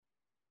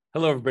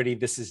Hello, everybody.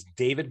 This is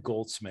David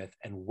Goldsmith,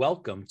 and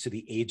welcome to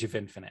the Age of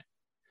Infinite.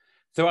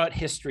 Throughout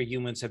history,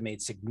 humans have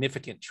made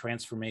significant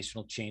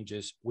transformational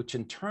changes, which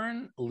in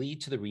turn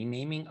lead to the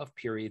renaming of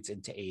periods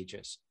into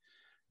ages.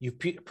 You've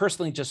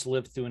personally just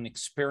lived through an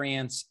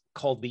experience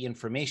called the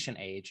Information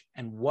Age,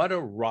 and what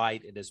a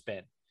ride it has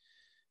been.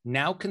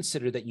 Now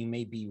consider that you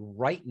may be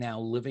right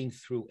now living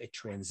through a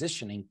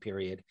transitioning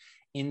period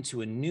into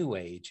a new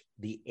age,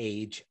 the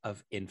Age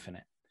of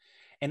Infinite.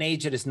 An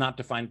age that is not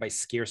defined by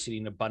scarcity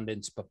and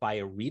abundance, but by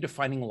a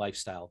redefining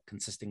lifestyle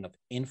consisting of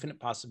infinite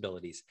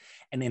possibilities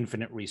and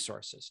infinite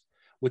resources,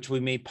 which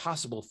we made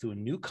possible through a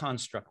new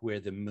construct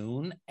where the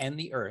moon and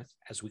the earth,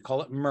 as we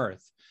call it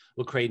Mirth,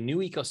 will create a new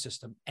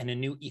ecosystem and a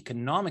new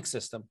economic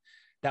system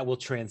that will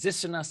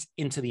transition us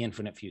into the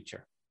infinite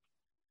future.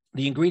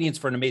 The ingredients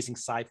for an amazing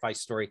sci-fi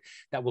story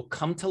that will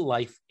come to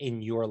life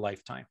in your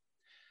lifetime.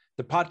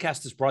 The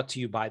podcast is brought to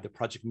you by the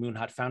Project Moon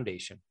Hut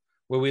Foundation,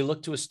 where we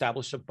look to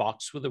establish a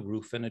box with a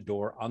roof and a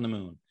door on the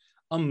moon,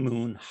 a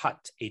moon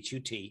hut,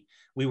 H-U-T.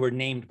 We were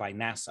named by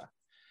NASA,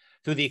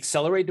 through the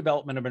accelerated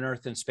development of an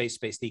Earth and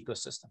space-based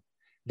ecosystem.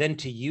 Then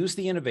to use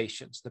the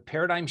innovations, the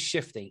paradigm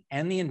shifting,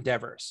 and the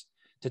endeavors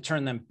to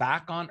turn them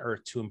back on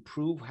Earth to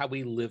improve how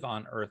we live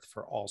on Earth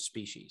for all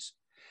species.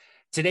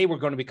 Today, we're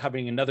going to be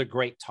covering another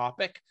great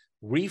topic,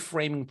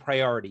 reframing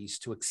priorities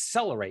to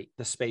accelerate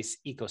the space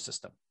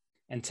ecosystem.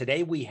 And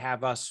today we have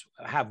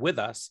with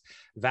us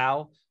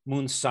Val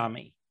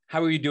Moonsamy.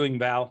 How are you doing,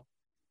 Val?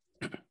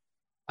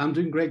 I'm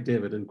doing great,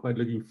 David, and quite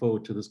looking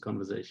forward to this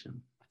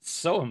conversation.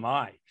 So am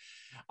I.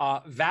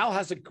 Val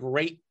has a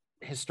great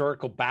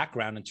historical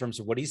background in terms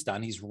of what he's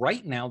done. He's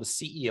right now the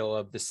CEO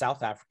of the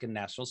South African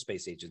National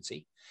Space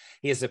Agency.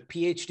 He has a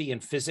PhD in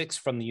physics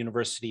from the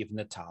University of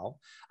Natal,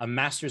 a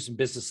master's in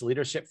business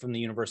leadership from the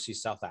University of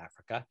South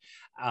Africa.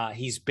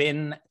 He's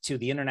been to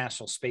the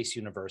International Space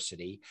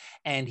University,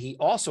 and he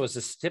also has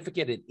a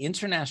certificate in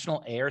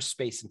international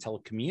airspace and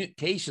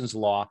telecommunications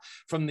law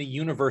from the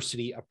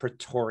University of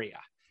Pretoria.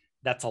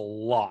 That's a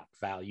lot,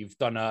 Val. You've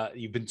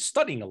been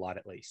studying a lot,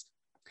 at least.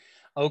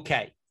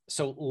 Okay,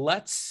 so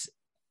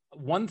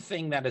one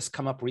thing that has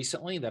come up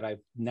recently that I've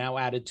now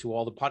added to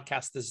all the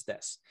podcasts is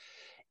this.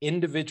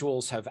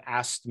 Individuals have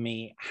asked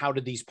me, how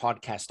do these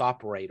podcasts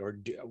operate? Or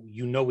do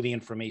you know the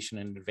information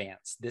in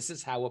advance? This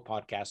is how a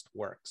podcast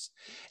works.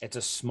 It's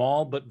a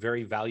small but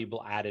very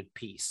valuable added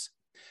piece.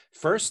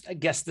 First, a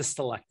guest is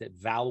selected.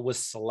 Val was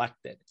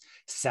selected.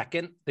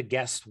 Second, the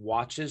guest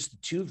watches the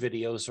two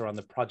videos are on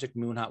the Project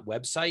Moon Hut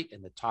website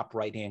in the top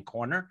right-hand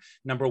corner,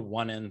 number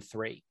 1 and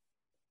 3.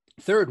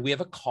 Third, we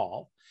have a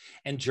call.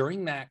 And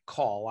during that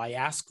call, I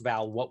ask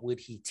Val, what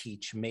would he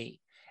teach me?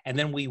 And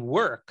then we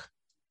work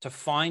to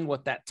find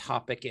what that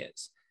topic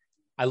is.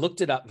 I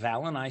looked it up.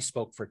 Val and I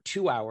spoke for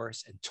 2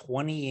 hours and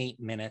 28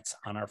 minutes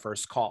on our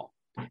first call,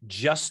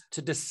 just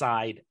to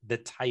decide the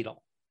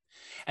title.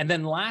 And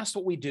then last,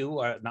 what we do,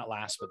 or not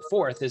last, but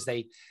fourth, is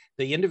the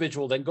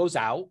individual then goes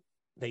out,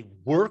 they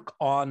work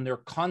on their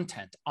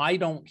content. I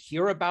don't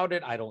hear about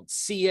it. I don't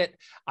see it.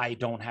 I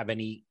don't have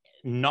any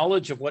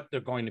knowledge of what they're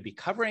going to be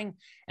covering.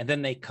 And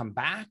then they come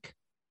back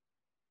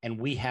and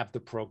we have the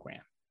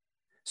program.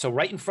 So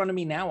right in front of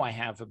me now, I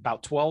have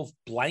about 12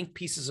 blank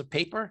pieces of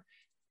paper.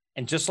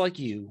 And just like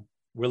you,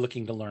 we're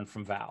looking to learn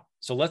from Val.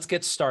 So let's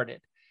get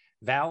started.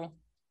 Val,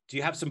 do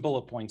you have some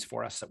bullet points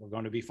for us that we're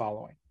going to be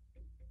following?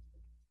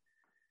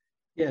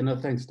 Yeah, no,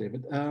 thanks,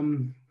 David.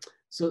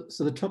 So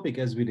the topic,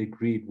 as we'd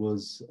agreed,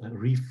 was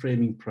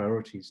reframing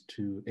priorities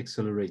to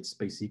accelerate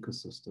space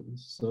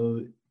ecosystems.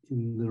 So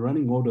in the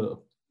running order of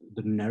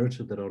the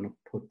narrative that I want to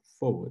put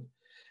forward,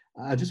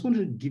 I just wanted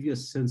to give you a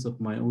sense of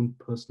my own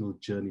personal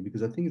journey,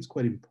 because I think it's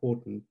quite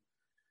important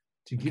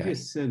to give you a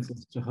sense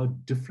as to how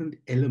different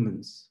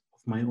elements of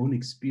my own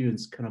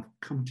experience kind of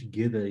come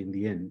together in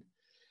the end,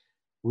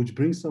 which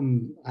brings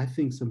some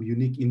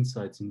unique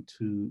insights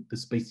into the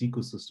space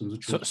ecosystems.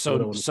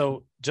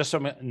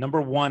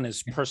 Number 1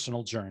 is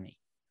personal journey.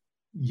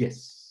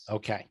 Yes.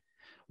 Okay.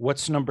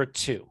 What's number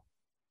 2?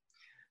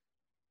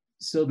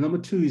 So number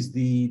 2 is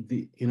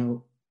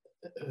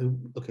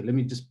okay, let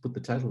me just put the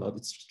title out.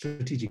 It's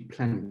strategic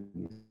planning,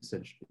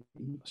 essentially.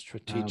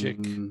 Strategic.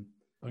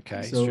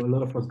 Okay. So a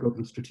lot of us go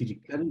through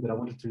strategic planning, but I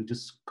wanted to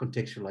just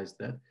contextualize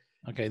that.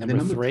 Okay.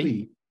 Number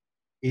 3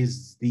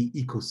 is the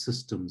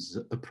ecosystems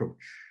approach.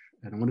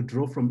 And I want to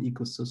draw from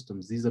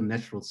ecosystems. These are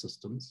natural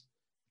systems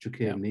which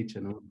occur in nature.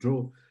 And I want to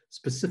draw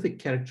specific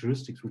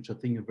characteristics which I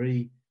think are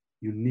very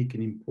unique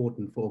and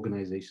important for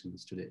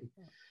organizations today.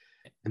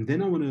 And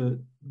then I want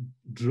to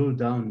drill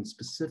down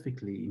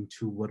specifically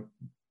into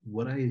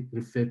what I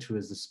refer to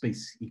as the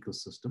space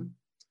ecosystem.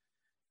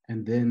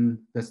 And then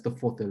that's the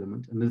 4th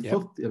element. And the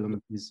 5th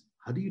element is,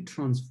 how do you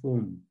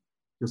transform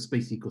your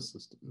space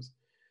ecosystems?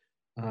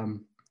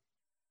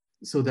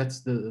 So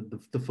that's the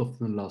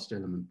 5th and last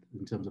element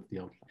in terms of the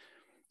outline.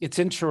 It's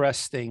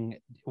interesting.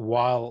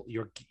 While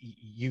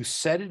you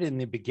said it in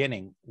the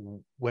beginning,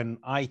 when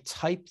I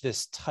typed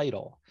this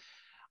title,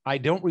 I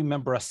don't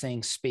remember us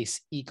saying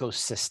space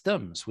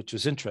ecosystems, which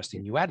was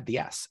interesting. You added the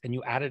S and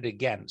you added it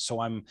again. So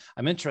I'm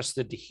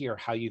interested to hear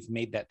how you've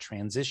made that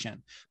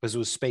transition, because it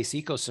was space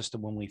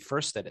ecosystem when we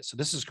first did it. So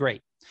this is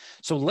great.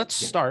 So let's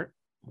start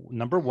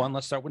number one.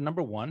 Let's start with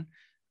number one.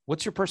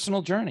 What's your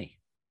personal journey?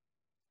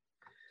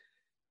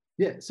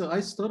 Yeah, so I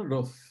started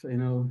off,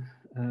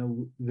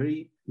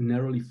 very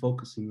narrowly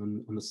focusing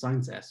on the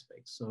science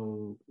aspect.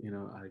 So,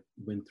 I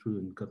went through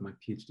and got my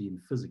PhD in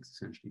physics,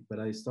 essentially. But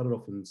I started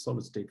off in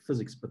solid state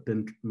physics, but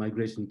then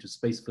migration to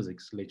space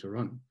physics later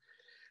on.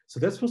 So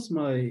that was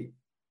my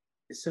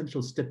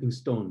essential stepping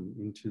stone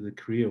into the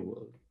career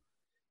world.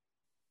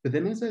 But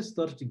then as I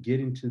started to get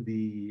into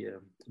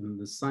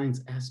the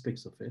science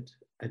aspects of it,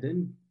 I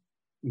then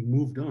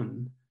moved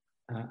on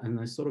and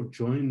I sort of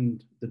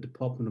joined the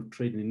Department of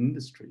Trade and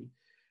Industry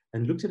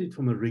and looked at it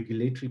from a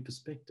regulatory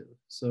perspective.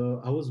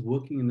 So I was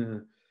working in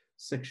a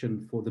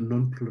section for the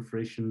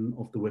non-proliferation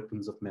of the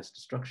weapons of mass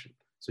destruction.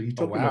 So you're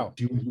talking about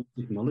dual-use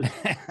technology.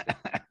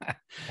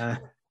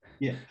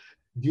 Yeah,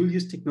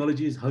 dual-use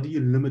technologies. How do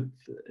you limit,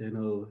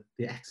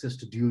 the access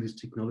to dual-use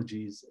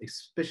technologies,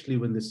 especially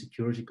when there's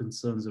security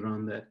concerns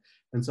around that?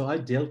 And so I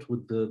dealt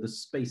with the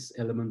space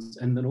elements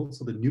and then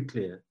also the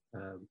nuclear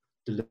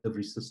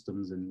delivery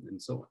systems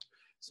and so on.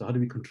 So how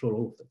do we control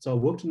all of that? So I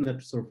worked in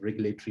that sort of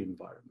regulatory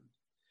environment.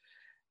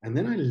 And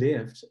then I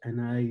left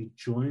and I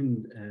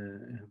joined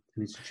an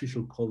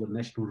institution called the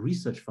National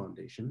Research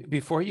Foundation.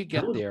 Before you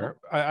get there,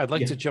 I'd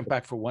like to jump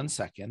back for 1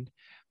 second.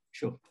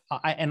 Sure.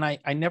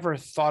 I never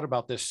thought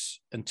about this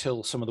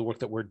until some of the work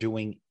that we're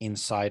doing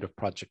inside of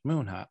Project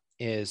Moon Hut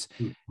is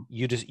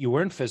you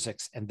were in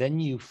physics and then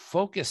you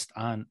focused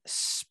on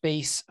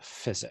space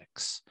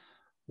physics.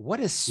 What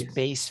does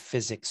space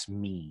physics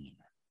mean?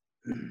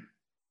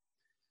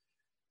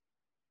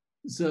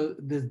 So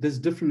there's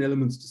different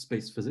elements to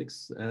space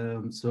physics.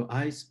 So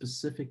I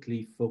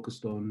specifically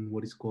focused on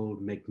what is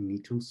called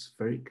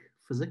magnetospheric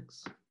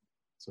physics.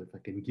 So if I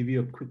can give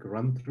you a quick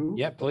run through.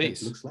 Yeah,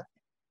 please. What that looks like.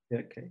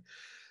 Okay.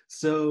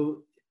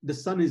 So the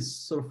sun is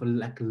sort of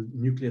like a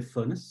nuclear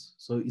furnace.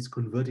 So it's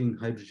converting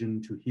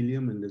hydrogen to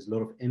helium and there's a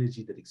lot of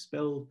energy that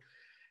expelled.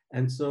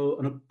 And so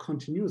on a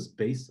continuous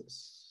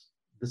basis,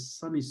 the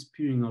sun is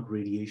spewing out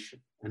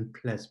radiation and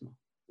plasma.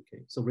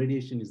 Okay, so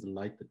radiation is the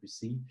light that we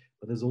see,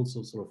 but there's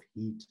also sort of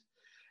heat.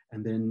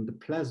 And then the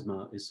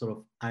plasma is sort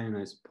of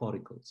ionized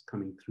particles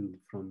coming through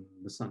from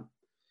the sun.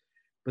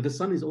 But the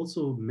sun is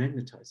also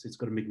magnetized. It's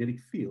got a magnetic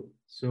field.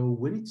 So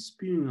when it's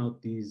spewing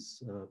out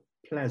these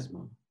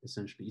plasma,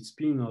 essentially, it's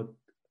spewing out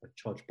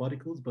charged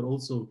particles, but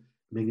also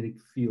magnetic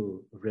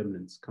field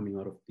remnants coming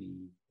out of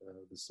the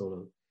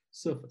solar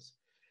surface.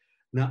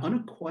 Now, on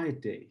a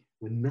quiet day,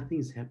 when nothing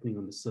is happening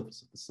on the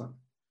surface of the sun,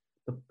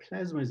 the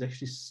plasma is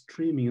actually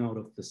streaming out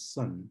of the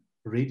sun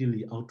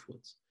radially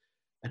outwards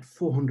at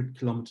 400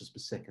 kilometers per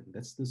second.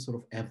 That's the sort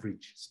of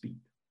average speed.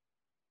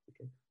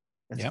 Okay,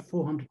 that's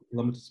 400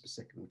 kilometers per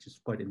second, which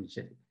is quite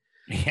energetic.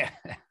 Yeah.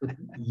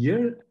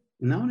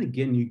 Now and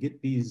again, you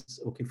get these.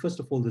 Okay, first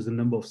of all, there's a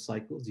number of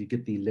cycles. You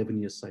get the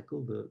 11-year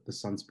cycle, the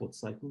sunspot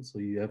cycle. So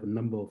you have a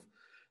number of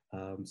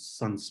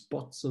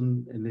sunspots,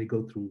 and they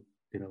go through,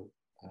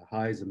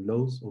 highs and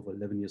lows over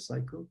 11-year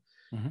cycle.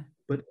 Mm-hmm.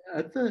 But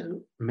at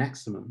the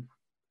maximum,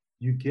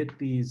 you get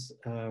these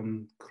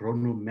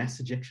coronal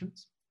mass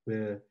ejections,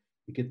 where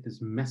you get this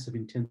massive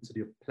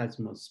intensity of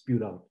plasma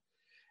spewed out.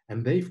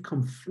 And they've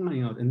come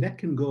flying out, and that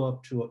can go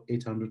up to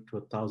 800 to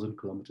 1,000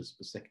 kilometers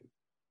per second.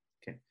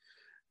 Okay.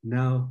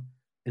 Now,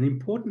 an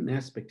important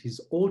aspect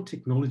is all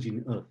technology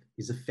in Earth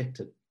is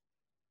affected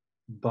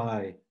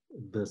by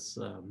this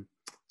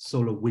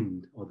solar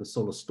wind or the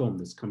solar storm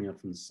that's coming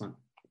out from the sun.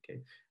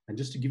 Okay. And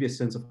just to give you a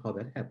sense of how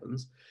that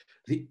happens,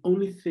 the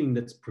only thing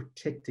that's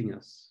protecting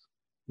us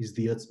is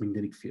the Earth's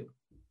magnetic field.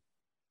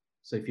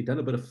 So if you've done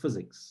a bit of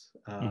physics,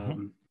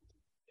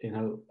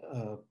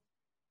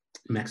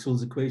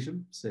 Maxwell's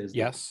equation says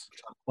that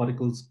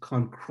particles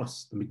can't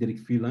cross the magnetic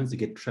field lines. They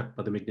get trapped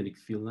by the magnetic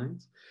field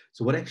lines.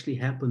 So what actually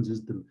happens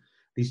is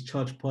these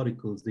charged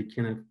particles, they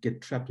kind of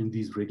get trapped in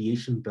these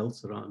radiation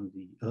belts around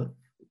the Earth.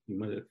 You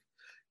might have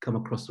come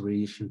across the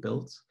radiation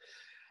belts.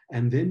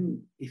 And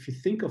then if you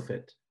think of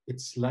it,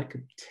 it's like a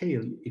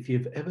tail. If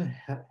you've ever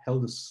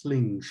held a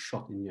sling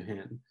shot in your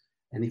hand,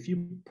 and if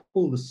you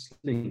pull the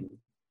sling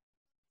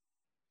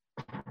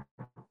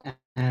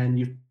and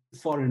you're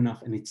far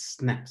enough and it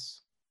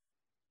snaps,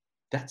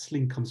 that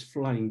sling comes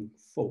flying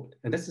forward.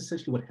 And that's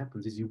essentially what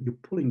happens is you're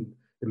pulling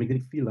the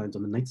magnetic field lines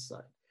on the night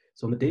side.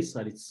 So on the day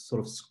side, it's sort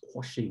of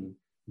squashing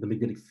the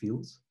magnetic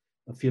field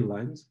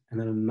lines. And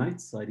then on the night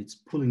side, it's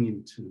pulling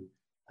into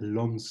a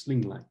long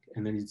sling-like.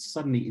 And then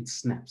suddenly it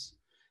snaps.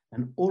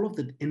 And all of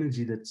that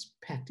energy that's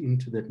packed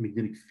into that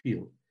magnetic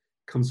field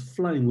comes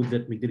flying with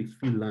that magnetic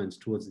field lines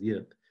towards the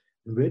Earth.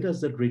 And where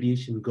does that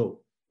radiation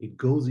go? It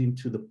goes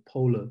into the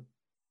polar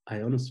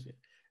ionosphere.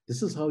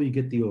 This is how you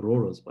get the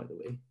auroras, by the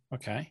way.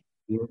 Okay.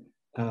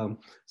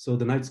 So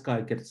the night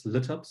sky gets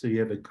lit up, so you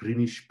have a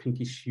greenish,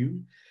 pinkish hue.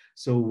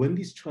 So when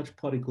these charged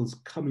particles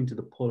come into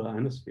the polar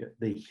ionosphere,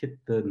 they hit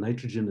the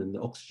nitrogen and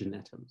the oxygen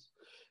atoms.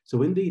 So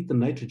when they hit the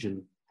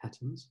nitrogen,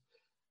 patterns,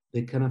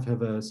 they kind of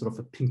have a sort of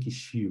a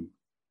pinkish hue,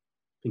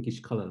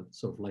 pinkish color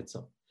sort of lights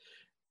up.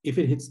 If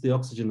it hits the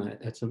oxygen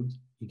atoms,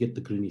 you get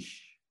the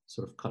greenish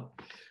sort of color.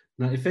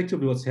 Now,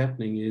 effectively what's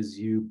happening is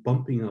you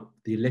bumping up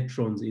the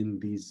electrons in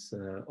these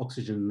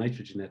oxygen and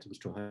nitrogen atoms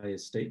to higher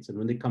states. And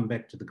when they come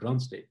back to the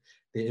ground state,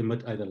 they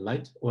emit either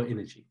light or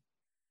energy.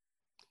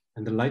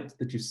 And the light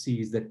that you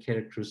see is that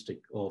characteristic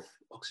of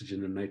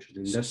oxygen and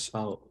nitrogen. That's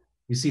how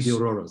you see the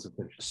auroras.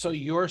 So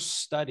your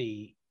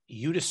study,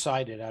 you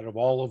decided out of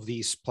all of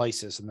these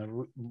places, and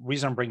the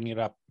reason I'm bringing it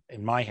up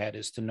in my head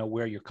is to know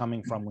where you're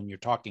coming from when you're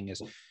talking,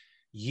 is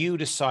you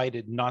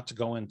decided not to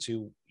go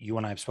into, you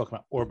and I have spoken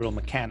about orbital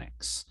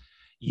mechanics.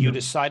 You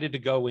decided to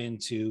go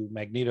into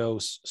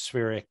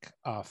magnetospheric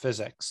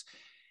physics.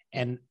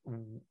 And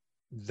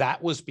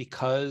that was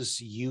because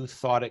you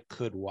thought it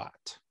could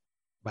what?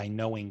 By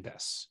knowing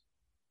this?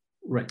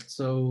 Right.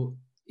 So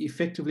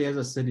effectively, as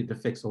I said, it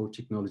affects all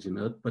technology on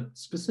Earth, but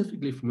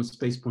specifically from a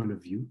space point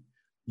of view,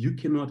 you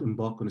cannot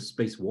embark on a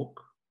spacewalk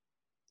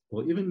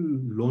or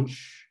even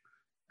launch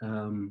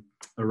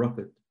a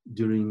rocket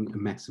during a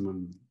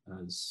maximum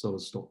solar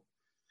storm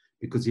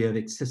because you have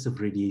excessive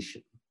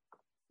radiation,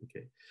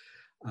 okay,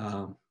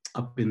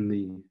 up in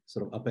the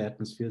sort of upper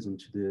atmospheres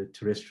into the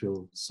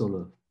terrestrial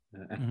solar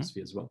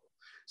atmosphere as well.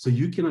 So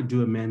you cannot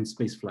do a manned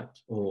space flight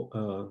or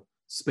a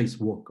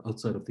spacewalk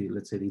outside of the,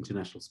 let's say, the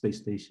International Space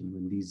Station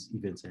when these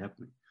events are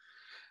happening.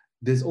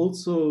 There's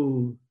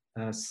also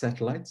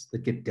satellites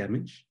that get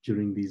damaged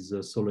during these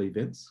solar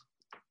events.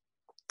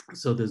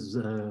 So there's,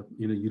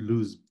 you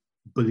lose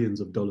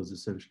billions of dollars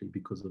essentially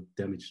because of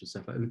damage to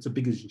satellite. And it's a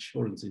big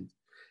insurance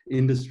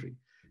industry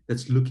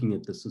that's looking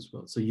at this as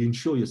well. So you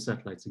insure your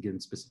satellites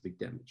against specific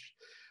damage.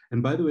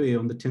 And by the way,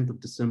 on the 10th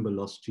of December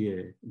last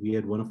year, we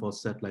had one of our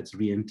satellites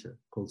re-enter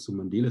called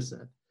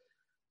Sumandila-sat.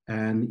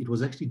 And it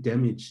was actually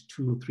damaged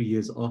 2 or 3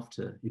 years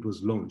after it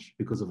was launched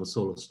because of a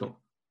solar storm.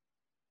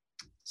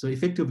 So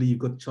effectively, you've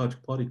got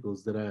charged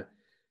particles that are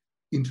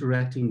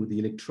interacting with the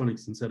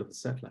electronics inside of the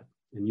satellite.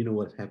 And you know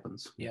what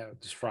happens. Yeah,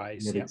 it just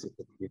fries. Yeah.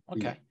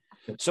 Okay.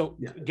 Yeah. So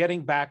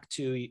getting back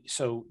to,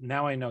 so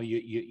now I know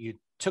you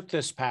took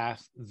this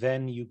path,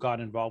 then you got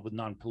involved with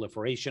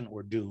non-proliferation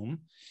or DOOM.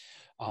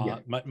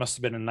 Must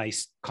have been a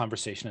nice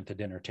conversation at the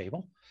dinner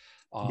table.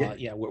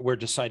 We're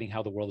deciding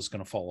how the world is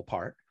going to fall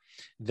apart.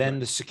 Then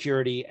the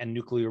security and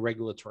nuclear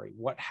regulatory.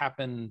 What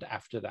happened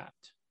after that?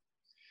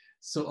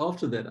 So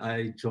after that,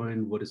 I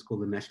joined what is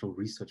called the National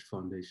Research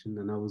Foundation,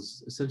 and I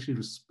was essentially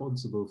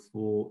responsible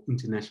for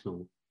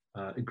international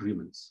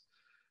agreements.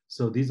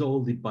 So these are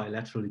all the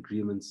bilateral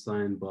agreements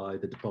signed by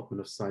the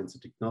Department of Science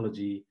and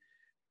Technology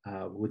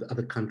with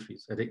other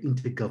countries at an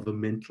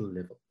intergovernmental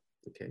level,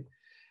 okay?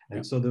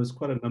 And so there was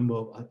quite a number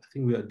of, I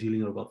think we are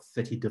dealing with about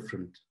 30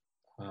 different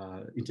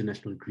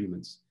international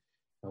agreements,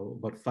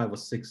 about 5 or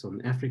 6 on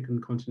the African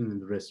continent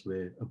and the rest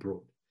were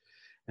abroad.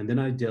 And then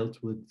I dealt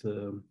with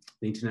the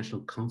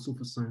International Council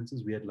for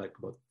Sciences. We had like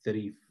about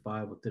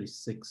 35 or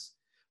 36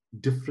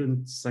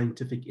 different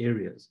scientific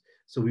areas.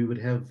 So we would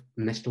have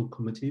national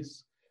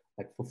committees,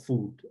 like for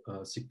food,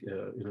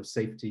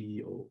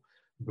 safety or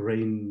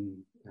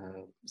brain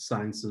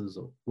sciences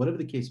or whatever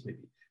the case may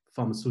be,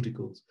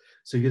 pharmaceuticals.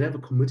 So you'd have a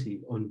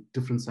committee on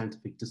different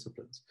scientific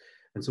disciplines.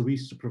 And so we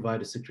used to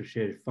provide a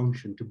secretariat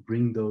function to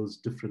bring those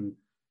different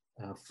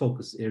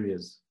focus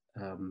areas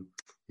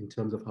in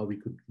terms of how we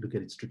could look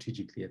at it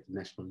strategically at the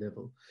national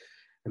level.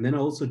 And then I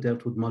also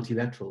dealt with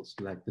multilaterals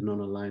like the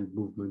non-aligned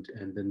movement,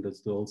 and then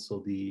there's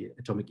also the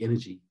Atomic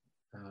Energy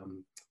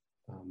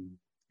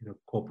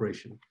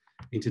Corporation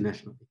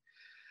internationally.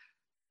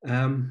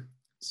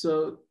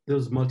 So there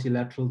was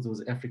multilaterals, there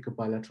was Africa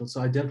bilateral.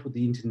 So I dealt with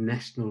the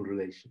international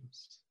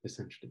relations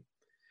essentially.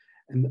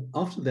 And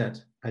after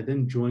that, I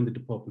then joined the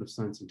Department of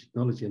Science and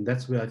Technology, and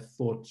that's where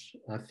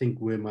I think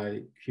where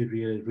my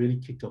career really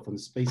kicked off on the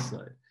space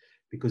side,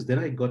 because then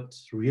I got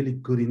really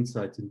good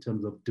insights in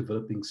terms of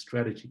developing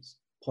strategies,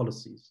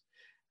 policies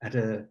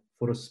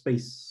for a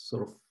space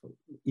sort of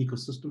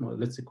ecosystem, or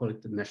let's say call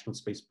it the National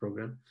Space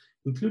Program,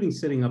 including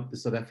setting up the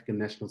South African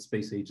National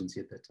Space Agency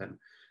at that time,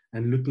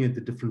 and looking at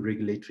the different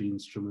regulatory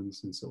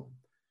instruments and so on.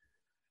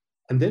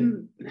 And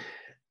then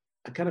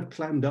I kind of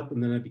climbed up,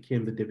 and then I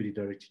became the Deputy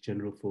Director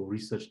General for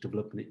Research,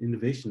 Development, and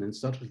Innovation, and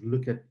started to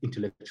look at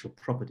intellectual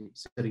property,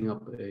 setting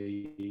up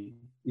a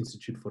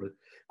institute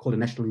called the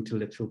National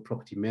Intellectual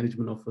Property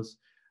Management Office,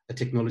 a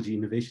technology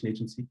innovation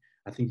agency.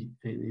 I think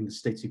in the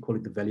States, you call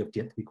it the Valley of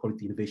Death. We call it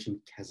the Innovation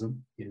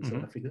Chasm here in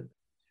South Africa,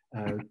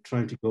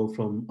 trying to go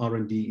from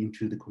R&D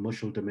into the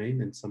commercial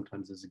domain, and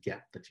sometimes there's a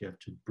gap that you have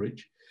to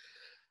bridge.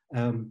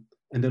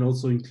 And then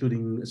also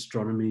including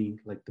astronomy,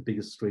 like the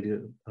biggest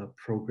radio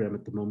program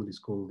at the moment is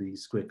called the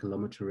Square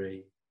Kilometre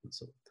Array, and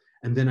so on.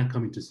 And then I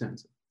come into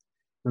SANSA.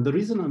 Now, the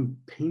reason I'm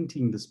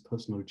painting this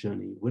personal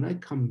journey, when I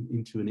come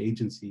into an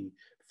agency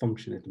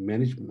function at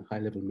management,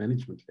 high-level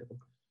management level,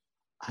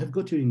 I've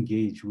got to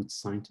engage with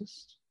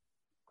scientists.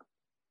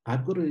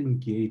 I've got to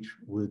engage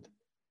with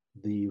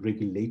the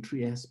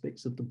regulatory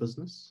aspects of the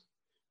business.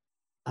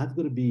 I've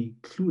got to be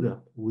clued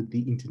up with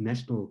the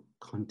international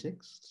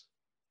context.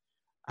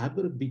 I've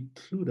got to be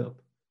clued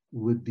up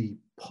with the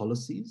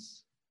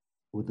policies,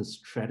 with the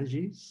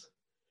strategies.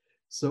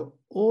 So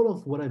all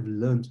of what I've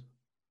learned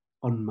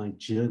on my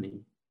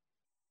journey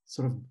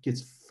sort of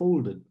gets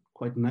folded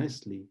quite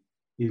nicely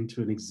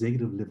into an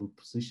executive level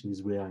position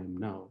is where I am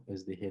now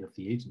as the head of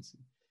the agency.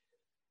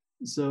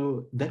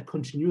 So that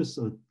continuous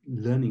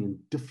learning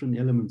and different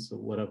elements of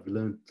what I've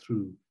learned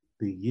through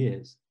the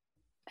years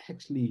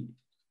actually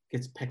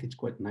gets packaged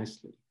quite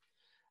nicely.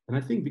 And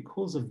I think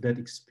because of that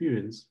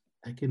experience,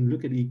 I can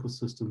look at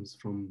ecosystems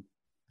from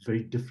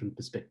very different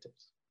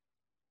perspectives.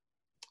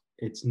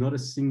 It's not a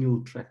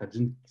single track. I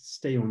didn't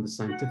stay on the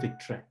scientific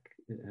track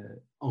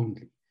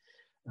only.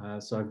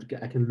 So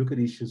I can look at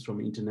issues from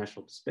an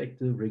international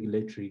perspective,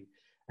 regulatory,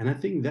 and I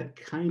think that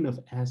kind of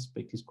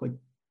aspect is quite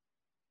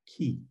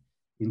key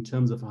in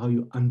terms of how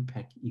you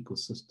unpack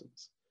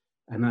ecosystems.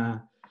 And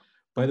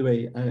by the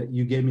way,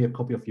 you gave me a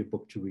copy of your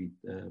book to read,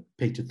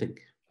 Pay to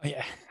Think. Oh,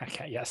 yeah.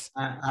 Okay. Yes.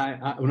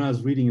 When I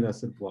was reading it, I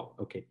said, wow,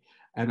 okay.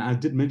 And I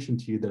did mention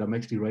to you that I'm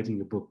actually writing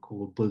a book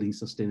called Building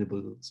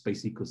Sustainable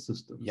Space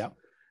Ecosystems. Yeah.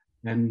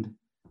 And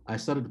I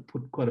started to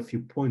put quite a few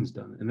points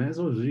down. And as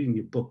I was reading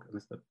your book, and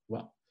I thought,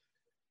 wow,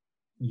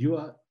 you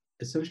are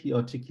essentially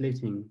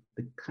articulating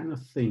the kind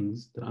of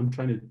things that I'm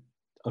trying to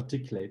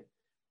articulate,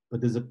 but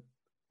there's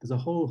a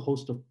whole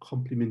host of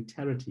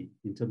complementarity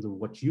in terms of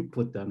what you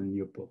put down in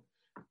your book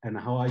and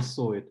how I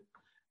saw it.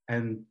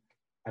 And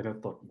I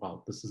thought,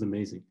 wow, this is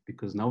amazing,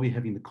 because now we're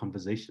having the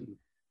conversation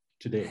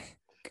today.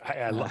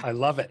 I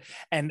love it.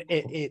 And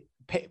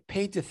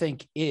Pay to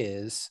Think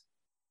is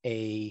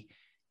a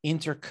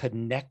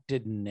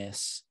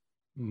interconnectedness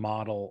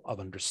model of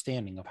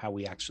understanding of how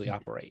we actually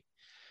operate.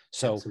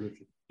 So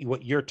absolutely.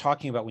 What you're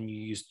talking about when you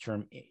use the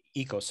term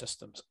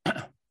ecosystems,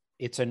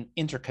 it's an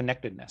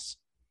interconnectedness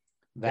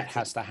that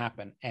has to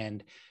happen.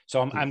 And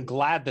so I'm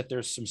glad that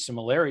there's some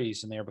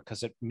similarities in there,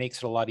 because it makes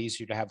it a lot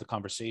easier to have the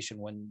conversation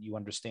when you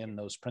understand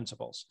those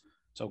principles.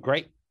 So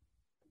great.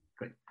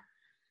 Great.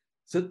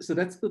 So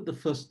that's the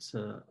first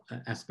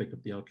aspect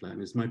of the outline,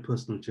 is my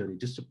personal journey.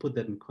 Just to put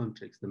that in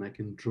context, then I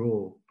can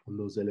draw on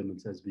those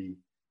elements as we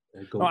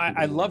go. No,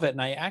 I love it.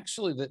 And I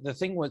actually, the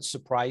thing what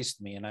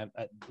surprised me, and I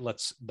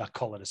let's not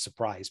call it a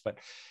surprise, but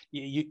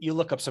you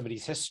look up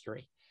somebody's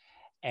history.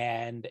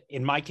 And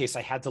in my case,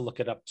 I had to look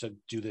it up to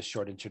do this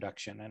short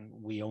introduction, and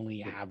we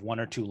only have 1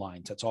 or 2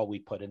 lines. That's all we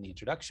put in the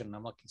introduction. And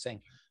I'm looking,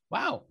 saying,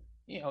 wow,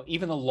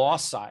 even the law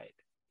side,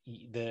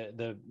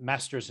 the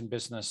masters in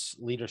business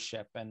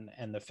leadership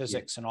and the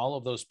physics and all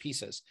of those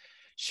pieces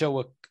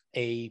show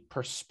a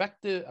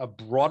perspective, a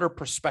broader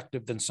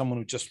perspective than someone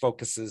who just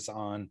focuses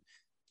on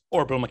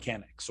orbital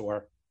mechanics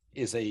or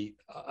is a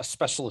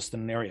specialist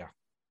in an area.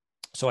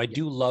 So I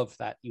do love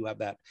that you have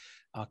that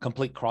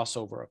complete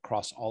crossover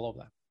across all of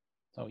them.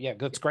 So yeah,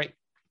 that's great.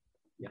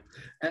 Yeah,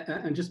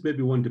 and just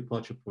maybe one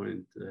departure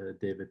point,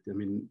 David. I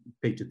mean,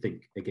 Pay to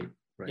Think again,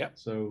 right? Yeah.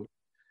 So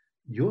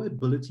your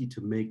ability to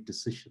make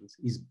decisions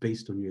is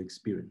based on your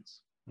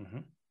experience. Mm-hmm.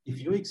 If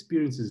your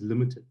experience is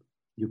limited,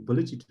 your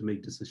ability to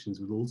make decisions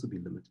will also be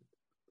limited.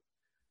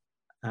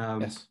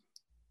 Yes.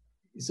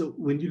 So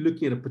when you're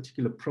looking at a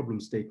particular problem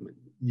statement,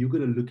 you're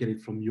going to look at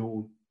it from your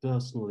own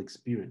personal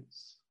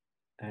experience.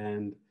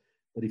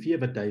 But if you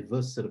have a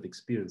diverse set of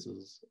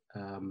experiences,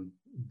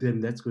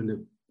 then that's going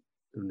to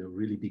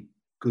really be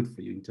good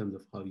for you in terms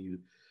of how you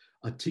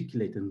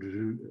articulate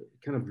and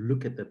kind of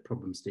look at that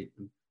problem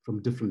statement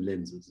from different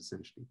lenses,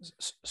 essentially.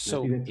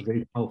 So I think that's a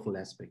very powerful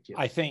aspect. Yeah.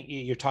 I think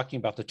you're talking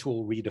about the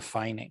tool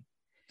redefining.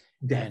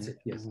 That's it,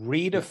 yes.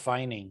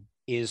 Redefining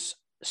is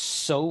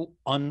so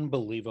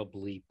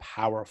unbelievably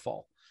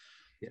powerful.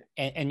 Yeah.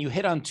 And you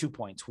hit on 2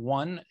 points.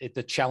 One,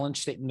 the challenge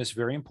statement is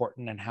very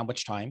important, and how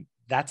much time.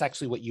 That's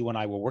actually what you and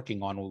I were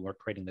working on when we were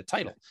creating the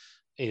title.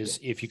 Is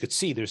if you could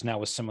see, there's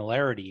now a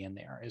similarity in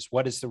there. Is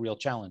what is the real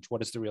challenge?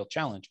 What is the real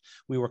challenge?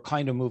 We were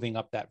kind of moving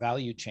up that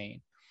value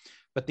chain.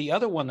 But the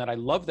other one that I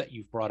love that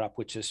you've brought up,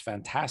 which is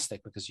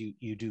fantastic because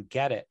you do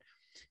get it,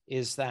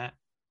 is that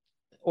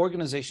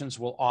organizations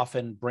will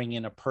often bring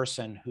in a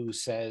person who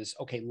says,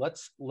 okay,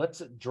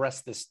 let's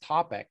address this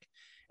topic,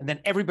 and then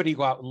everybody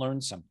go out and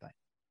learn something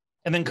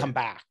and then come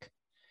back.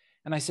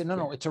 And I said,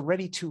 no, it's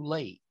already too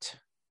late.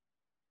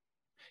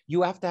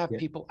 You have to have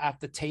people at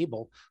the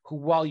table who,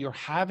 while you're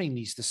having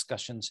these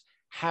discussions,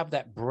 have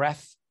that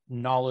breadth,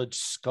 knowledge,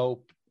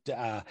 scope,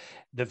 the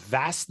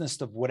vastness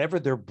of whatever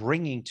they're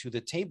bringing to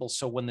the table.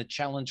 So when the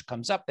challenge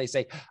comes up, they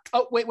say,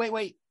 oh,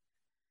 wait,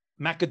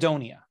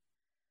 Macedonia.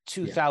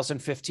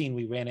 2015,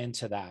 we ran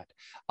into that.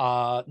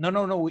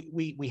 No,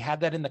 we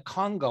had that in the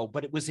Congo,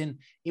 but it was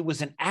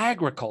in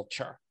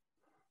agriculture,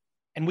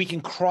 and we can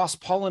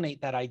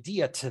cross-pollinate that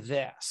idea to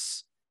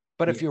this.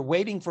 But if you're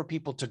waiting for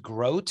people to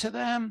grow to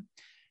them,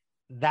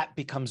 that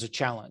becomes a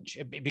challenge.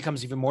 It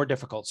becomes even more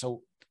difficult.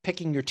 So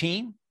picking your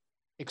team,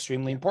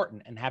 extremely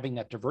important, and having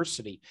that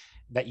diversity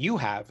that you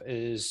have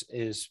is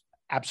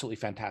absolutely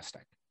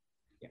fantastic.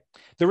 Yeah.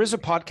 There is a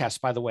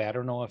podcast, by the way. I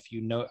don't know if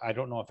you know. I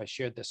don't know if I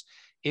shared this.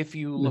 If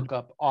you look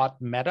up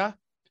Aut Meta,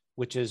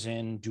 which is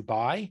in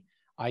Dubai,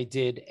 I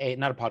did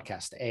not a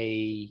podcast,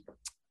 a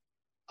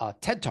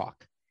TED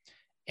Talk,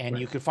 And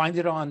Right. you can find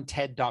it on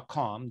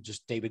TED.com,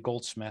 just David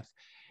Goldsmith,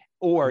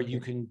 or Okay. you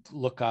can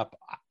look up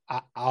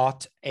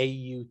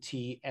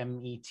AUTMETH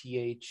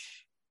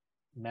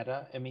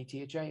Meta,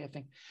 METHA, I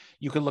think.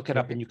 You can look it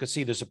up Okay. and you can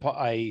see there's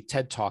a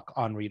TED talk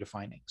on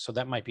redefining. So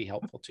that might be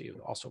helpful to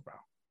you also,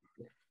 Val.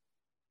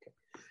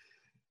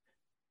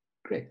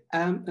 Great.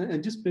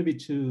 And just maybe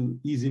to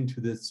ease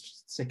into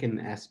this second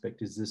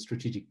aspect is the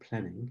strategic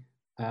planning.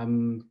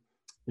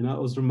 You know, I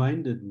was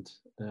reminded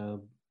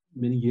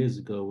many years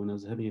ago when I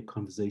was having a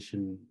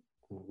conversation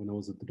when I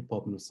was at the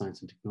Department of Science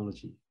and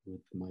Technology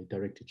with my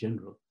Director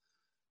General.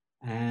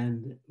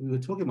 And we were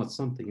talking about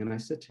something, and I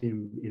said to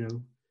him, you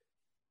know,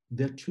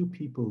 there are two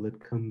people that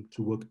come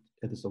to work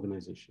at this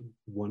organization.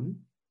 One,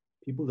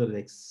 people that are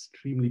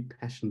extremely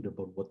passionate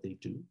about what they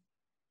do.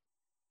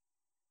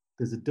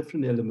 There's a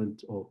different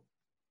element or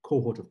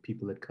cohort of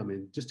people that come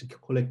in just to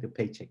collect a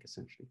paycheck,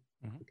 essentially.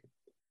 Mm-hmm. Okay.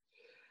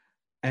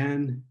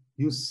 And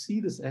you see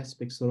this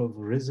aspect sort of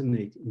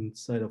resonate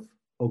inside of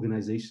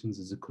organizations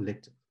as a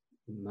collective.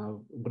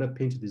 Now, what I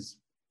painted is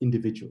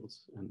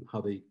individuals and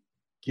how they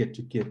get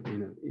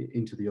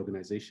into the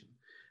organization.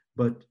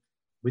 But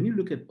when you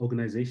look at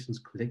organizations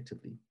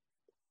collectively,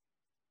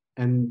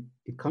 and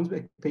it comes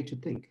back to pay to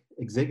think,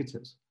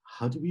 executives,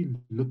 how do we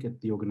look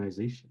at the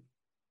organization?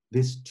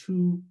 There's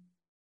two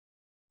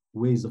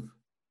ways of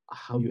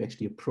how you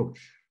actually approach,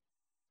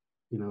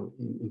 you know,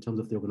 in terms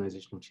of the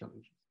organizational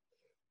challenges.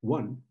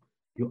 One,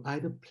 you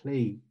either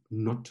play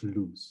not to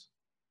lose.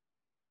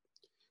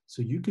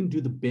 So you can do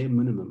the bare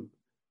minimum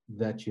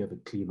that you have a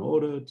clean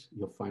audit,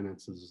 your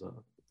finances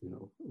are, you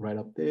know, right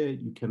up there.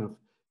 You kind of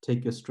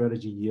take your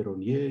strategy year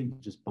on year, you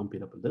just bump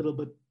it up a little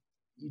bit,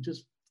 you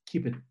just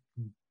keep it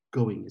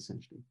going,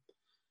 essentially.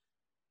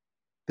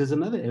 There's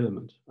another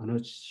element,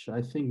 which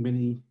I think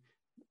many,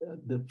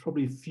 there are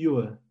probably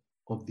fewer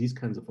of these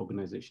kinds of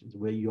organizations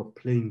where you're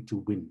playing to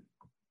win.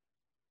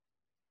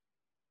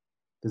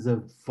 There's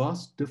a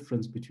vast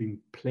difference between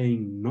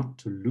playing not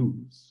to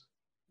lose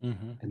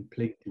and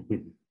playing to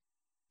win.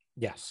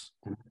 Yes.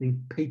 And I think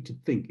pay to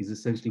think is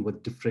essentially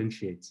what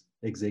differentiates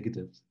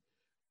executives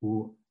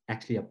who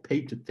actually are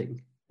paid to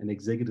think and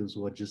executives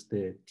who are just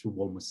there to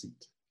warm a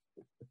seat.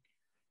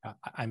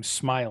 I'm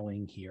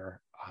smiling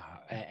here,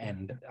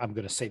 and I'm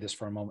going to say this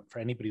for a moment. For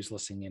anybody who's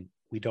listening in,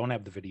 we don't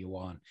have the video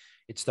on.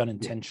 It's done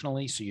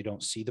intentionally, so you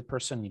don't see the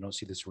person, you don't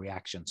see these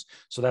reactions.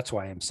 So that's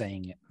why I'm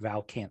saying it.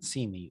 Val can't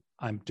see me.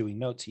 I'm doing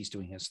notes, he's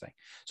doing his thing.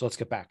 So let's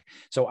get back.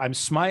 So I'm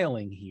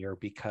smiling here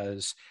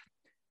because,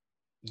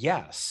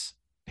 yes,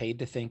 paid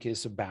to think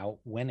is about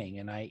winning.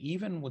 And I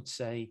even would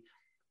say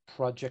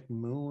Project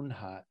Moon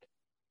Hut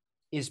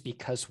is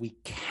because we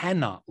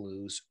cannot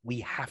lose, we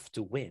have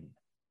to win.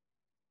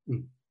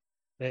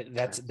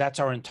 That's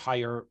our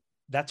entire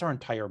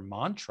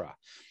mantra.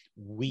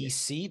 We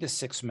see the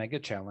 6 mega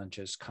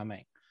challenges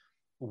coming.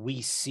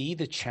 We see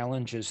the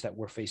challenges that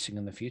we're facing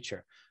in the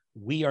future.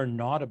 We are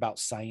not about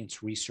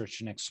science,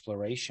 research, and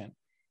exploration.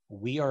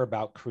 We are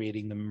about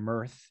creating the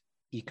Mirth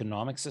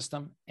economic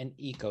system and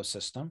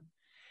ecosystem.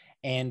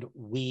 And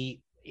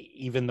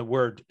even the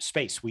word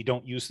space, we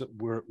don't use the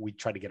word, we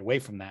try to get away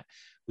from that.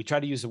 We try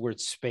to use the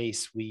word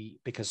space,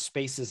 because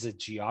space is a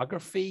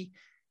geography.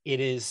 It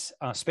is,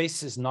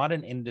 space is not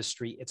an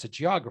industry, it's a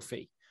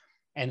geography.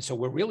 And so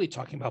we're really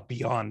talking about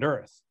beyond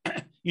Earth.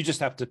 You just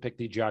have to pick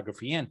the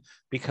geography in,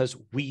 because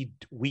we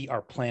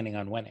are planning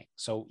on winning.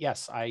 So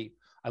yes, I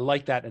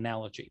like that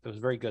analogy. It was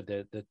very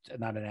good,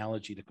 not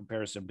analogy, the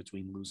comparison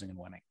between losing and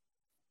winning.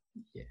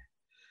 Yeah.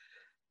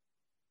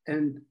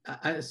 And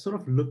I sort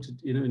of looked at,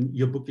 you know, in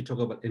your book, you talk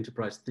about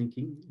enterprise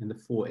thinking and the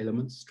 4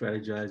 elements: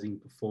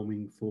 strategizing,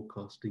 performing,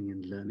 forecasting,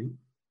 and learning,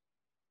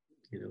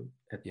 you know,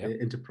 at the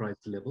enterprise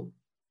level.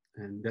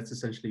 And that's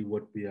essentially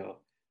what we are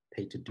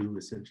paid to do,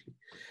 essentially.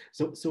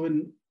 So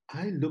when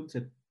I looked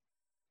at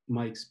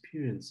my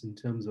experience in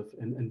terms of,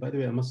 and by the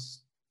way, I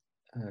must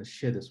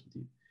share this with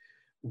you.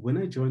 When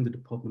I joined the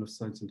Department of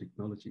Science and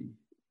Technology,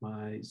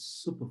 my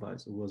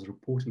supervisor was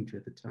reporting to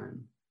at the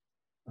time.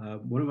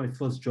 One of my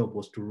first jobs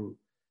was to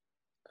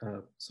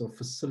sort of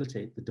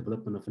facilitate the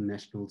development of a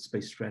national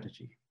space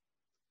strategy.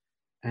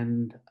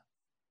 And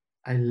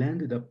I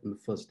landed up on the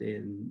first day,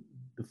 and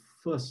the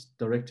first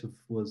directive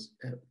was,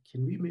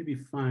 can we maybe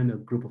find a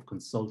group of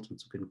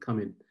consultants who can come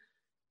in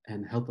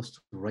and help us to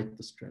write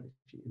the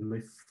strategy? And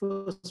my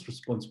first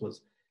response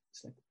was,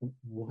 it's like,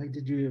 why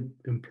did you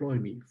employ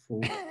me for?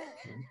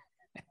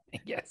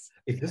 Yes.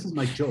 If this is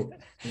my job,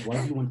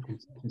 why do you want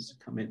consultants to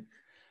come in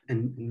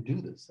and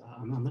do this?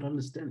 I'm not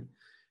understanding.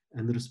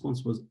 And the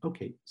response was,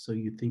 okay, so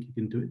you think you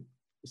can do it?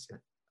 It's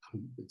like,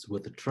 it's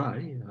worth a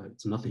try.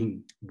 It's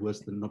nothing worse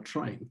than not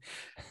trying.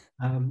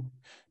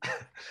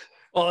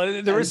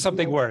 Well, there is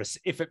something worse.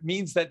 If it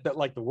means that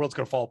like the world's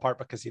going to fall apart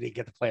because you didn't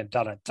get the plan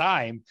done on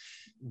time,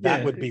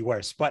 that would be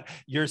worse. But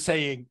you're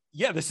saying,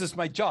 yeah, this is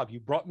my job. You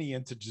brought me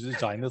in to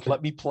design this.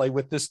 Let me play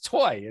with this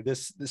toy,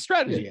 this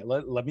strategy. Yeah.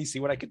 Let me see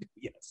what I can do.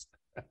 Yes.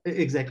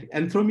 Exactly.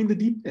 And throw me in the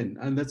deep end.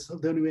 And that's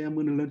the only way I'm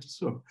going to learn to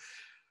swim.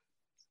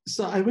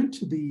 So I went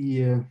to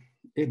the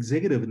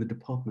executive in the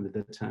department at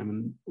that time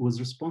and was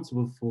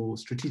responsible for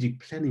strategic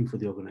planning for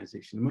the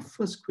organization. And my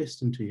first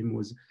question to him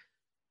was,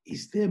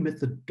 is there a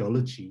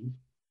methodology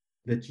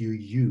that you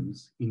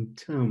use in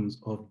terms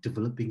of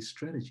developing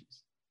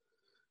strategies?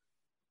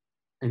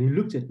 And he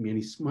looked at me and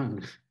he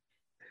smiled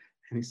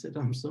and he said,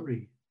 I'm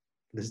sorry,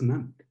 there's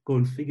none. Go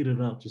and figure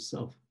it out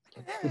yourself.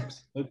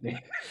 Oops, okay.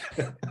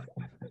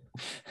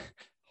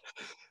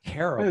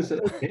 Terrible. I said,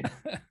 okay,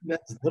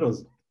 that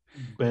was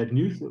bad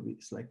news for me.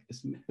 It's like,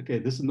 okay,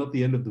 this is not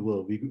the end of the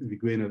world. We're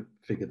going to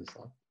figure this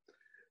out.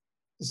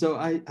 So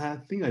I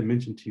think I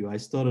mentioned to you, I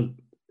started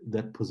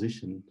that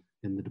position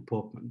in the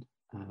department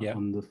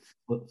on the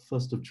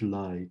 1st of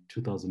July,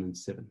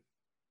 2007.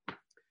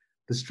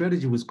 The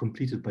strategy was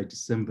completed by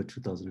December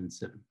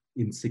 2007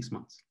 in 6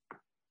 months.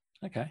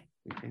 Okay.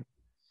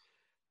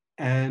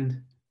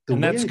 And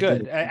that's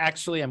good.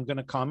 Actually, I'm going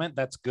to comment.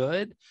 That's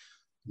good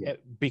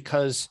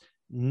because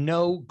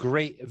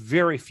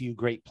very few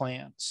great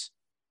plans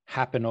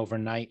happen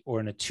overnight or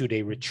in a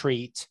 2-day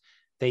retreat.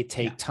 They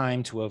take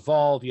time to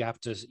evolve. You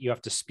have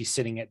to be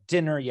sitting at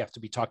dinner. You have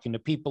to be talking to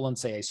people and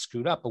say, I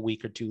screwed up a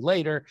week or two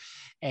later.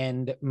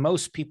 And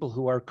most people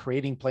who are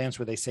creating plans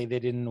where they say they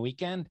did in a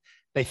weekend,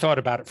 they thought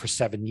about it for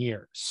 7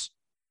 years.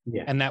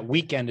 Yeah. And that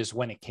weekend is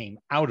when it came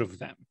out of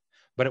them,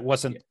 but it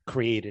wasn't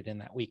created in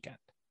that weekend.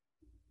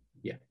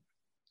 Yeah.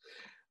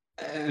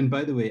 And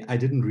by the way, I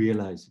didn't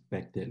realize it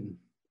back then.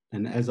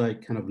 And as I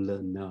kind of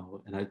learn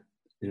now, and I,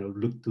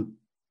 looked through,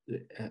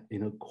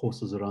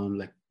 courses around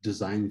like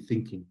design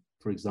thinking,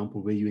 for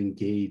example, where you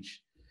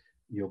engage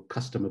your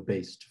customer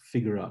base to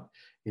figure out,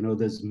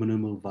 there's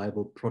minimal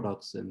viable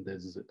products and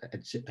there's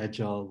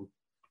agile,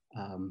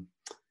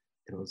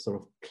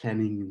 sort of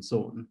planning and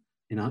so on,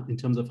 in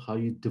terms of how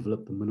you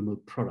develop the minimal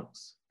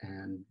products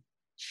and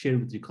share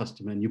with your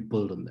customer and you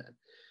build on that.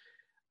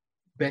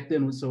 Back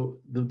then, so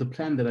the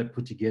plan that I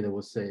put together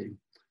was saying,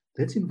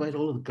 let's invite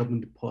all of the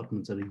government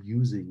departments that are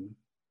using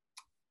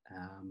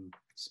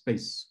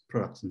space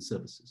products and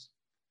services.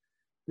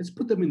 Let's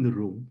put them in the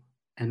room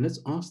and let's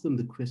ask them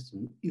the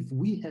question, if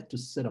we had to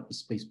set up a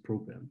space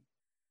program,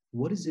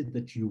 what is it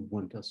that you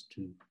want us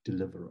to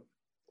deliver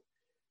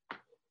on?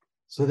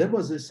 So that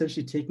was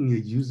essentially taking a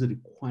user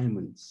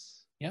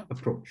requirements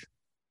approach.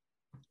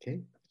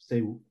 Okay,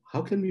 say,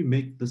 how can we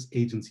make this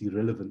agency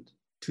relevant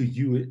to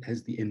you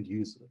as the end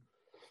user?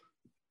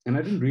 And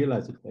I didn't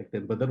realize it back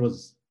then, but that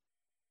was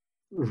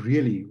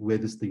really where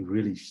this thing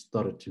really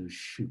started to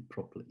shoot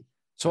properly.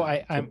 So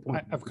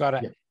I've got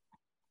to,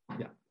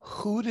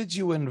 who did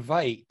you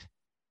invite?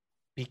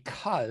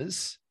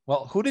 Because,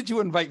 who did you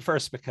invite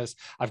first? Because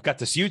I've got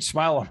this huge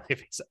smile on my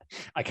face.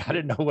 I got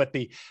to know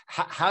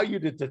how you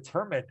did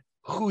determine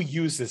who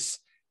uses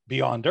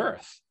Beyond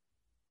Earth.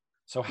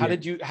 So how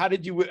did you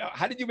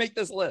make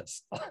this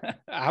list?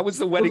 How was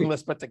the wedding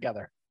list put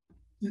together?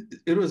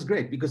 It was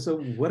great because so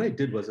what I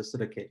did was I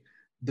said, okay,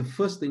 the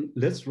first thing,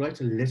 let's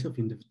write a letter of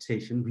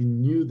invitation. We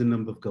knew the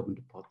number of government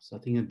departments. I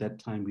think at that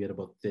time we had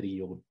about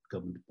 30 odd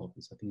government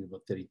departments. I think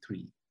about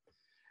 33.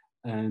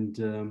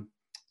 And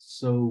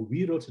so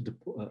we wrote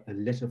a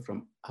letter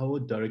from our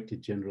Director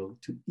General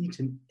to each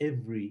and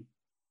every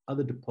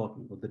other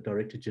department, or the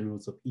Director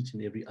Generals of each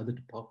and every other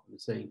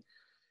department, saying,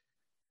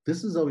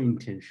 this is our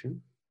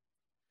intention.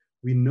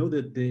 We know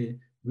that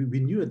we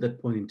knew at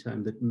that point in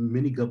time that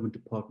many government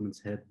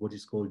departments had what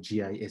is called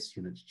GIS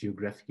units,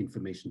 Geographic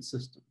Information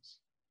Systems,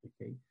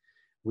 okay,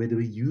 where they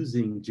were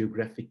using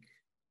geographic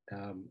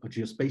or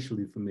geospatial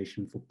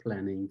information for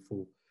planning,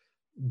 for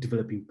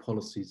developing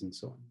policies and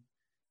so on.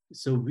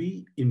 So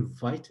we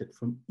invited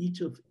from each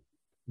of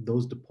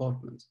those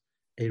departments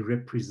a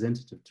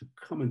representative to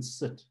come and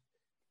sit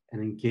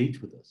and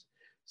engage with us.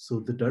 So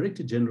the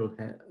Director General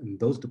in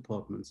those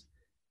departments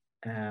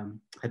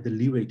had the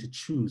leeway to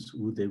choose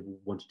who they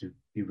wanted to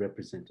be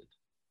represented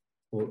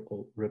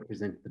or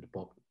represent the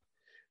department.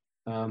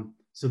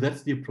 So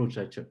that's the approach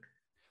I took.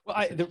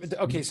 Well,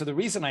 okay, so the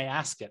reason I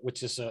ask it,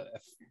 which is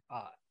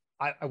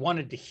I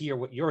wanted to hear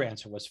what your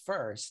answer was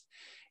first,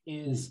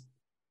 is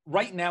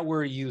right now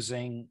we're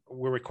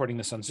recording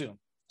this on Zoom.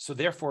 So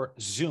therefore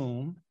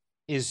Zoom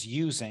is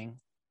using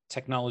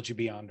technology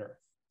Beyond Earth.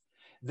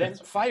 Then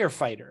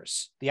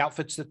firefighters, the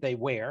outfits that they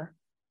wear,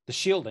 the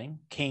shielding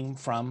came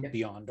from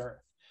Beyond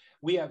Earth.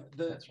 We have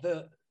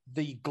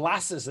the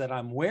glasses that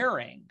I'm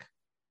wearing,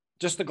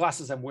 just the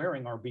glasses I'm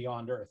wearing are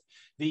Beyond Earth.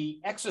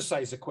 The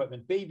exercise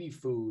equipment, baby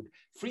food,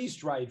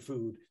 freeze-dried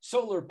food,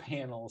 solar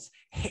panels,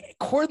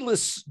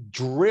 cordless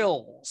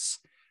drills.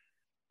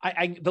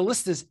 The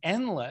list is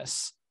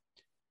endless.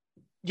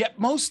 Yet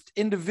most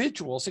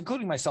individuals,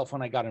 including myself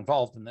when I got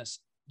involved in this,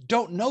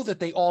 don't know that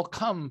they all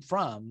come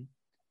from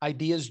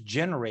ideas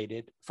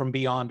generated from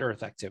Beyond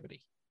Earth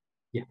activity.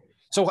 Yeah.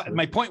 So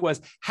my point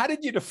was, how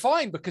did you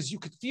define? Because you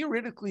could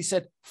theoretically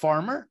said,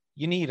 farmer,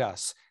 you need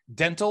us.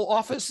 Dental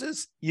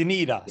offices, you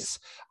need us.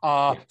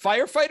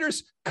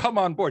 Firefighters, come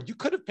on board. You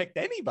could have picked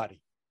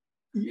anybody.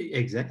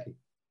 Exactly.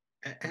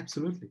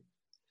 Absolutely.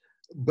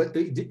 But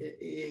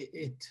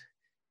it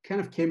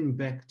kind of came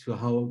back to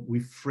how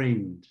we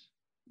framed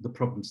the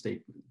problem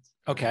statement.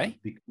 Okay.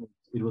 Because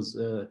It was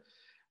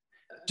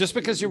just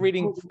because you're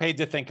reading Paid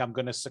to Think, I'm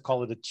going to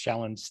call it a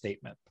challenge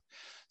statement.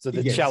 So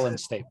the yes. challenge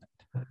statement.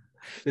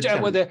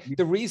 Well,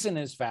 the reason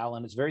is, Val,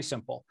 and it's very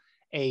simple.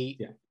 A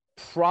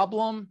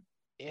problem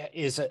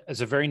is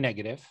a very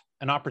negative,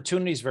 an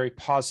opportunity is very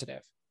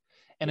positive,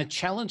 and a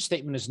challenge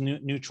statement is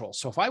neutral.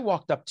 So if I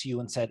walked up to you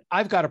and said,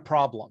 I've got a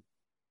problem,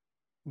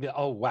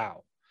 oh,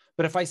 wow.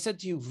 But if I said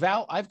to you,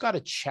 Val, I've got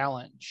a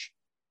challenge,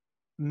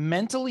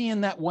 mentally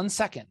in that 1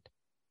 second,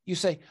 you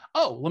say,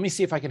 oh, let me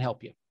see if I can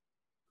help you.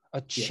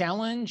 A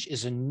challenge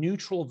is a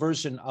neutral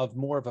version of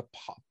more of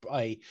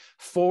a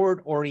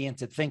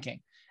forward-oriented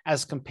thinking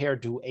as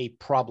compared to a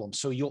problem.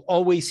 So you'll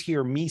always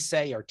hear me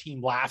say, our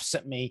team laughs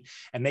at me,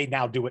 and they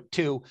now do it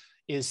too,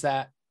 is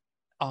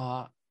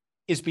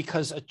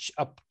because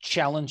a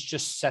challenge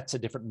just sets a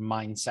different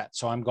mindset.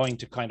 So I'm going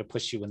to kind of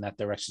push you in that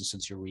direction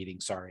since you're reading,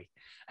 sorry.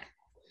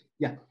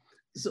 Yeah,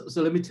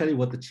 so let me tell you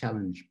what the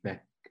challenge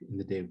back in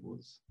the day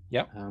was.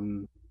 Yeah.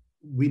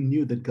 We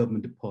knew that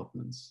government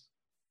departments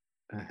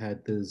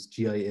had those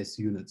GIS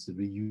units that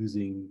were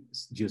using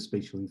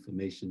geospatial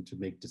information to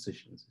make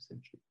decisions,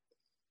 essentially.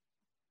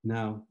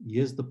 Now,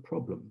 here's the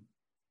problem.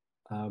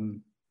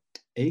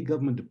 A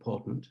government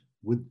department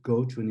would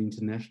go to an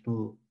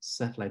international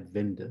satellite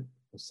vendor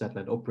or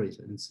satellite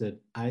operator and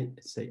I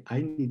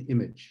need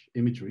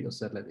imagery or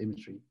satellite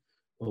imagery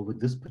over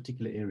this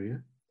particular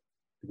area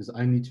because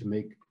I need to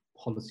make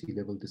policy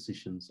level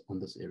decisions on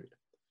this area.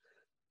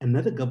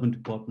 Another government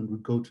department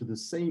would go to the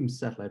same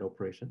satellite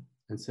operator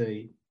and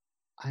say,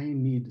 I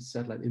need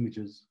satellite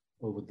images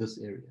over this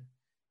area.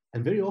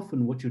 And very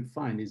often what you'd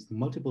find is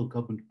multiple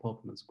government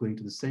departments going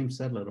to the same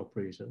satellite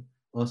operator,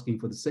 asking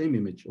for the same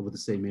image over the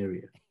same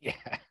area. Yeah.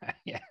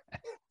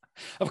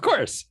 Of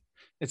course,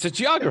 it's a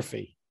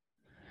geography.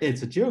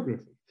 It's a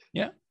geography.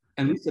 Yeah.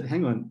 And we said,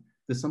 hang on,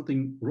 there's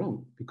something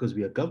wrong because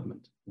we are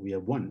government. We are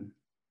one.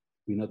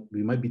 We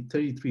might be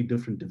 33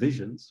 different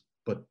divisions,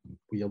 but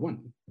we are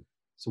one.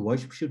 So why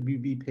should we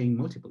be paying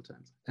multiple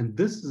times? And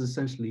this is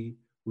essentially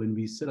when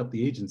we set up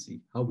the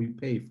agency, how we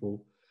pay for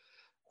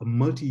a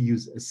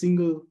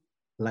single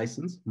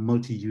license,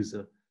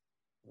 multi-user,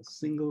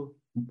 it's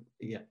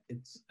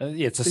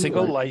a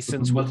single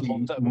license with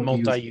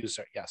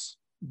multi-user, yes.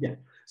 Yeah,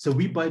 so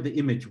we buy the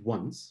image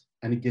once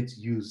and it gets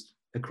used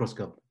across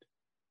government.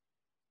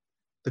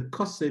 The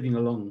cost saving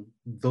along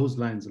those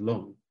lines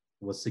alone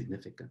was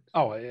significant.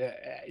 Oh,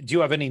 do you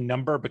have any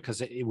number?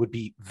 Because it would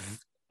be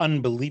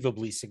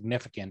unbelievably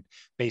significant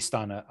based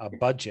on a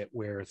budget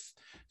where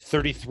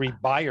 33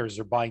 buyers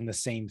are buying the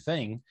same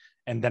thing,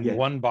 and then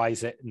one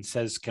buys it and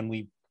says, can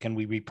we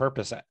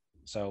repurpose it?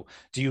 So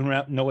do you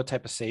know what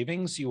type of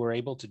savings you were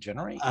able to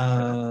generate?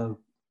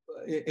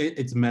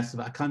 It's massive.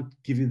 I can't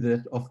give you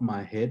that off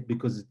my head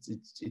because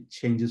it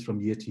changes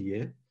from year to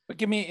year. But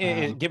give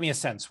me a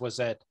sense. Was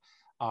it,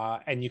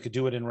 and you could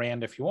do it in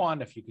Rand if you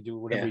want, if you could do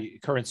whatever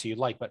currency you'd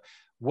like, but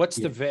what's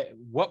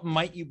what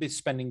might you be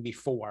spending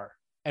before?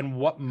 And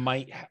what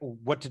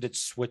did it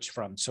switch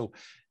from? So,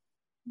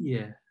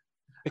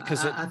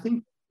 because I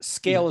think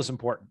scale is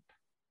important.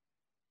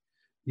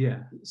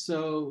 Yeah.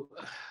 So,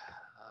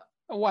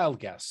 a wild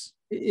guess.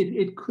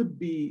 It could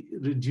be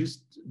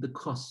reduced the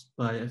cost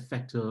by a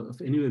factor of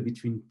anywhere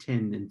between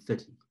 10 and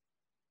 30.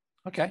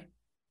 Okay.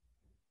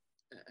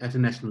 At a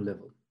national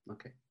level.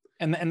 Okay.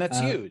 And that's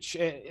huge.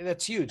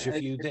 That's huge.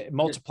 If you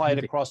multiply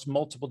it across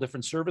multiple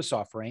different service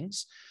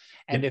offerings,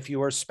 and if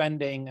you are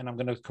spending, and I'm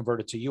going to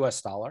convert it to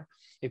US dollar,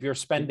 if you're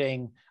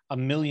spending $1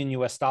 million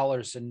US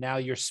and now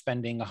you're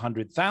spending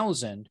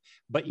 100,000,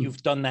 but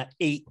you've done that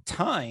 8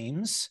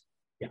 times.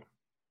 Yeah.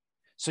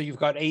 So you've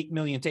got 8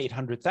 million to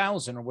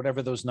 800,000 or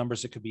whatever those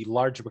numbers, it could be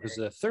larger because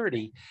of the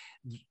 30,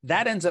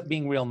 that ends up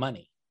being real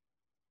money.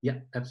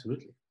 Yeah,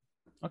 absolutely.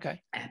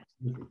 Okay.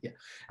 Absolutely. Yeah.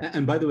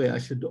 And by the way, I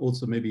should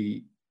also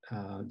maybe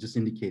just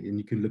indicate, and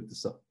you can look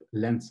this up,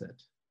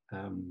 Landsat,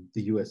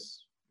 the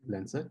US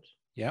Landsat.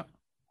 Yeah.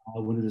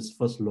 When it was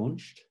first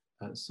launched.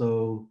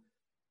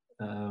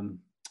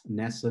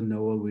 NASA,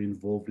 NOAA were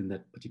involved in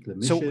that particular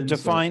mission. So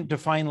define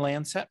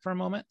Landsat for a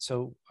moment.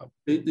 So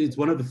it's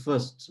one of the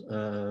first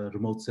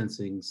remote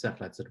sensing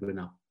satellites that went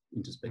up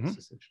into space,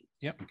 essentially.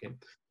 Yeah. Okay.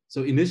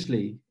 So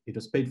initially, it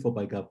was paid for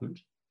by government,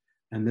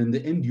 and then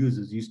the end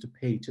users used to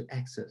pay to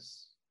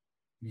access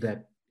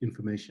that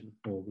information,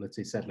 or let's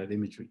say satellite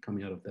imagery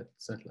coming out of that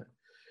satellite.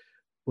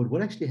 But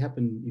what actually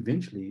happened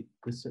eventually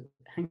is,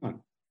 hang on,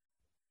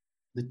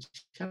 the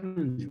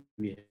challenge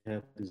we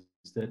have is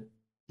that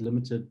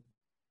limited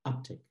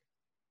uptake.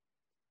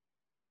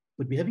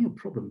 But we're having a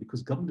problem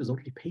because government has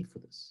already paid for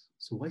this.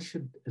 So why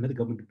should another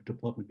government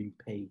department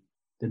pay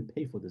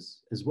for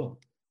this as well?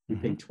 We're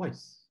paying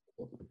twice.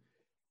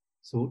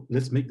 So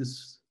let's make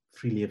this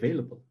freely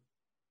available.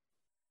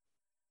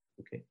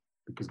 Okay,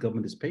 because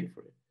government is paid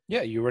for it.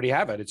 Yeah, you already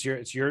have it.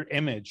 It's your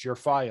image, your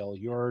file,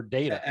 your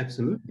data.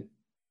 Absolutely.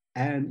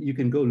 And you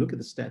can go look at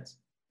the stats.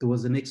 There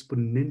was an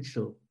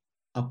exponential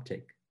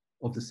uptake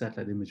of the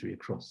satellite imagery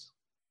across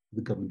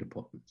the government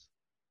departments,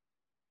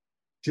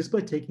 just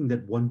by taking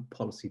that one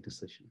policy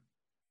decision.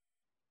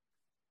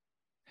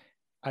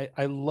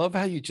 I love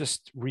how you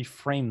just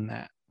reframe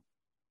that.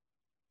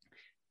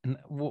 And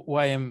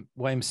why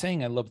I'm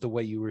saying I love the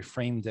way you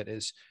reframed it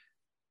is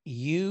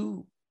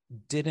you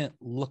didn't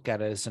look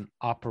at it as an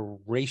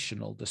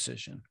operational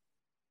decision.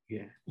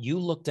 Yeah. You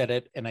looked at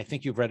it, and I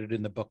think you've read it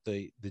in the book,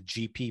 the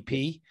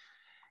GPP.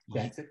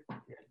 That's it.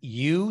 Yeah.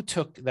 You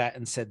took that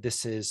and said,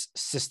 this is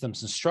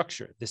systems and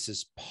structure. This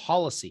is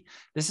policy.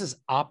 This is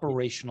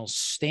operational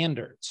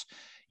standards.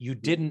 You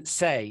didn't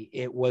say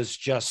it was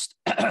just,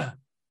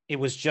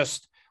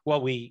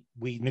 well, we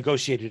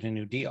negotiated a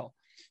new deal.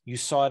 You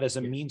saw it as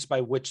a means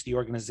by which the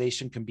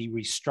organization can be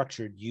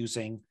restructured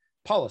using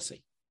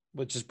policy,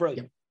 which is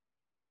brilliant.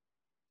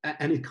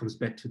 And it comes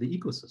back to the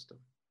ecosystem,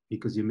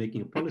 because you're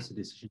making a policy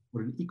decision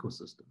for an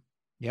ecosystem.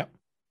 Yep.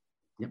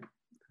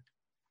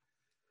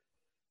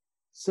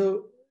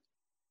 So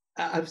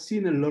I've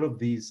seen a lot of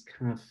these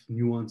kind of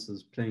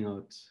nuances playing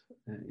out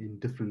in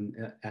different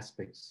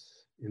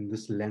aspects in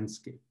this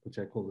landscape, which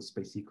I call the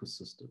space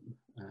ecosystem,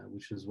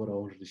 which is what I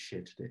wanted to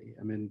share today.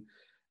 I mean,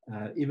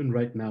 even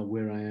right now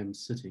where I am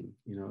sitting,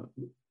 you know,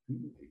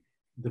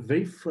 the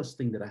very first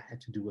thing that I had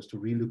to do was to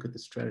relook at the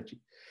strategy,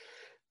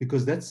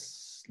 because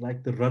that's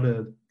like the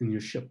rudder in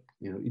your ship.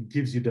 You know, it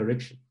gives you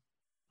direction.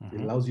 It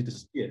allows you to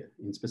steer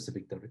in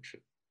specific direction.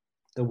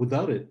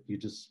 Without it, you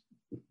just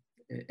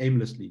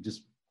aimlessly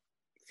just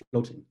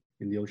floating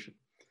in the ocean.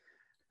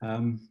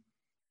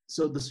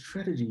 So the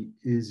strategy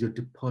is your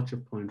departure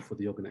point for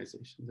the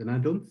organizations. And I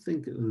don't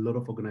think a lot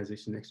of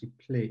organizations actually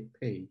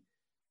pay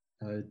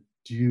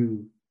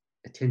due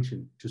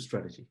attention to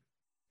strategy.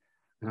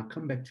 And I'll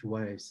come back to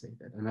why I say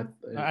that. And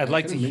I'd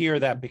like to hear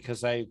that,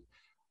 because I'm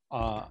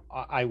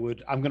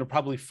going to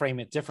probably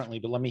frame it differently,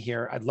 but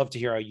I'd love to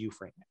hear how you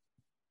frame it.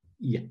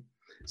 Yeah.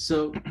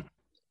 So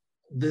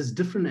there's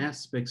different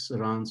aspects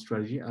around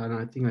strategy. And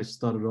I think I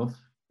started off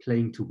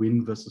playing to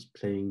win versus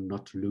playing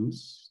not to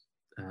lose.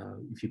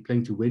 If you're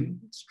playing to win,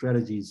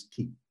 strategy is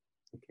key.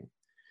 Okay.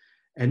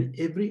 And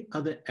every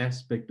other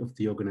aspect of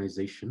the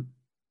organization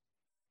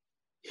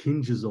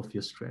hinges off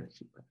your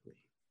strategy, by the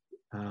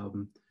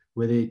way.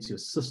 Whether it's your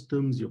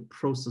systems, your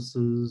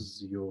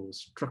processes, your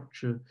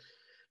structure,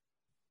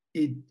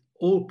 it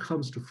all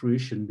comes to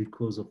fruition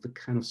because of the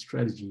kind of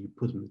strategy you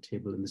put on the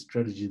table and the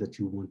strategy that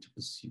you want to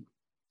pursue.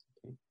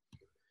 Okay.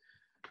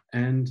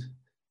 And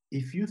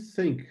if you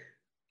think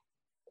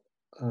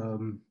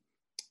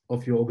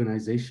of your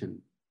organization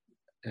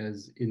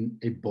as in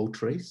a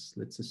boat race,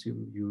 let's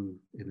assume you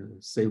in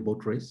a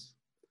sailboat race,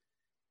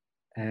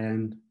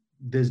 and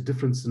there's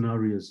different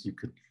scenarios you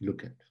could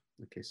look at.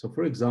 Okay, so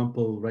for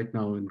example, right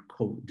now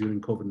during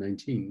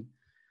COVID-19,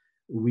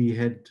 we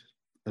had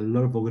a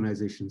lot of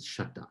organizations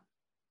shut down.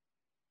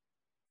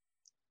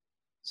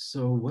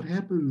 So what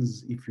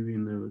happens if you're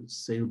in a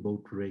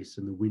sailboat race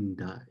and the wind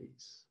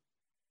dies?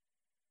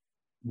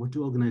 What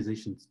do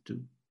organizations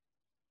do?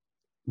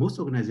 Most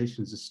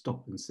organizations just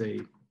stop and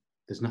say,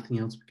 there's nothing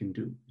else we can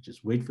do. We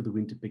just wait for the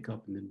wind to pick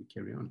up and then we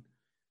carry on.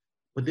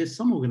 But there's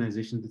some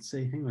organizations that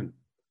say, hang on,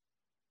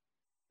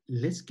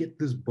 let's get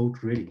this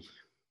boat ready,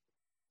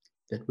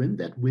 that when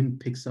that wind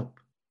picks up,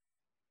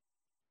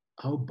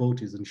 our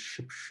boat is in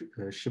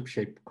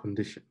ship-shape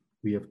condition.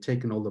 We have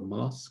taken all the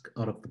mask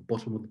out of the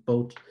bottom of the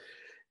boat.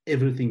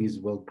 Everything is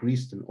well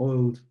greased and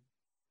oiled,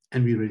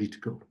 and we're ready to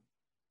go.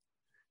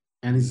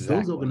 And it's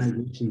those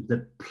organizations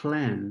that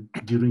plan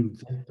during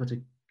that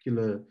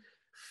particular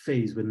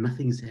phase when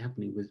nothing is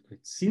happening, it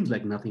seems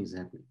like nothing is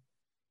happening,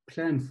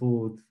 plan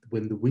for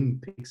when the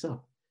wind picks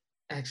up,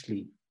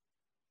 actually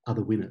are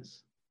the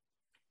winners.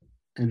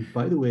 And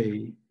by the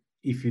way,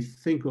 if you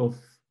think of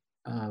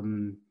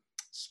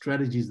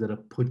strategies that are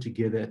put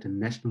together at a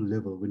national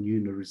level when you're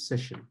in a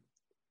recession,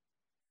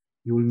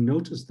 you will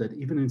notice that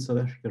even in South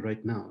Africa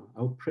right now,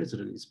 our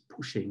president is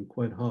pushing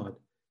quite hard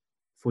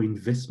for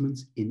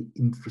investments in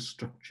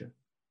infrastructure.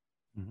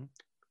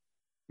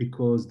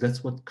 Because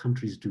that's what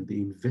countries do. They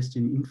invest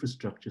in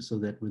infrastructure so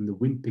that when the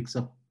wind picks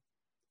up,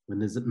 when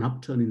there's an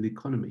upturn in the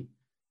economy,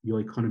 your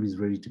economy is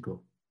ready to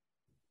go.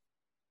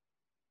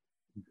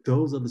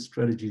 Those are the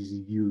strategies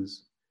you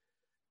use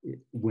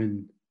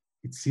when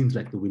it seems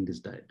like the wind has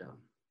died down.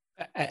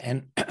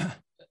 And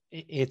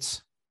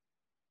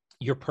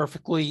you're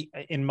perfectly,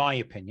 in my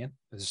opinion,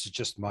 this is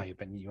just my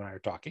opinion, you and I are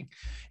talking,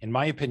 in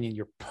my opinion,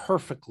 you're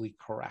perfectly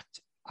correct.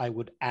 I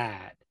would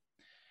add,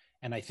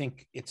 and I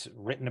think it's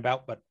written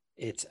about, but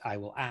I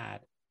will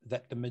add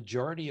that the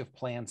majority of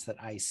plans that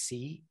I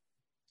see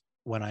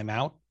when I'm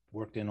out,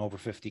 worked in over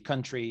 50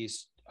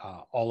 countries,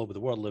 all over the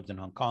world, lived in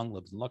Hong Kong,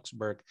 lived in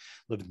Luxembourg,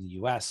 lived in the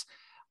US,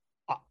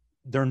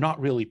 they're not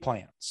really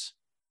plans.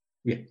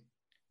 Yeah.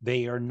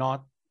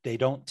 They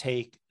don't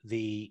take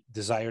the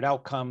desired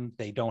outcome.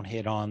 They don't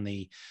hit on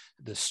the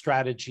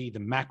strategy, the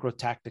macro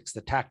tactics,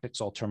 the tactics,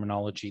 all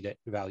terminology that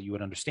Val, you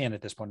would understand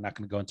at this point. I'm not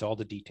going to go into all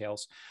the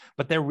details,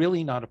 but they're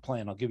really not a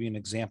plan. I'll give you an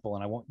example,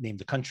 and I won't name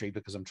the country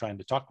because I'm trying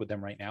to talk with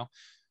them right now.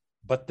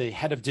 But the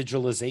head of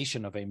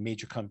digitalization of a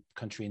major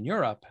country in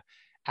Europe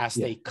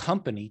asked a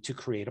company to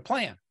create a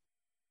plan.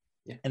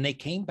 Yeah. And they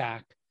came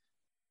back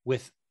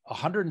with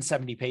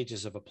 170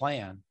 pages of a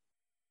plan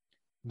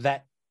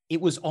that it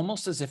was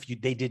almost as if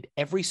they did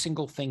every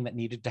single thing that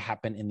needed to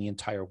happen in the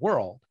entire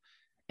world.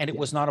 And it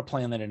was not a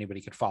plan that anybody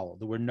could follow.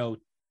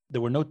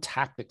 There were no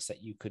tactics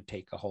that you could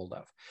take a hold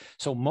of.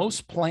 So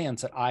most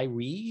plans that I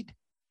read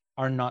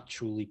are not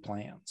truly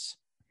plans.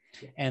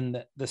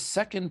 And the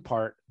second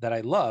part that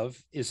I love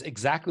is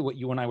exactly what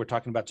you and I were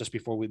talking about just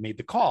before we made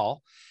the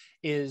call,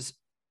 is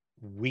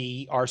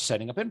we are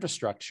setting up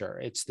infrastructure.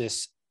 It's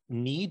this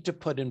need to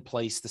put in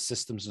place the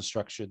systems and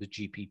structure, the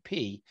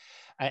GPP.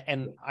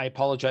 And I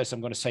apologize,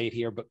 I'm going to say it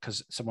here, but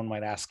because someone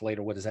might ask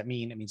later, what does that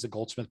mean? It means the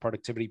Goldsmith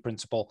productivity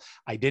principle.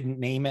 I didn't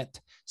name it.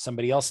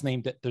 Somebody else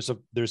named it.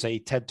 There's a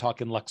TED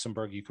Talk in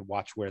Luxembourg. You could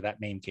watch where that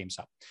name came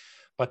up.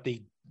 But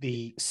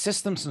the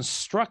systems and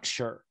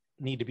structure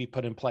need to be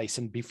put in place.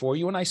 And before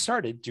you and I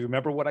started, do you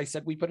remember what I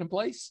said we put in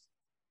place?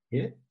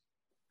 Yeah.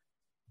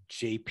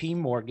 JP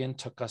Morgan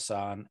took us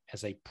on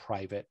as a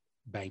private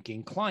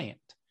banking client.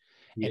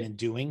 Yeah. And in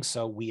doing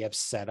so, we're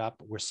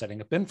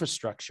setting up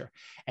infrastructure.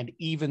 And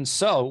even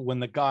so,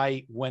 when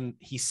I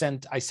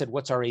said,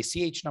 what's our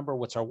ACH number?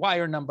 What's our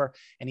wire number?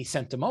 And he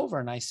sent them over.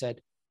 And I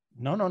said,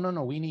 no,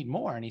 we need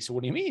more. And he said,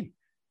 what do you mean?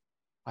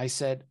 I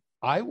said,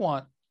 I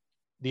want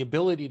the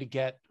ability to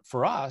get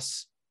for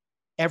us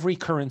every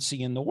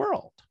currency in the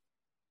world.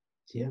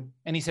 Yeah.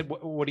 And he said,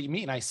 what do you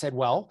mean? I said,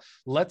 well,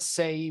 let's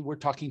say we're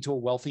talking to a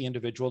wealthy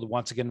individual that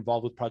wants to get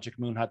involved with Project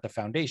Moon Hut, the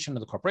foundation of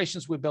the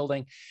corporations we're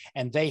building,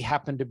 and they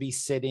happen to be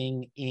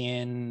sitting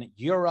in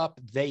Europe.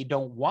 They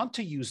don't want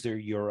to use their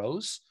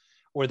euros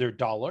or their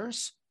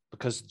dollars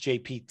because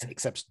JP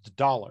accepts the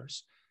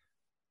dollars.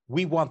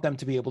 We want them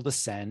to be able to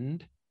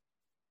send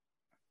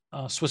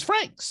Swiss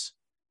francs.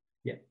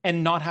 Yeah.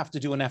 And not have to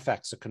do an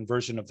FX, a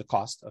conversion of the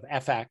cost of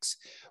FX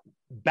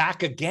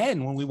back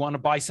again when we want to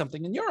buy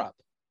something in Europe.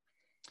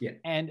 Yeah.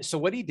 And so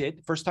what he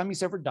did, first time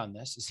he's ever done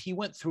this, is he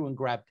went through and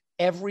grabbed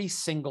every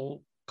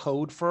single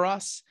code for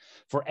us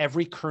for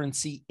every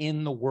currency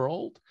in the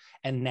world.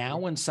 And now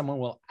when someone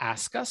will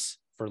ask us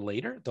for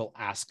later, they'll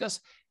ask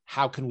us,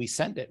 how can we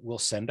send it? We'll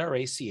send our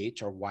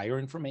ACH, our wire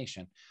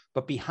information,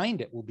 but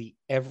behind it will be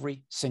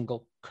every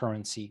single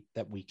currency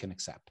that we can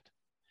accept.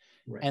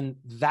 Right. And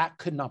that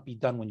could not be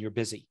done when you're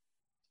busy,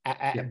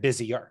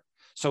 busier.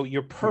 So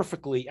you're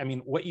perfectly, I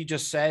mean, what you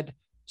just said,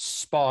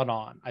 spot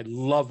on. I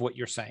love what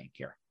you're saying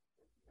here.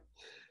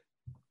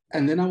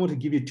 And then I want to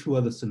give you two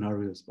other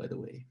scenarios, by the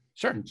way.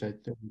 Sure. Which I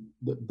think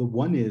the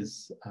one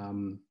is,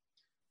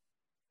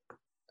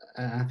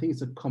 I think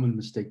it's a common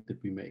mistake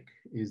that we make,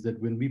 is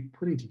that when we're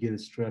putting together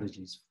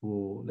strategies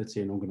for, let's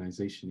say, an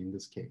organization in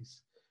this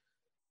case,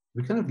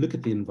 we kind of look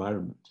at the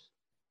environment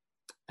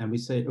and we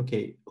say,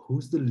 okay,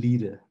 who's the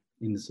leader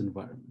in this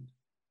environment?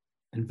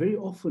 And very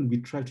often we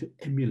try to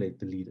emulate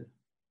the leader.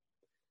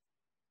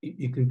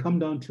 It can come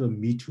down to a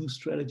Me Too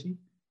strategy,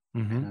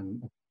 and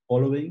I'm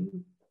following,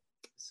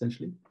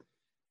 essentially.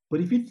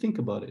 But if you think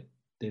about it,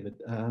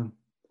 David,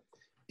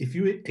 if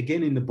you,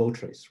 again, in the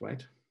boat race,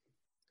 right?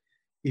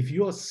 If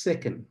you are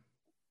second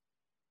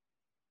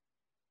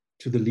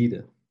to the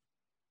leader,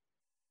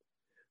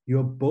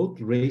 you're both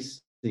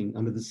racing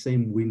under the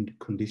same wind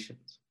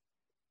conditions.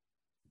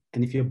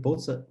 And if you're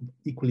both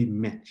equally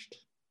matched,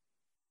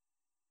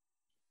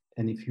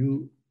 and if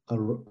you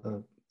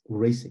are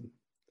racing,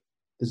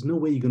 there's no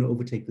way you're going to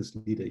overtake this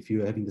leader if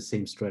you're having the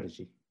same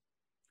strategy.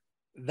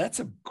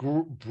 That's a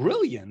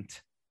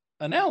brilliant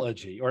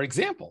analogy or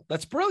example.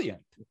 That's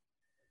brilliant.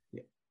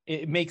 Yeah.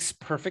 It makes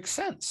perfect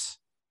sense.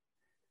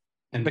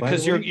 And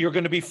because you're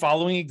going to be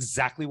following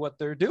exactly what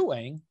they're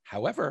doing.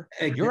 However,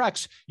 you're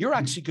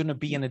actually going to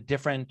be in a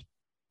different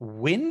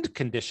wind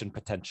condition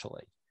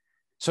potentially.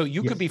 So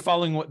you could be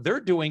following what they're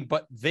doing,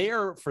 but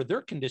they're for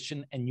their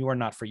condition and you are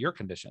not for your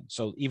condition.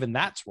 So even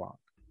that's wrong.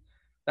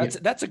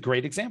 That's a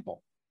great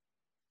example.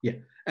 Yeah.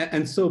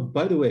 And so,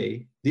 by the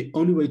way, the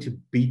only way to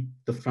beat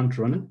the front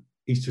runner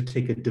is to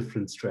take a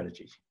different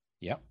strategy.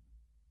 Yeah.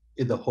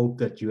 In the hope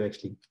that you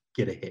actually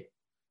get ahead.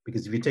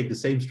 Because if you take the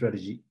same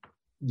strategy,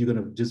 you're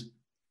going to just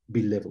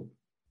be level.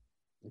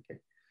 Okay.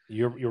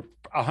 You're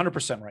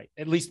 100% right.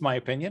 At least my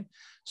opinion.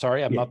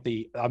 Sorry, I'm not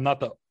the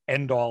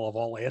end all of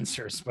all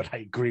answers, but I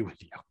agree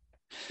with you.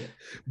 Yeah.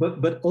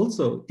 But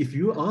also, if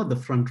you are the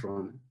front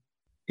runner,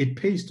 it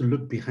pays to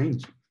look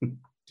behind you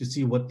to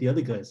see what the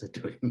other guys are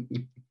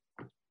doing.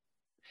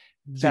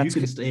 So you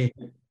can stay.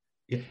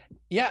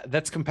 Yeah,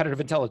 that's competitive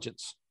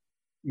intelligence.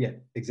 Yeah,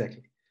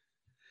 exactly.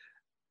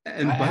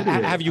 And by the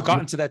way, have you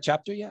gotten to that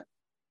chapter yet?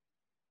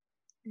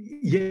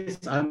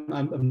 Yes,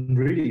 I'm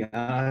reading.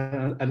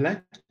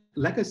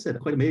 Like I said,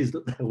 I'm quite amazed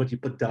at what you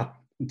put down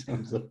in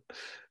terms of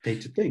pay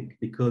to think,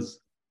 because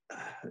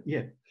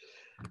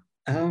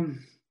I'm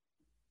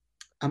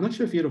not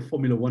sure if you're a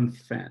Formula One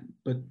fan,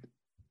 but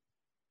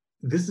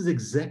this is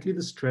exactly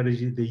the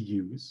strategy they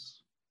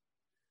use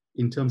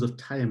in terms of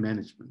tire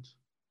management.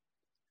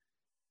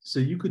 So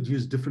you could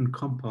use different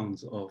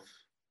compounds of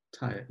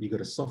tire. You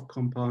got a soft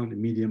compound, a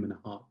medium, and a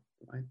hard,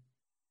 right?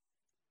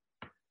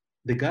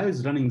 The guy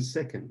who's running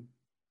second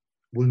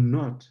will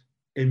not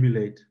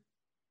emulate,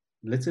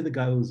 let's say the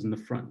guy who's in the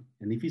front,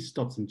 and if he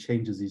stops and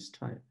changes his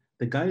tire,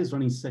 the guy who's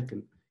running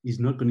second is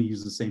not going to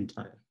use the same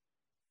tire.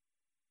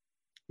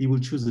 he will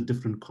choose a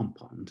different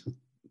compound.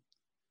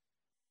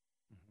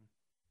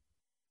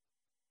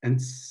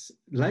 And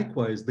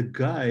likewise, the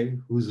guy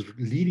who's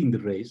leading the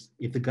race,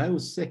 if the guy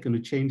was second who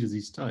changes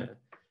his tire,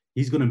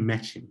 he's going to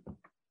match him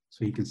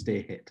so he can stay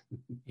ahead.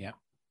 Yeah.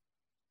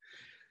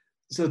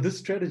 So this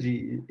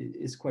strategy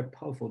is quite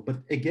powerful. But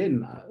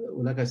again,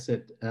 like I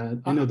said,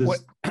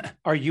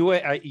 are you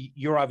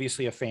you're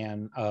obviously a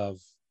fan of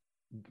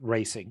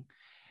racing.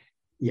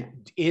 Yeah.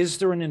 Is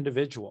there an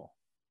individual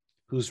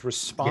who's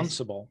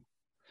responsible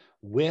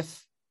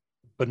with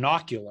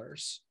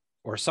binoculars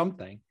or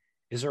something?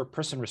 Is there a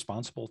person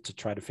responsible to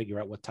try to figure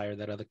out what tire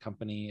that other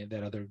company,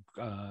 that other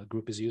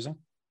group is using?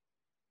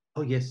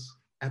 Oh, yes.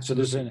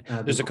 Absolutely.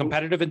 So there's a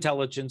competitive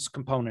intelligence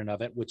component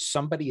of it, which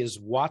somebody is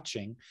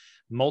watching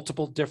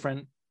multiple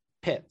different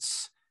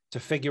pits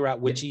to figure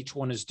out which each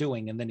one is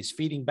doing. And then he's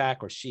feeding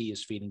back, or she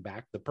is feeding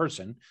back, the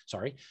person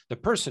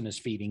is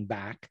feeding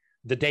back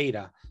the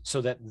data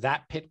so that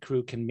that pit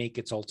crew can make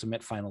its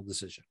ultimate final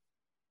decision.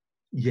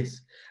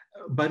 Yes.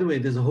 By the way,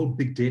 there's a whole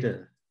big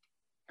data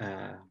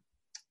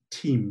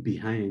team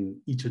behind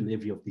each and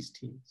every of these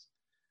teams.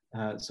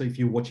 So if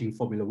you're watching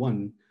Formula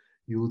One,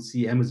 you will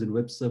see Amazon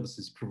Web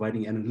Services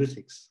providing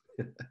analytics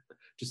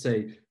to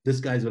say, this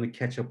guy's going to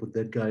catch up with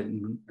that guy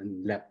in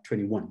lap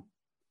 21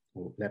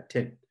 or lap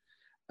 10.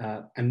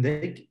 And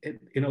they,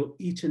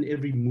 each and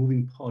every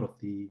moving part of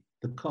the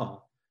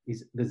car,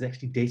 there's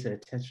actually data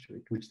attached to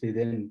it, which they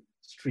then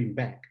stream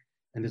back.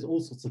 And there's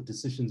all sorts of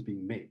decisions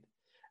being made.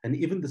 And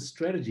even the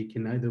strategy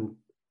can either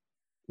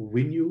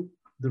win you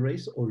the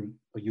race or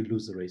you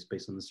lose the race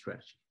based on the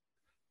strategy.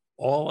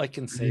 All I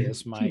can say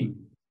is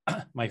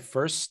my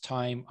first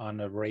time on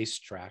a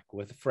racetrack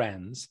with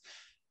friends,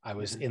 I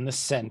was in the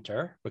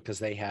center because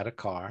they had a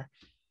car,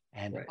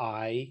 and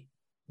I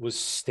was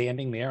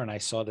standing there and I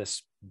saw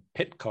this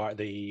pit car, not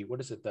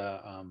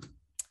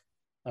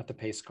the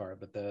pace car,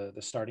 but the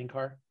starting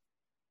car.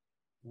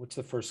 What's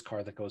the first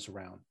car that goes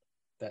around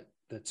that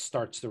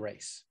starts the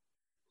race?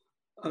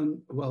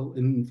 Well,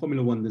 in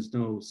Formula One, there's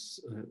no.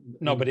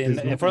 But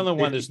in Formula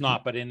One, there's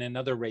not. But in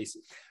another race,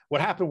 what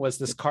happened was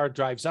this car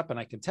drives up, and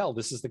I can tell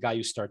this is the guy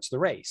who starts the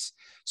race.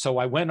 So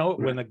I went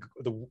over when there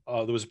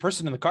was a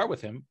person in the car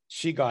with him.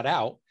 She got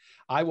out.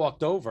 I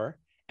walked over,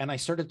 and I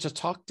started to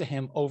talk to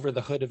him over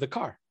the hood of the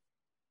car.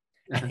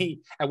 And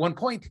at one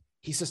point,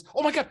 he says,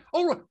 "Oh my God!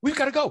 Oh, we've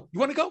got to go. You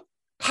want to go?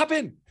 Hop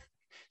in."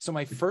 So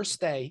my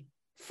first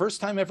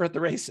time ever at the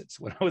races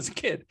when I was a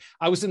kid,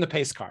 I was in the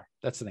pace car.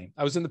 That's the name.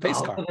 I was in the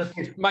pace car.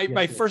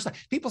 My first time.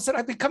 People said,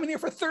 I've been coming here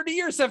for 30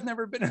 years. I've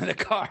never been in a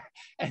car.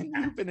 And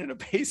you've been in a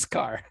pace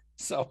car.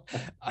 So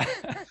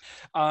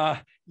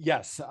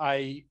yes,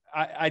 I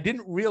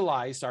didn't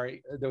realize,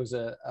 sorry, there was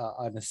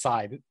an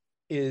aside,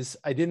 is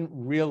I didn't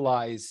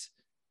realize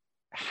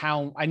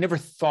how, I never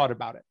thought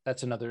about it.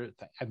 That's another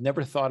thing. I've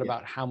never thought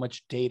about how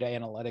much data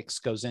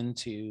analytics goes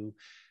into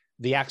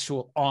the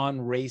actual on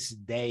race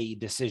day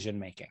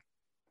decision-making.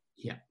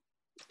 Yeah,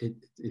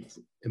 it's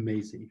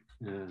amazing.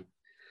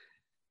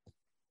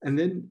 And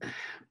then,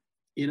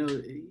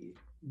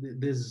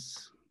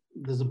 there's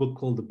a book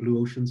called The Blue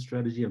Ocean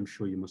Strategy. I'm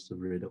sure you must have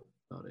read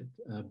about it.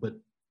 But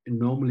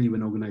normally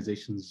when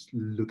organizations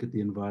look at the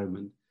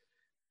environment,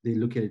 they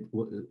look at it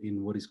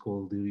in what is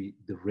called the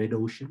red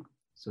ocean.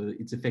 So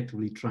it's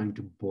effectively trying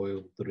to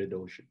boil the red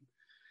ocean.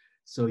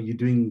 So you're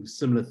doing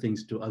similar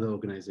things to other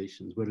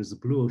organizations, whereas the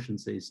blue ocean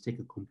says take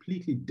a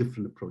completely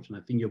different approach. And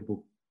I think your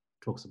book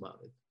talks about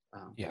it.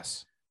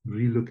 Yes.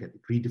 Relook at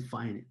it,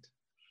 redefine it,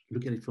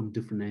 look at it from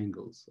different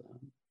angles,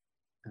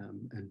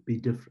 and be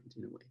different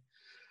in a way.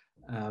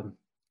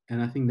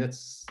 And I think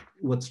that's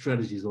what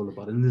strategy is all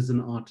about. And there's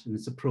an art and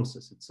it's a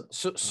process itself.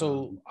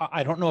 So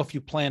I don't know if you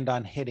planned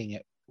on hitting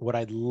it. What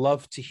I'd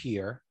love to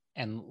hear,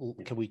 and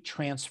can we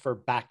transfer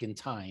back in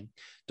time?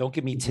 Don't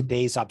give me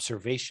today's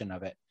observation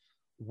of it.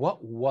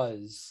 What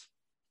was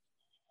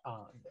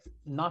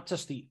not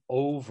just the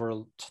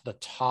over to the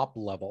top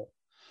level,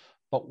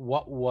 but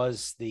what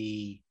was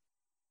a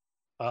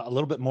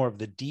little bit more of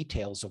the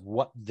details of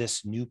what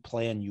this new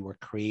plan you were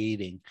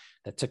creating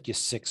that took you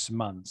 6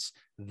 months,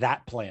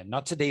 that plan,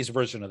 not today's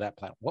version of that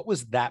plan. What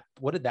was that?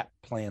 What did that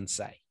plan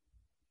say?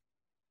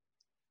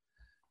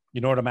 You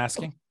know what I'm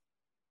asking?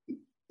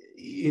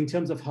 In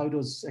terms of how it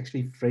was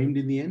actually framed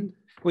in the end?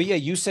 Well, yeah,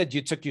 you said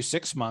it took you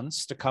 6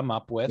 months to come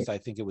up with, I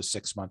think it was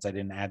 6 months. I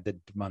didn't add the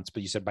months,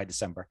 but you said by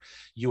December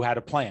you had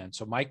a plan.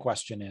 So my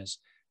question is,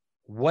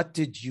 what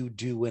did you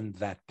do in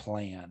that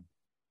plan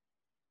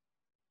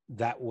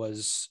that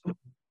was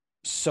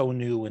so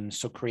new and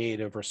so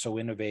creative or so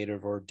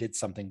innovative or did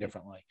something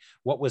differently?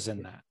 What was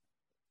in that?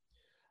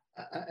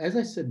 As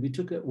I said, we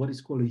took what is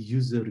called a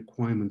user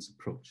requirements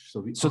approach.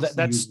 So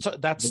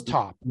that's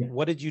top. Yeah.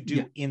 What did you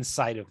do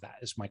inside of that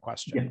is my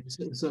question.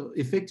 Yeah. So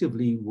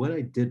effectively, what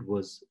I did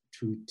was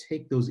to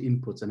take those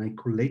inputs and I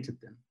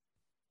collated them.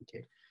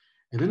 Okay.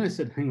 And then I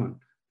said, hang on,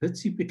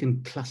 let's see if we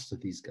can cluster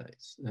these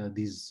guys,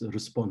 these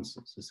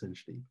responses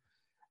essentially.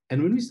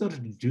 And when we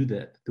started to do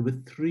that, there were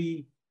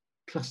 3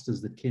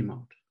 clusters that came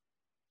out.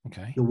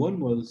 Okay. The one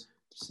was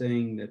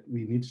saying that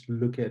we need to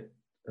look at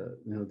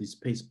these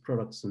space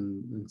products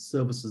and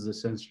services,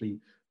 essentially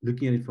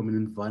looking at it from an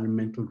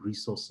environmental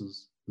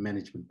resources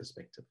management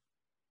perspective.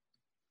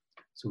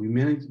 So we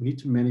need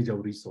to manage our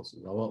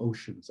resources, our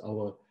oceans,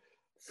 our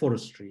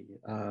forestry,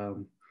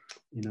 the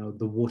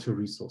water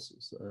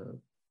resources.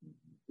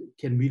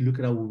 Can we look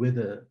at our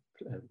weather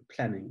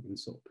planning and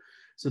so on?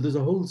 So there's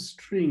a whole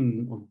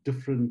string of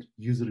different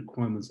user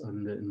requirements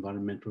under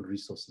environmental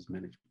resources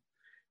management.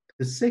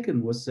 The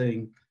second was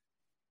saying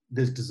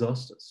there's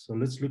disasters. So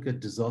let's look at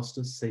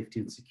disasters,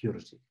 safety, and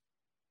security.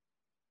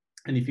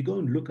 And if you go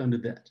and look under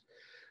that,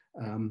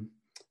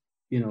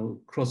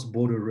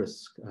 cross-border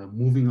risk,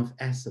 moving of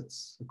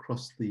assets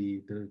across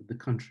the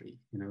country,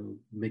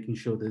 making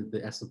sure that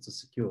the assets are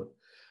secure.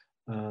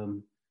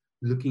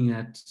 Looking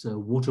at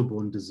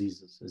waterborne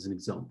diseases as an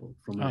example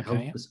from a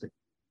health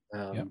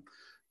perspective.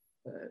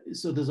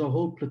 So there's a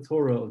whole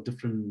plethora of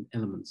different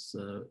elements,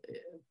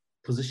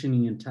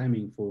 positioning and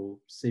timing for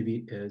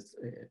safety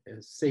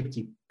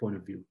point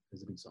of view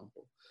as an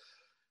example.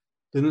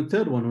 Then the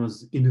third one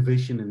was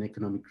innovation and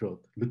economic growth,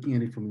 looking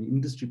at it from an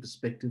industry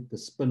perspective, the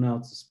spin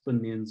outs, the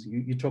spin ins.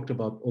 You talked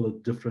about all the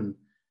different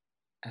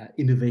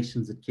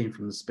innovations that came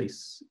from the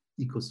space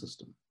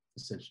ecosystem,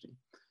 essentially.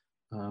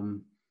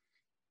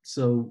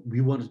 So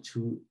we wanted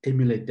to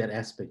emulate that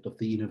aspect of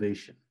the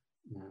innovation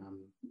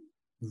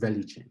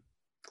value chain.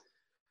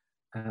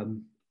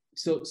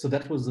 So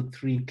that was the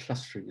three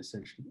clustering,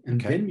 essentially. And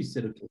then we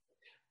said, okay,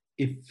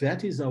 if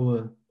that is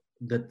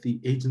that the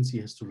agency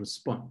has to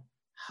respond,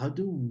 how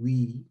do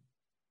we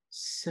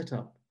set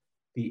up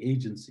the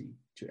agency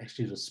to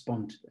actually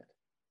respond to that?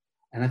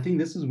 And I think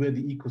this is where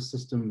the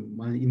ecosystem,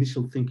 my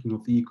initial thinking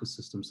of the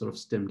ecosystem sort of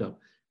stemmed up.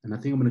 And I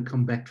think I'm going to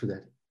come back to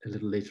that a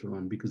little later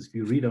on, because if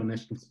you read our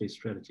national space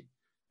strategy,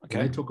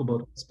 when I talk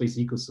about space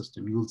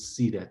ecosystem, you'll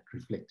see that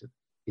reflected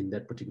in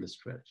that particular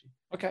strategy.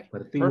 Okay.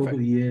 But I think over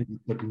the years,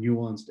 it's got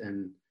nuanced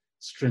and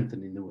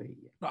strengthened in a way.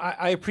 No,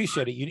 I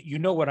appreciate it. You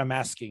know what I'm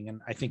asking,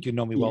 and I think you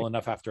know me well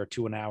enough after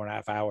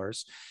 2.5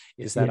 hours,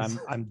 is that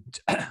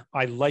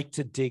I like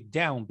to dig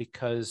down,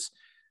 because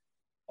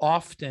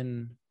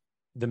often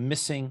the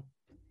missing,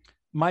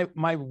 my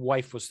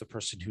wife was the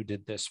person who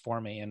did this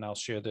for me, and I'll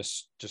share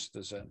this just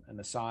as an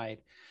aside,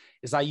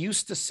 is I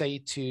used to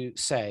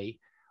say,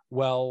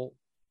 well,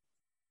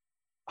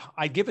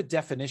 I give a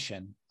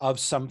definition of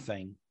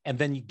something, and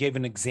then you gave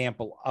an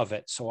example of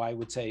it. So I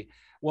would say,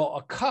 well,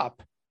 a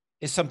cup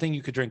is something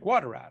you could drink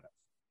water out of.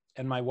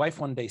 And my wife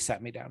one day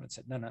sat me down and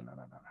said, no.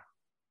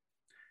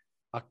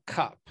 A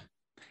cup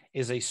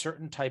is a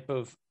certain type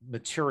of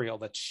material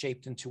that's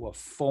shaped into a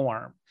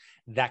form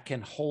that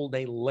can hold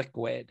a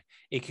liquid.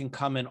 It can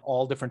come in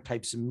all different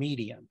types of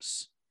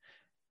mediums.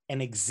 An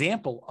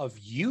example of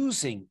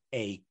using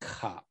a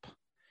cup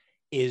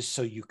is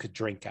so you could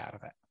drink out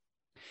of it.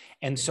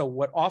 And so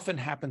what often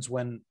happens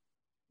when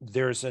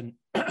there's a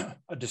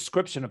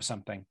description of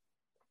something,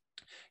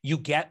 you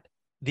get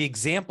the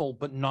example,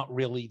 but not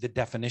really the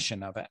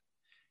definition of it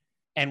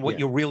and what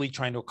you're really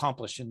trying to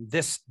accomplish. And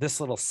this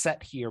little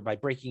set here, by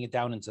breaking it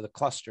down into the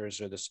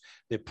clusters or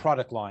the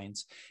product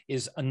lines,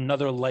 is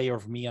another layer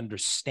of me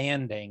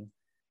understanding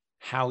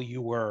how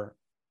you were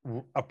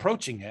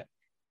approaching it.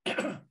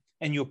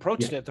 And you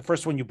approached it. The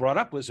first one you brought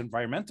up was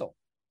environmental.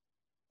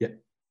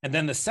 And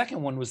then the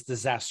second one was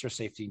disaster,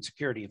 safety, and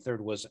security. And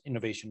third was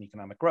innovation,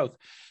 economic growth.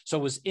 So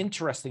it was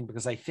interesting,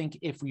 because I think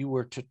if we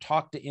were to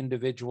talk to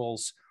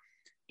individuals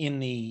in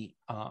the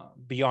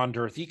Beyond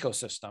Earth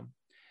ecosystem,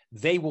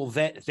 they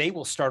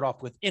will start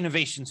off with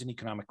innovations and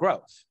economic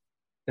growth.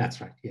 That's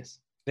right. Yes.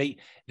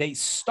 They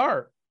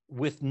start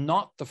with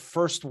not the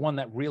first one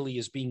that really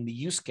is being the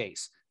use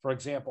case. For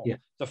example,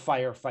 the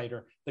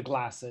firefighter, the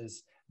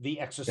glasses, the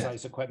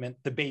exercise equipment,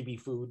 the baby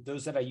food,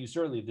 those that I used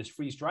earlier, this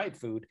freeze-dried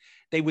food,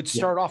 they would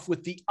start off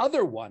with the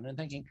other one and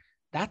thinking,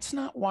 that's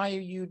not why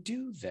you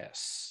do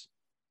this.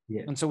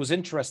 And so it was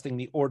interesting,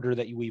 the order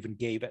that you even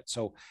gave it.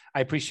 So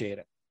I appreciate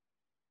it.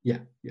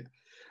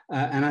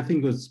 And I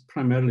think it was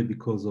primarily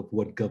because of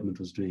what government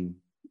was doing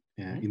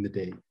in the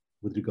day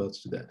with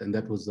regards to that. And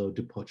that was the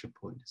departure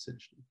point,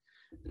 essentially.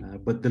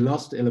 But the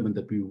last element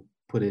that we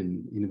put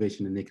in,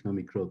 innovation and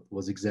economic growth,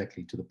 was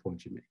exactly to the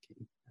point you're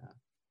making,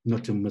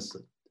 not to miss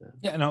it.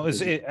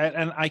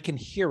 And I can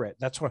hear it.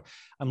 That's why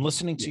I'm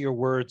listening to your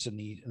words and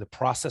the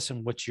process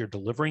in which you're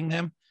delivering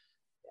them.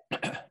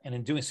 And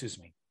in doing,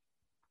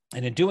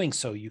 and in doing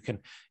so, you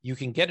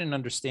can get an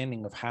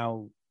understanding of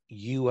how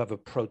you have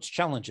approached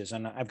challenges.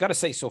 And I've got to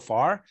say, so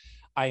far,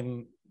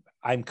 I'm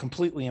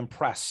completely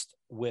impressed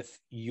with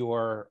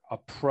your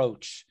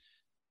approach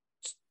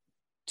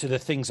to the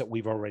things that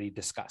we've already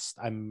discussed.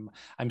 I'm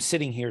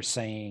sitting here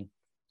saying,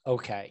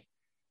 okay,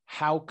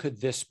 how could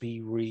this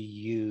be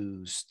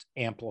reused,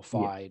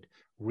 amplified,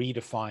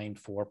 redefined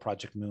for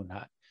Project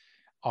Moonhut?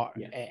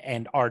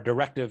 And our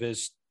directive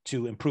is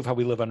to improve how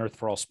we live on Earth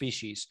for all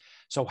species.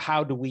 So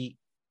how do we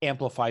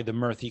amplify the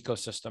Mirth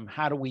ecosystem?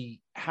 How do we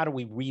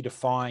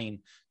redefine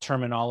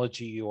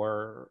terminology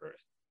or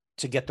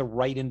to get the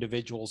right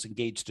individuals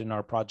engaged in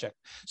our project?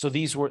 So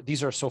these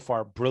are so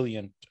far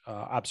brilliant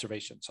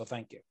observations. So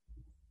thank you.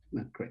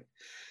 Great.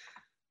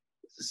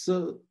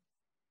 So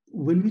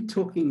when we're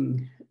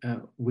talking,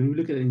 when we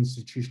look at an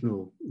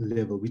institutional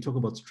level, we talk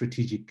about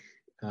strategic,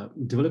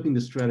 developing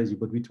the strategy,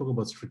 but we talk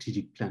about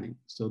strategic planning.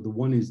 So the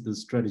one is the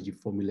strategy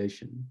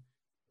formulation,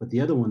 but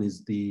the other one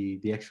is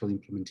the actual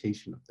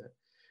implementation of that.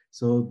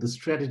 So the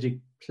strategic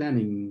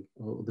planning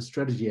or the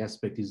strategy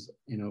aspect is,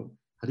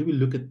 how do we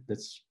look at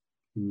this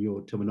in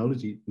your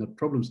terminology, not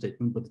problem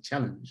statement, but the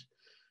challenge,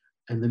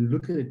 and then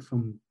look at it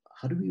from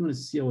how do we want to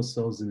see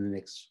ourselves in the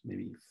next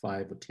maybe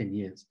 5 or 10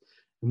 years?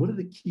 And what are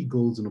the key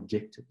goals and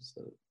objectives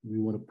that we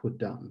want to put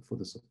down for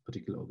this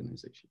particular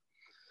organization?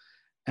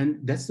 And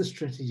that's the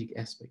strategic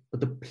aspect. But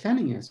the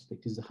planning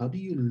aspect is how do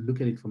you look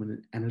at it from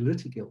an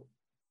analytical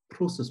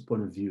process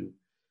point of view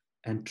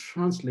and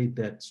translate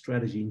that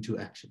strategy into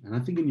action? And I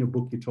think in your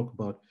book, you talk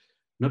about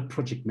not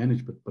project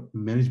management, but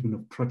management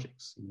of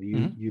projects.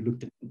 You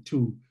looked at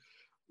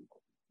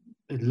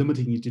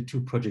limiting it to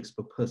 2 projects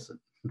per person.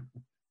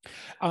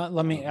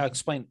 Let me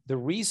explain. The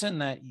reason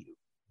that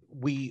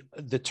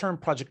the term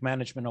project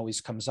management always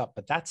comes up,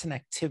 but that's an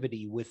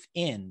activity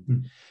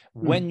within.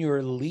 When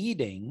you're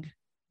leading,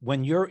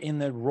 when you're in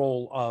the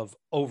role of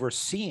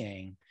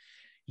overseeing,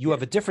 you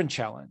have a different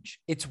challenge.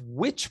 It's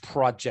which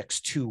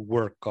projects to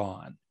work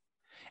on,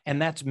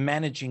 and that's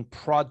managing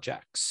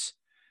projects.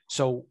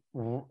 So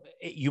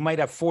you might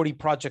have 40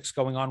 projects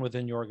going on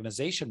within your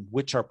organization,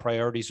 which are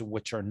priorities and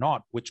which are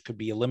not, which could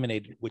be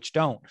eliminated, which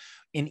don't.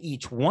 In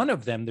each one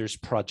of them, there's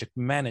project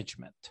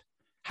management.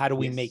 How do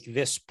we make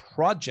this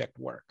project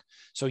work?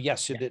 So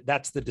yes,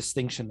 that's the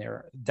distinction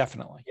there,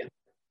 definitely.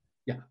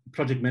 Yeah,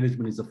 project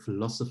management is a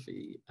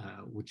philosophy,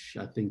 which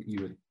I think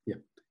you would,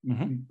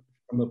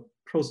 from a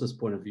process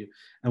point of view.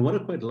 And what I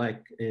quite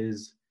like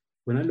is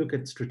when I look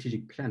at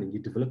strategic planning, you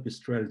develop your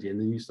strategy and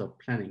then you start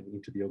planning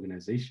into the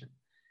organization.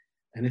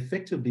 And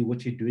effectively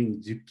what you're doing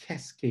is you're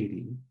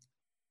cascading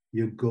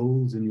your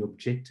goals and your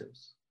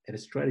objectives at a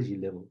strategy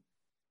level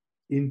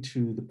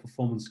into the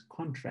performance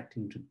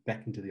contracting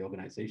back into the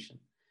organization.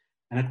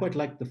 And I quite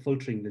like the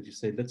filtering that you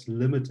say, let's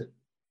limit it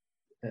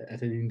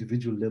at an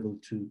individual level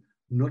to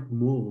not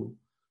more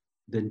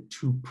than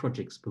 2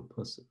 projects per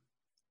person.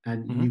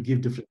 And you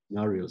give different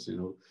scenarios,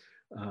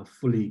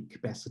 fully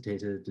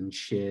capacitated and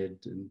shared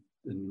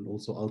and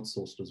also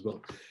outsourced as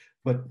well.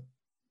 But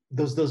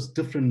those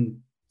different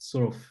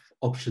sort of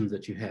options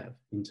that you have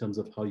in terms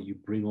of how you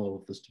bring all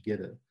of this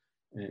together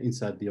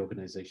inside the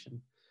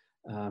organization.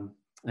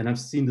 And I've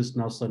seen this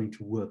now starting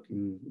to work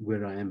in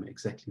where I am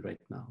exactly right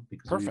now,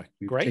 because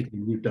we've taken a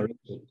new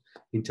direction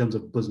in terms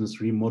of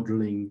business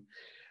remodeling,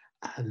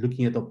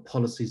 looking at the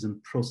policies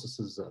and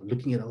processes,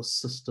 looking at our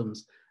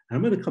systems. And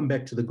I'm going to come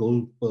back to the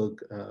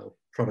Goldberg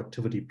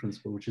productivity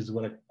principle, which is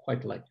what I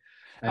quite like.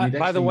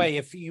 By the way,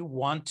 if you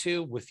want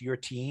to, with your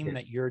team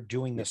that you're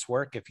doing this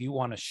work, if you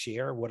want to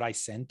share what I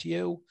sent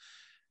you,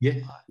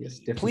 yes,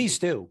 definitely.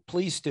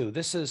 Please do.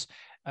 This is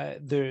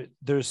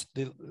there's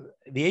the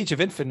age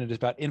of infinite is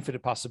about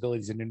infinite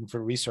possibilities and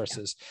infinite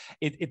resources.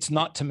 It's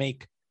not to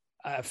make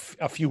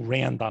a few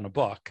rand on a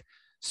book.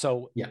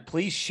 So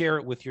please share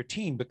it with your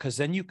team, because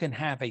then you can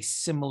have a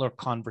similar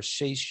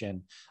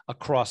conversation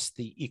across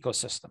the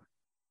ecosystem.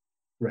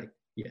 Right.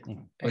 Yeah. Okay.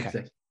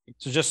 Exactly.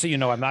 So just so you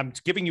know, I'm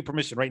giving you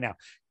permission right now.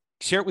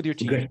 Share it with your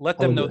team. Great. Let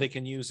them know they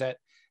can use it.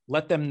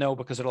 Let them know,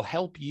 because it'll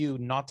help you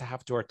not to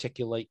have to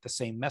articulate the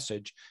same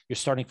message. You're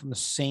starting from the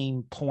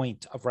same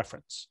point of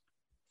reference.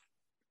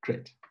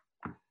 Great.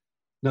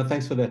 No,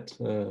 thanks for that,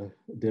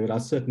 David. I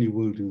certainly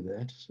will do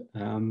that.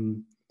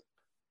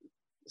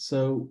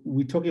 So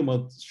we're talking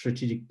about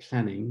strategic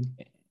planning.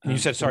 And you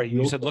said,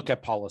 you said look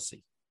at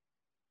policy.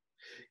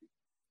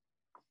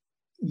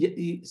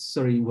 Yeah,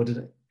 sorry, what did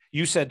I?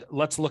 You said,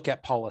 let's look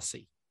at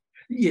policy.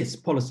 Yes,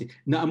 policy.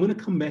 Now I'm going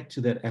to come back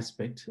to that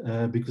aspect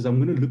because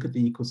I'm going to look at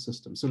the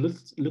ecosystem. So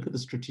let's look at the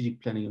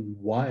strategic planning and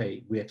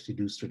why we actually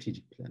do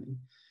strategic planning.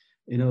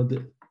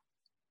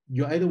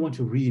 You either want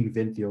to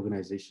reinvent the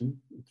organization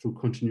through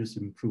continuous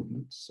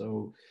improvement.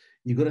 So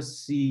you got to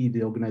see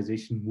the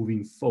organization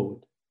moving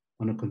forward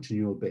on a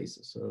continual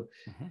basis. So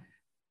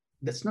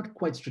that's not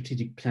quite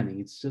strategic planning.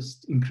 It's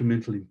just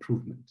incremental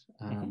improvement.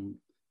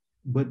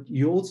 But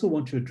you also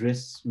want to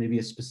address maybe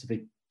a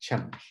specific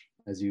challenge,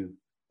 as you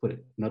put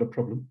it, not a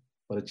problem,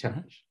 but a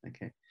challenge.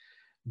 Okay.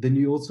 Then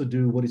you also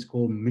do what is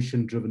called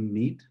mission-driven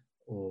need,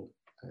 or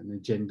an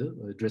agenda,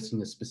 or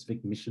addressing a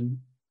specific mission.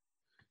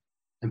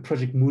 And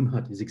Project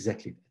Moonhut is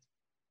exactly that.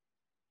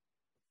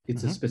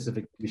 It's a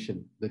specific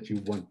mission that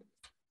you want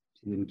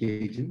to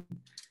engage in,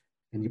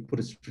 and you put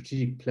a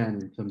strategic plan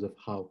in terms of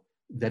how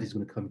that is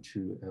going to come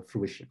to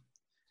fruition.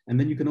 And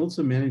then you can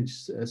also manage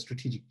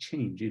strategic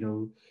change.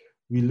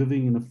 We're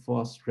living in a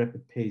fast,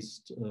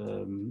 rapid-paced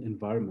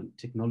environment.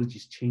 Technology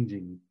is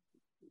changing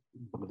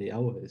by the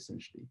hour,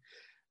 essentially.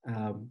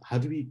 How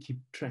do we keep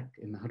track,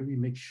 and how do we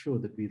make sure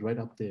that we're right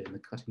up there in the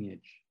cutting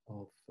edge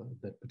of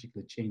that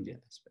particular change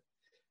aspect?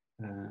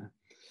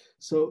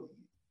 So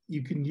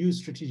you can use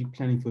strategic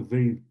planning for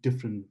very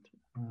different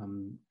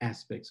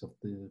aspects of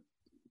the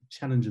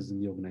challenges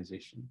in the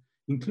organization,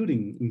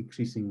 including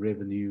increasing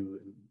revenue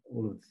and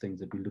all of the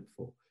things that we look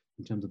for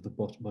in terms of the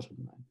bottom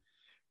line.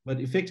 But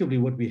effectively,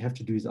 what we have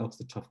to do is ask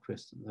the tough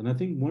questions. And I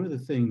think one of the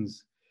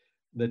things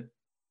that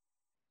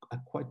I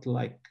quite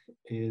like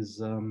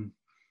is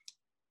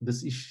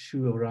this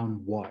issue around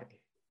why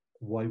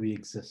we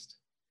exist,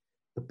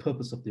 the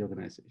purpose of the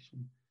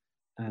organization.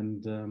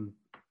 And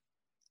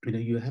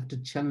you have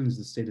to challenge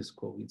the status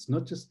quo. It's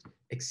not just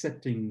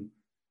accepting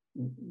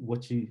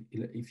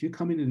if you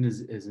come in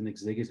as an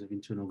executive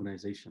into an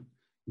organization,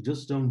 you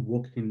just don't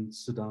walk in,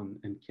 sit down,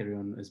 and carry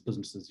on as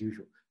business as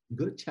usual. You've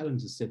got to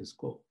challenge the status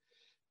quo.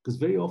 Because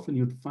very often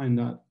you'd find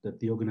out that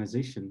the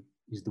organization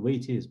is the way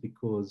it is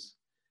because,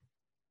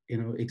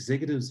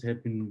 executives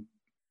have been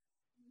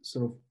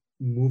sort of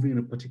moving in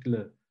a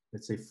particular,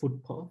 let's say,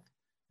 footpath.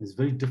 It's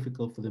very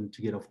difficult for them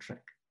to get off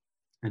track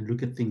and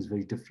look at things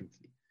very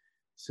differently.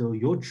 So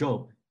your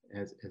job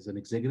as an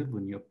executive,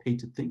 when you're paid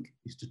to think,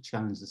 is to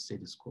challenge the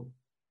status quo.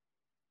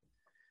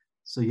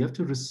 So you have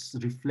to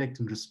reflect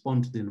and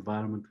respond to the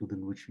environment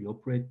within which we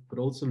operate, but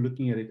also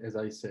looking at it, as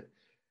I said,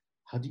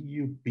 how do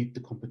you beat the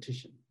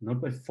competition?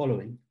 Not by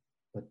following,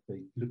 but by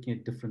looking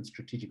at different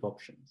strategic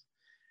options.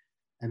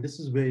 And this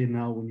is where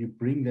now, when you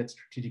bring that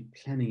strategic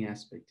planning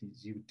aspect,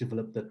 is you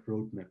develop that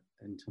roadmap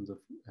in terms of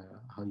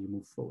how you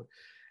move forward.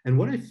 And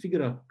what I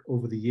figured out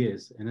over the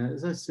years, and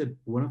as I said,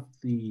 when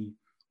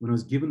I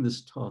was given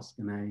this task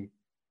and I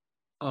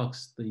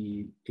asked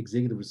the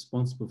executive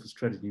responsible for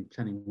strategy and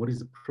planning, what is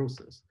the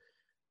process?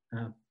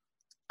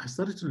 I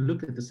started to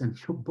look at this, and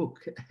your book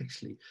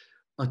actually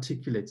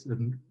articulates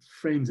and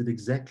frames it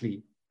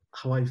exactly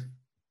how I've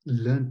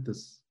learned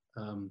this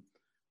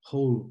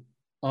whole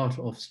art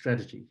of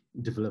strategy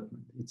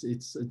development.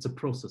 It's a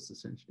process,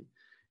 essentially.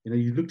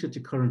 You looked at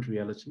your current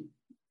reality,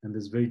 and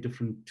there's very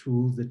different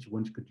tools that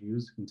one could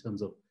use in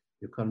terms of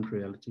your current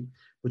reality,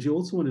 but you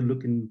also want to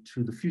look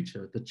into the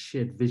future, that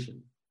shared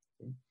vision.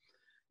 Okay?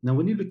 Now,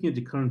 when you're looking at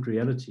the current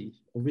reality,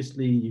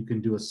 obviously you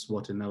can do a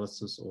SWOT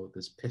analysis or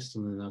this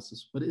pestle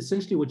analysis, but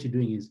essentially what you're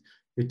doing is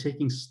you're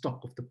taking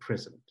stock of the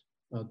present,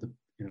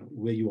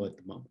 where you are at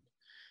the moment.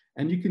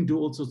 And you can do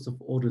all sorts of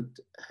audit,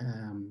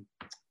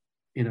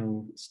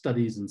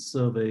 studies and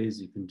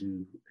surveys. You can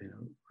do,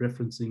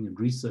 referencing and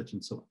research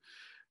and so on.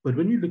 But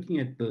when you're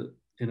looking at the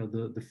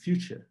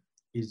future,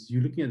 is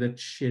you're looking at that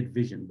shared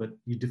vision, but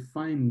you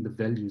define the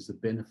values, the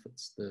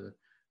benefits, the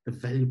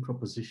value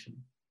proposition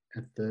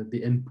at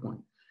the end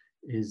point.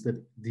 Is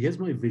that here's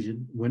my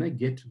vision. When I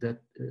get to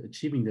that,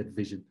 achieving that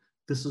vision,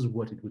 this is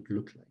what it would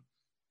look like.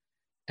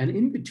 And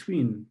in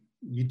between,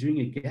 you're doing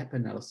a gap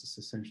analysis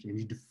essentially, and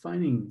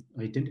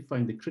you're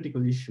identifying the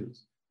critical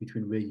issues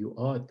between where you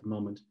are at the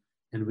moment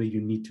and where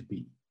you need to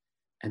be.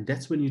 And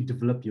that's when you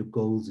develop your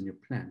goals and your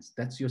plans.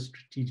 That's your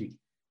strategic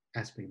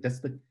aspect. That's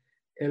the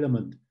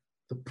element,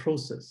 the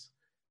process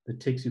that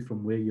takes you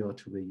from where you are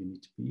to where you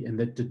need to be. And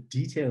that the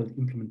detailed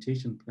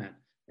implementation plan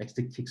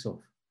actually kicks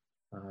off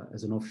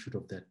as an offshoot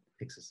of that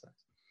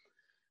exercise.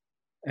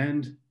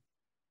 And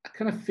I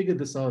kind of figured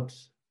this out,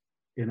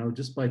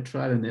 just by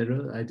trial and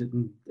error. I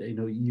didn't,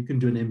 you can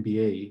do an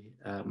MBA.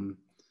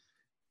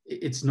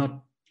 It's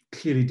not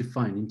clearly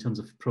defined in terms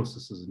of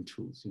processes and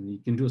tools. You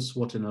can do a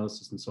SWOT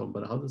analysis and so on,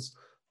 but how this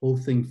whole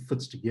thing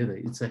fits together,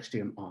 it's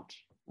actually an art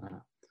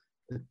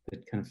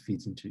that kind of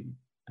feeds into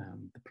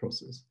the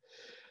process.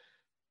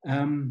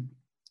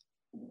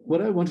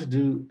 What I want to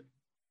do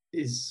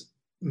is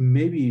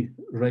maybe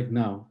right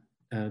now,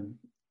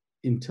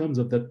 in terms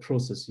of that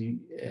process,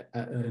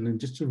 and then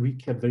just to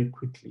recap very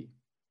quickly,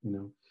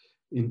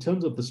 in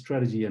terms of the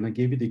strategy, and I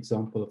gave you the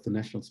example of the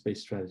National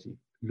Space Strategy,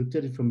 looked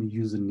at it from a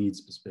user needs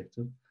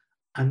perspective,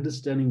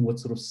 understanding what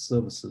sort of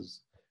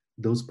services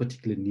those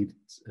particular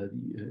needs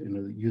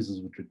the users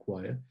would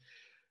require.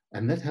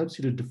 And that helps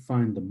you to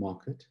define the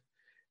market.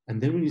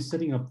 And then when you're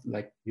setting up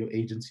like your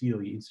agency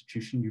or your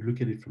institution, you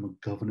look at it from a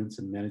governance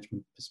and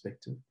management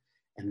perspective.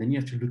 And then you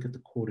have to look at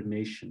the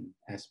coordination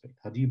aspect.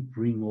 How do you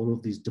bring all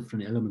of these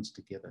different elements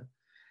together?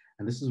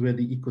 And this is where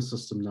the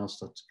ecosystem now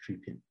starts to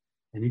creep in.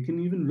 And you can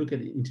even look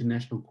at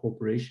international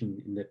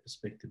cooperation in that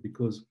perspective,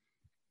 because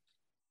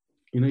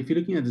if you're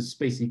looking at the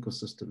space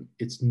ecosystem,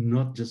 it's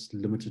not just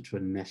limited to a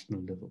national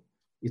level.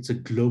 It's a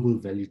global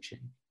value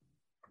chain.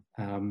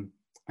 And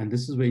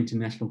this is where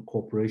international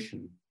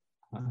cooperation,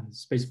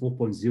 Space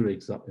 4.0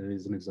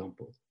 is an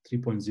example,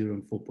 3.0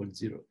 and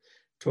 4.0,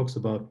 talks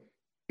about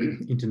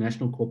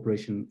international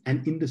cooperation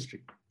and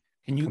industry.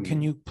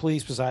 Can you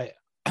please, because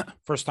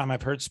first time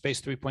I've heard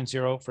Space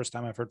 3.0, first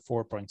time I've heard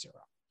 4.0.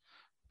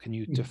 Can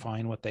you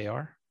define what they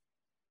are?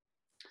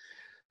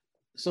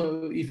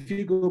 So if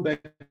you go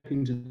back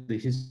into the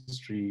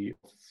history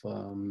of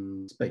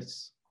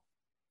space,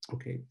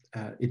 okay,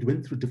 it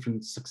went through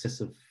different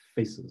successive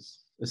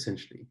phases,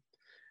 essentially.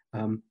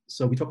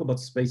 So we talk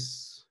about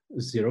Space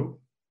 0,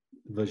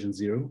 version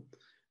 0.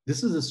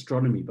 This is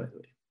astronomy, by the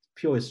way,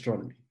 pure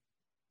astronomy.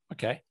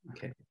 Okay.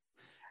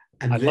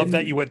 And I love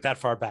that you went that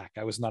far back.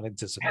 I was not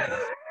anticipating.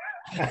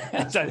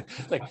 So,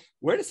 like,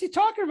 where is he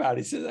talking about?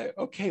 He said,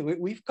 okay,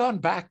 we've gone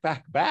back.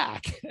 Right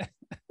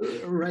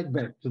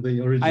back to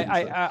the original.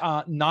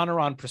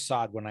 Nanaran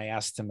Prasad, when I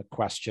asked him a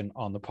question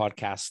on the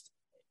podcast,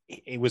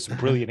 it was a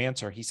brilliant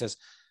answer. He says,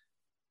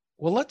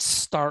 well, let's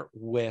start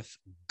with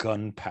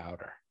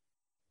gunpowder.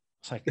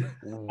 It's like,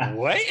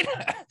 wait.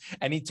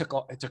 And it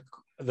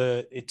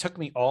took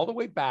me all the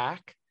way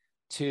back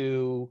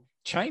to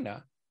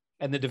China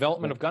and the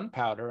development of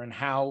gunpowder and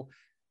how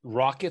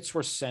rockets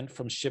were sent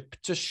from ship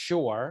to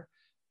shore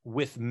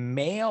with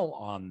mail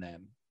on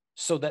them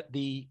so that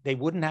they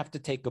wouldn't have to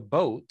take a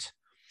boat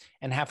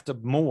and have to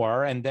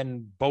moor and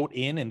then boat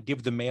in and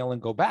give the mail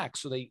and go back.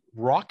 So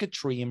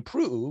rocketry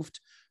improved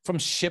from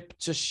ship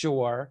to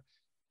shore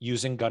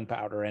using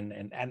gunpowder,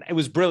 and it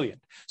was brilliant.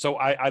 So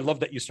I love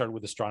that you started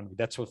with astronomy.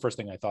 That's the first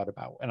thing I thought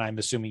about. And I'm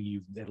assuming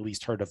you've at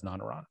least heard of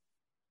Nanarana.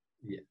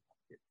 Yeah.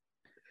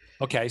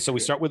 Okay, so we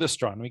start with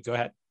astronomy. Go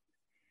ahead.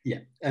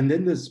 Yeah, and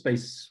then there's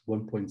Space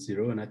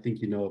 1.0, and I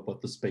think you know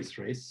about the space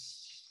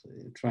race,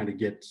 trying to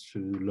get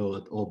to low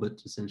Earth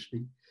orbit,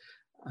 essentially.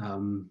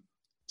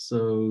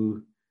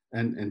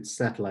 And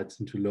satellites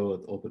into low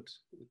Earth orbit.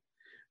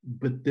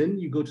 But then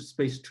you go to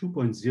Space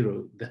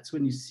 2.0, that's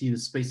when you see the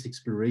space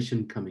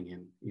exploration coming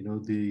in,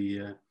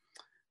 the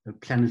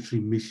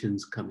planetary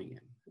missions coming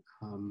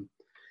in.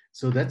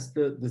 So that's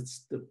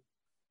the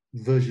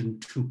version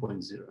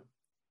 2.0.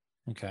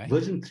 Okay.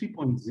 Version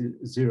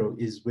 3.0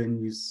 is when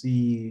you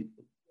see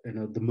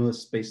the Mir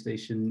space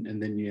station,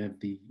 and then you have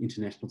the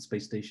International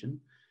Space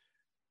Station.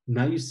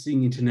 Now you're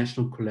seeing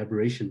international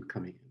collaboration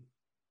coming in.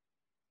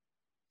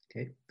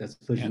 Okay, that's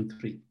version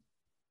 3.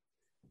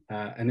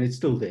 And it's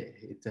still there.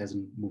 It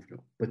hasn't moved on.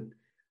 But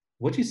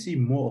what you see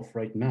more of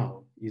right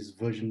now is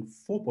version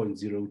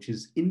 4.0, which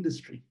is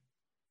industry.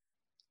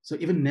 So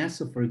even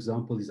NASA, for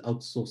example, is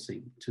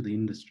outsourcing to the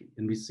industry.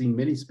 And we've seen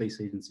many space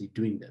agencies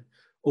doing that,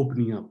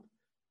 opening up.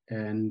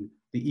 And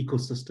the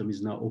ecosystem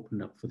is now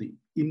opened up for the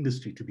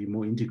industry to be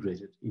more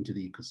integrated into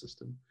the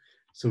ecosystem.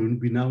 So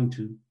we're now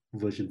into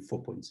version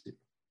 4.0.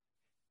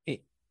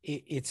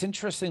 It's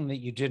interesting that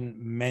you didn't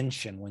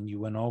mention when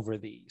you went over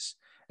these,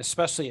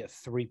 especially at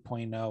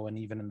 3.0 and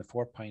even in the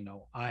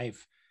 4.0,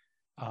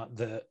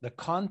 the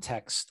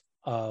context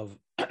of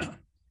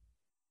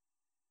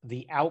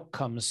the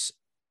outcomes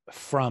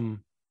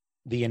from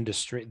the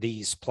industry,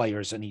 these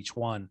players in each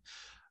one,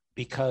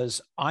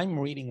 because I'm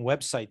reading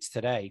websites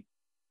today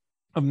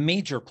of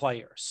major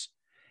players,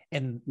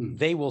 and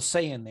they will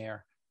say in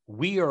there,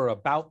 we are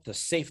about the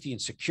safety and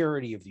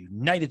security of the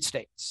United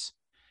States.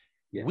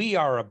 Yeah. We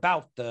are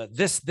about the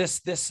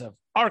this of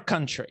our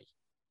country.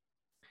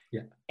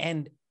 Yeah.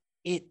 And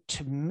it,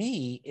 to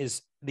me,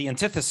 is the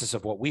antithesis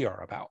of what we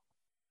are about.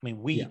 I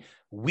mean,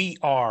 we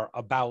are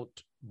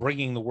about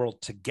bringing the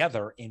world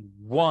together in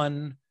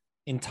one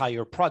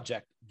entire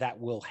project that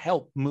will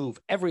help move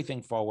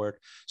everything forward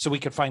so we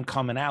could find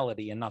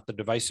commonality and not the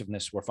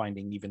divisiveness we're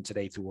finding even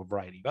today through a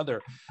variety of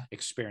other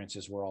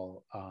experiences we're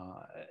all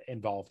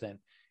involved in.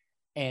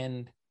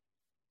 And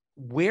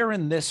where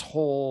in this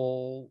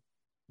whole,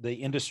 the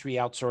industry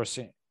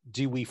outsourcing,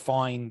 do we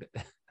find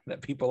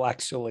that people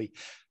actually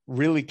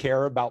really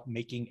care about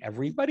making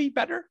everybody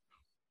better?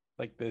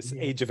 Like this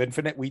age of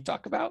infinite we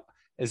talk about?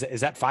 Is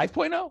that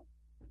 5.0?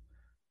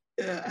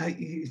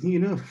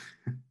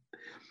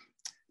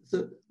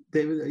 So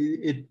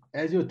David,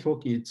 as you're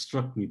talking, it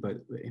struck me, by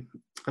the way.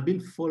 I've been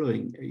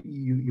following,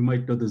 you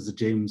might know there's the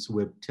James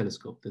Webb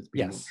Telescope that's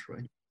been launched,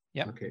 right?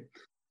 Yeah. Okay.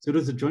 So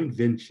there's a joint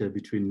venture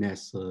between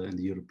NASA and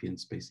the European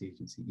Space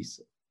Agency,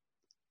 ESA.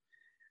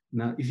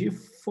 Now, if you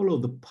follow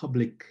the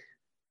public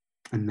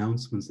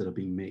announcements that are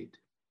being made,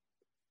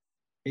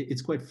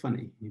 it's quite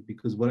funny,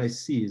 because what I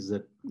see is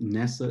that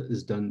NASA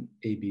has done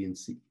A, B, and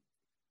C.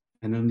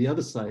 And on the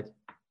other side,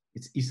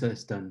 it's ESA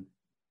has done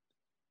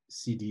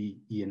C, D,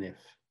 E, and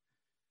F.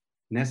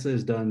 NASA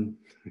has done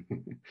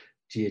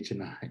G, H,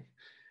 and I.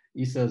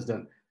 ESA has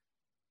done.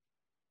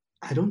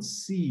 I don't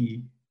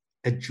see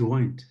a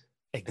joint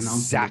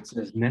announcement that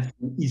says NASA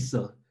and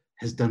ESA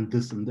has done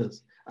this and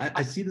this.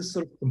 I see this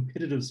sort of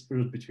competitive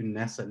spirit between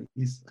NASA and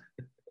ESA.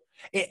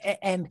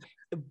 And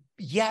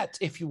yet,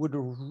 if you were to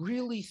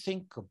really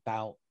think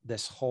about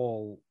this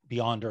whole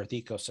Beyond Earth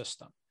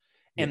ecosystem,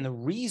 and the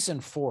reason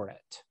for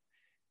it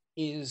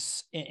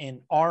is,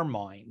 in our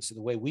minds,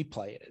 the way we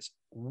play it is,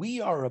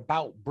 we are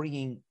about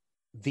bringing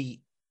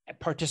the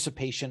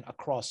participation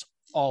across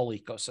all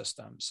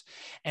ecosystems.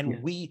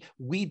 And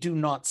we do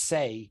not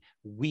say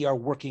we are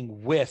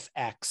working with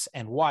X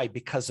and Y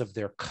because of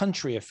their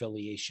country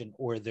affiliation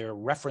or their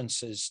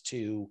references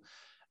to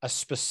a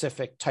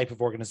specific type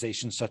of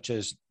organization, such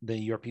as the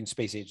European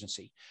Space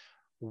Agency.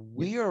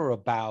 We are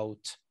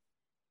about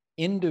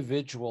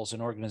individuals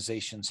and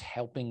organizations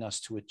helping us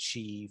to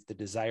achieve the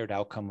desired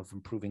outcome of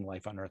improving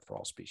life on Earth for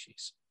all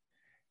species.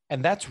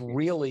 And that's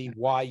really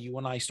why you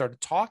and I started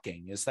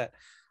talking, is that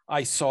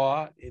I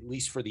saw, at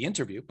least for the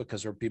interview,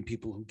 because there have been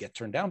people who get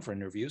turned down for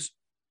interviews,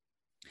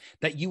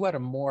 that you had a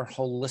more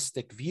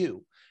holistic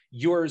view.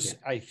 Yours,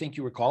 I think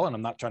you recall, and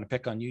I'm not trying to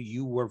pick on you,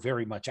 you were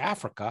very much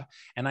Africa.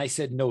 And I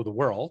said, no, the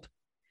world.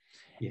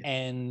 Yeah.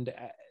 And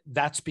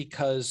that's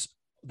because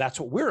that's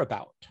what we're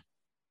about,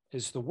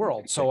 is the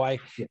world. So I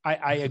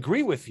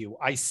agree with you.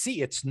 I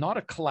see it's not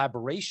a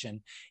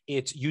collaboration.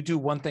 It's you do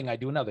one thing, I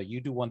do another.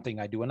 You do one thing,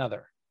 I do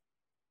another.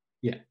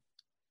 Yeah.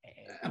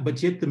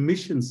 But yet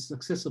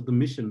success of the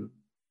mission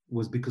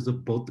was because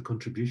of both the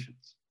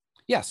contributions.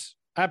 Yes,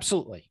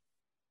 absolutely.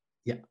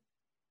 Yeah.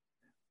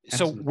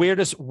 So Absolutely.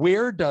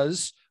 where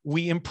does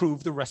we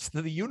improve the rest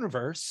of the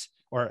universe,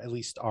 or at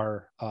least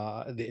our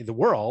the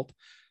world?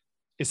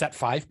 Is that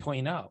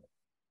 5.0?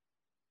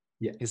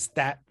 Yeah. Is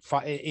that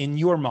in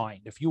your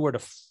mind? If you were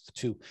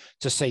to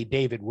say,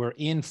 David, we're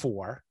in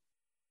 4,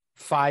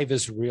 5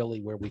 is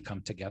really where we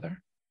come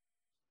together.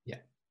 Yeah.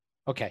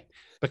 Okay,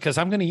 because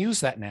I'm going to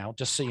use that now,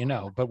 just so you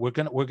know. But we're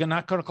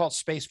not going to call it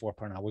Space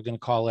 4.0. We're going to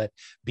call it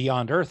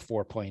Beyond Earth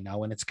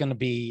 4.0, and it's going to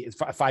be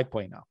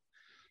 5.0.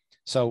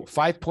 So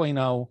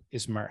 5.0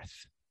 is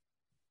Mirth.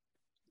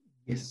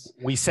 Yes.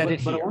 We said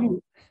it here.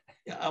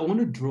 I want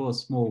to draw a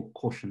small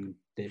caution,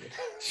 David.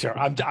 Sure.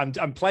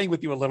 I'm playing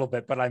with you a little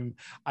bit, but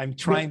I'm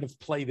trying to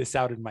play this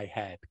out in my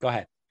head. Go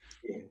ahead.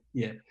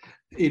 Yeah.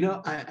 You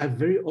know, I've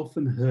very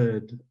often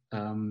heard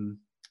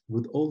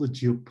with all the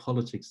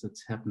geopolitics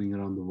that's happening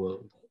around the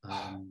world,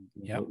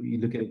 you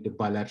look at the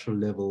bilateral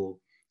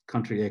level,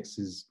 country X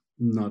is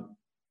not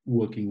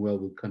working well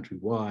with country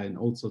Y and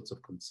all sorts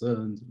of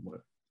concerns and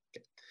whatever.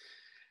 Okay.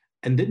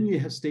 And then you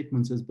have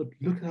statements as, but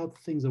look at how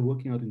things are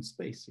working out in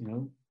space, you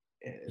know,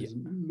 there's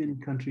many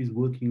countries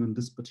working on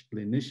this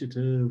particular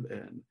initiative,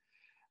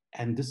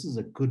 and this is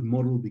a good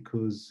model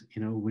because,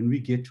 you know, when we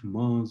get to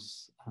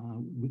Mars,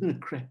 we're going to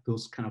crack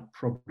those kind of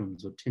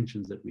problems or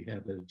tensions that we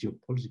have at a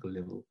geopolitical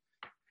level.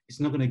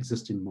 It's not going to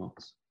exist in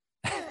Mars.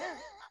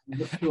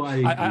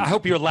 I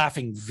hope you're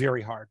laughing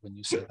very hard when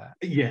you say that.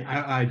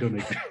 Yeah, I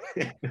don't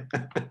agree.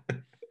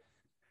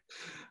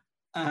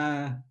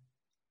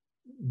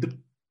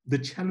 The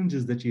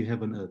challenges that you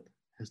have on Earth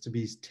has to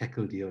be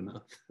tackled here on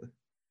Earth.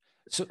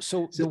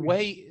 So the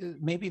way,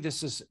 maybe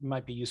this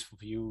might be useful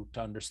for you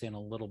to understand a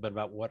little bit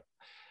about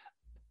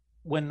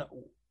when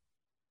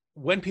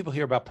people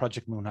hear about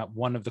Project Moon Hut,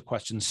 one of the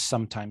questions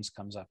sometimes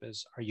comes up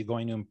is, are you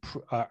going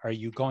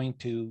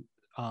to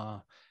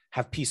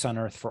have peace on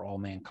Earth for all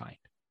mankind?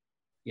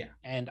 Yeah.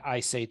 And I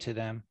say to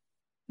them,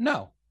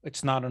 no,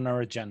 it's not on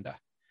our agenda.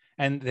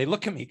 And they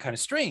look at me kind of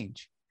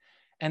strange.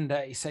 And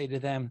I say to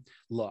them,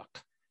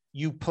 look,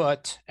 you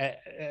put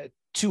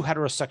 2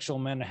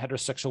 heterosexual men, a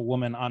heterosexual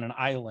woman on an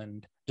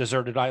island,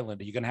 deserted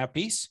island. Are you going to have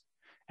peace?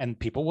 And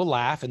people will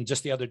laugh. And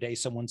just the other day,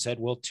 someone said,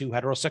 well, 2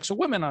 heterosexual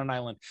women on an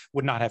island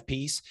would not have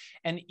peace.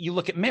 And you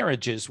look at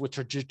marriages, which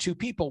are just 2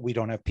 people, we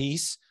don't have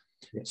peace.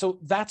 Yeah. So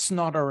that's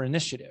not our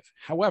initiative.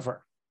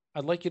 However,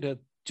 I'd like you to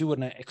do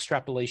an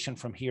extrapolation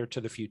from here to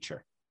the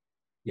future.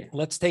 Yeah.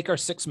 Let's take our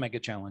 6 mega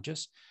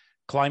challenges.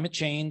 Climate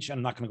change.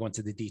 I'm not going to go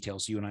into the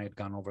details. You and I had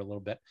gone over a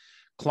little bit.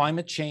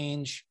 Climate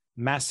change,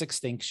 mass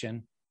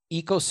extinction,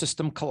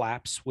 ecosystem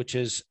collapse, which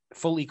is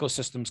full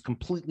ecosystems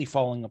completely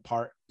falling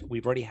apart.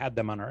 We've already had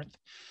them on Earth.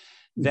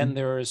 Mm-hmm. Then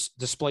there's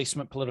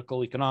displacement,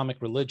 political, economic,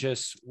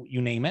 religious,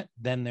 you name it.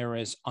 Then there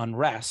is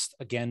unrest,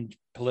 again,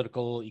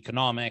 political,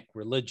 economic,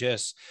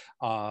 religious,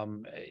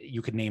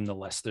 you could name the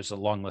list. There's a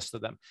long list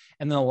of them.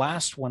 And then the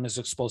last one is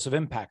explosive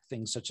impact,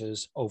 things such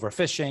as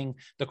overfishing,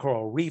 the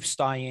coral reefs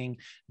dying,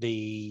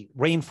 the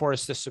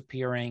rainforest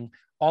disappearing,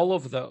 all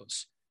of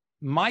those.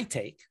 My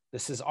take,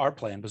 this is our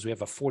plan because we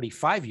have a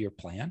 45-year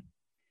plan,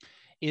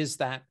 is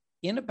that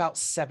in about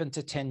 7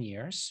 to 10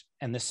 years,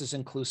 and this is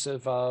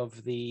inclusive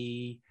of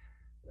the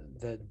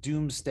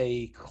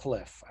Doomsday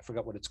Cliff, I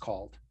forgot what it's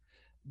called,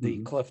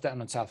 the cliff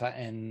down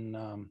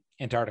in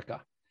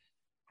Antarctica.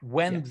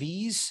 When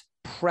these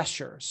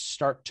pressures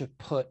start to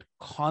put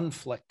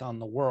conflict on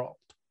the world,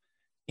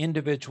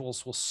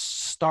 individuals will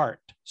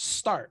start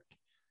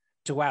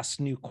to ask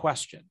new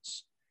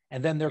questions.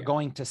 And then they're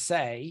going to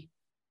say,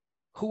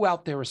 who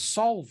out there is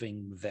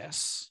solving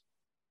this?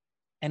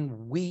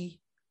 And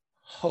we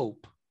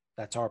hope,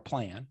 that's our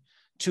plan,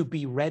 to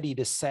be ready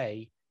to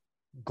say,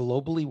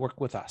 globally work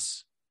with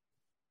us.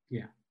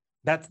 Yeah.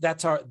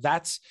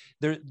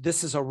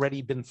 This has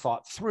already been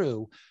thought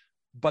through,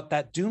 but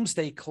that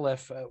Doomsday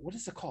Cliff, what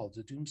is it called?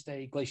 The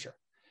Doomsday Glacier.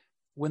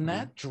 When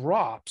that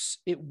drops,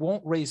 it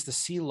won't raise the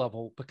sea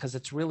level because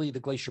it's really the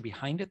glacier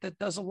behind it that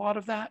does a lot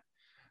of that.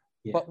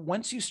 Yeah. But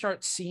once you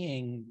start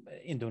seeing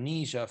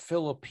Indonesia,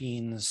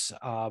 Philippines,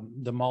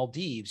 the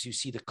Maldives, you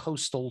see the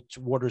coastal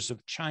waters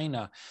of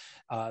China,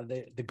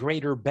 the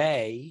Greater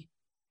Bay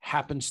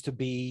happens to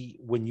be,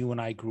 when you and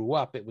I grew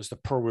up, it was the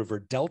Pearl River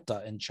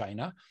Delta in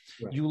China.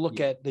 Right. You look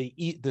at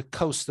the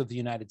coast of the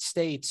United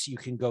States, you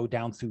can go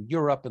down through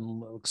Europe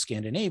and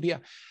Scandinavia.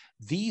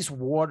 These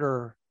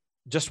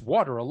just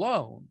water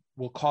alone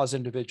will cause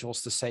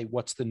individuals to say,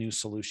 what's the new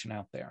solution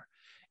out there?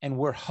 And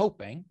we're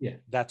hoping,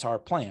 that's our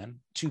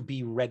plan, to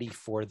be ready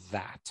for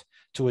that,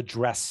 to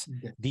address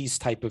these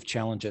type of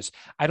challenges.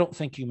 I don't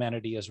think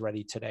humanity is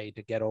ready today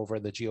to get over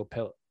the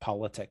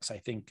geopolitics. I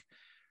think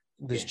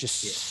there's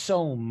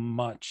so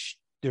much,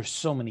 there's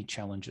so many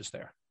challenges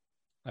there.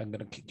 I'm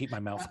going to keep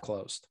my mouth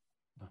closed.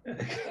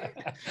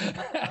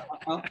 I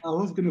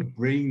was going to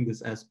bring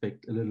this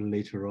aspect a little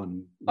later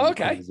on.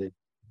 Okay.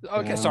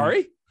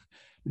 Sorry.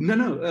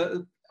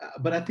 No,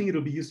 but I think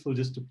it'll be useful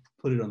just to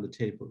put it on the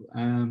table.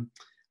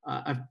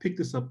 I've picked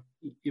this up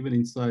even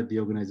inside the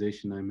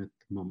organization I'm at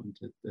the moment,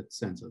 at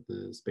Sensor,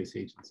 the space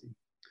agency.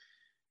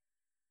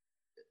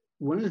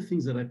 One of the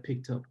things that I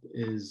picked up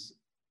is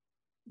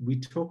we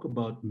talk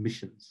about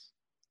missions.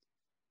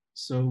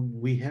 So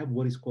we have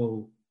what is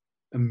called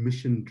a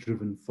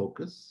mission-driven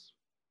focus.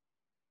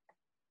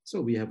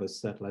 So we have a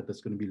satellite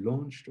that's going to be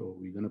launched, or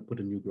we're going to put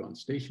a new ground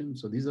station.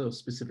 So these are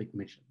specific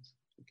missions,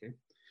 okay?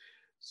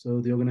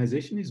 So the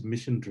organization is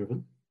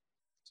mission-driven.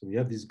 So we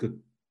have these good,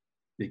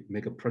 big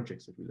mega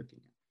projects that we're looking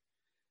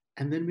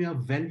at. And then we are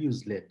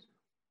values-led.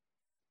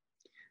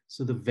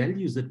 So the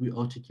values that we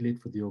articulate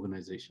for the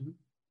organization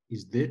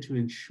is there to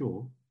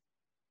ensure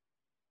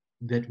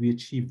that we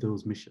achieve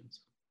those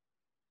missions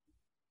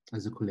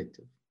as a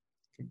collective.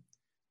 Okay?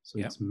 So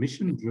it's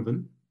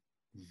mission-driven,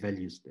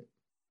 values-led.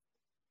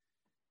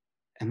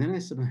 And then I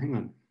said, hang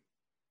on,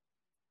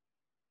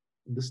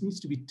 this needs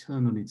to be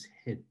turned on its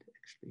head,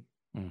 actually.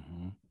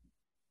 Mm-hmm.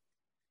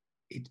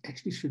 It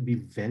actually should be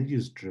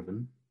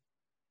values-driven,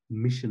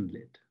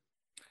 mission-led.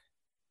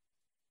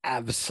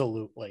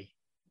 Absolutely.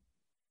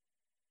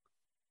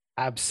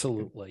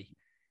 Absolutely.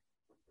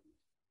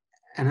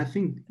 And I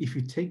think if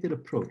you take that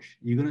approach,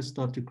 you're going to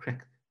start to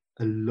crack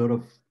a lot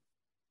of,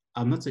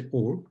 I'm not saying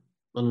all,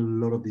 but a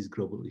lot of these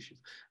global issues.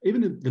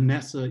 Even the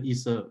NASA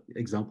ESA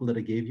example that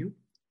I gave you,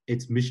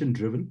 it's mission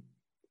driven.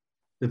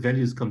 The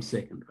values come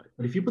second, right?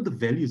 But if you put the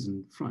values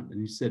in front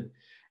and you said,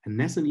 and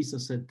NASA and ESA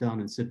sat down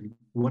and said,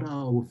 what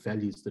are our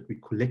values that we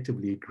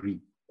collectively agree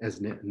as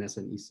NASA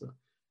and ESA?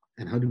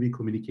 And how do we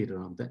communicate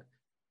around that?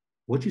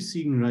 What you're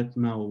seeing right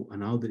now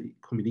and how they're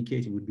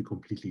communicating would be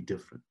completely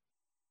different.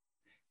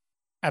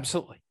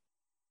 Absolutely.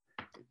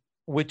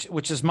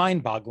 Which is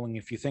mind-boggling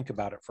if you think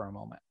about it for a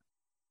moment.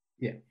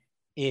 Yeah.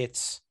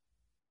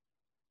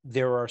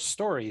 There are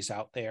stories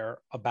out there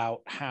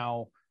about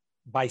how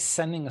by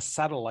sending a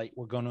satellite,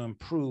 we're going to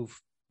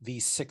improve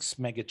these 6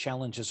 mega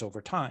challenges over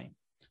time.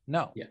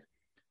 No. Yeah.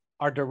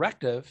 Our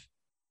directive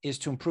is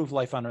to improve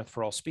life on Earth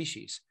for all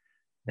species.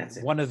 That's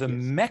it. One of the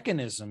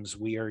mechanisms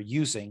we are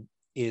using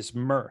is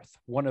MIRTH,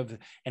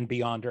 and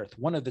Beyond Earth.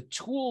 One of the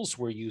tools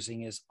we're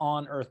using is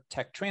On Earth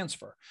Tech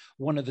Transfer.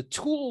 One of the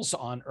tools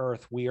on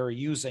Earth we are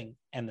using,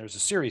 and there's a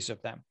series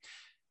of them,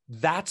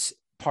 that's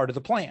part of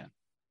the plan.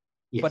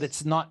 Yes. But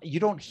it's not, you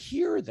don't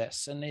hear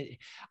this. And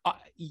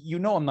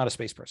I'm not a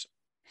space person.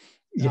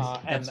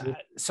 Yes,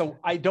 so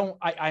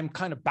I'm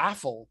kind of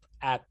baffled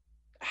at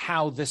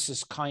how this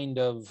is kind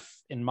of,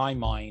 in my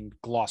mind,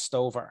 glossed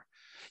over.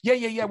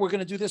 Yeah. We're going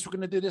to do this. We're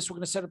going to do this. We're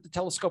going to set up the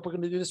telescope. We're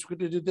going to do this. We're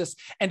going to do this.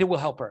 And it will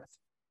help Earth.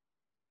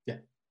 Yeah.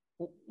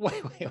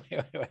 Wait.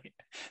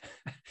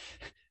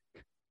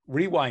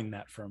 Rewind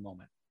that for a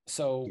moment.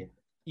 So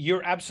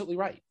you're absolutely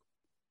right.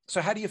 So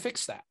how do you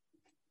fix that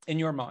in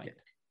your mind?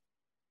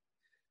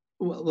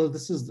 Well,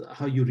 this is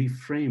how you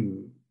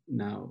reframe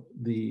now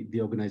the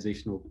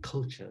organizational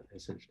culture,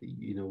 essentially.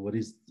 What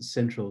is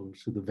central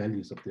to the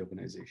values of the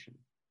organization.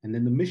 And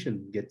then the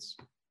mission gets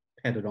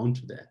added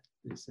onto that,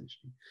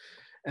 essentially.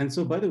 And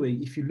so, by the way,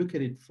 if you look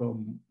at it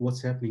from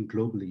what's happening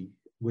globally,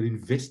 when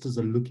investors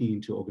are looking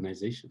into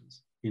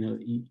organizations,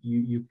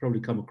 you probably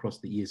come across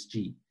the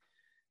ESG,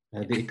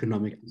 the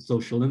economic,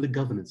 social, and the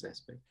governance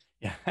aspect.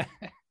 Yeah.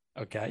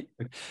 Okay.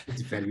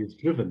 It's values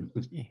driven.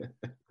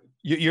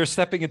 You're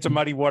stepping into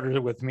muddy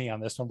water with me on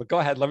this one, but go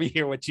ahead. Let me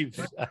hear what you've.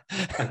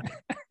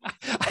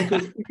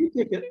 Because if you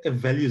take a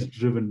values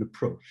driven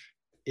approach,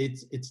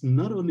 it's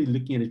not only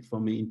looking at it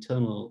from an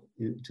internal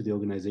to the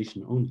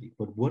organization only,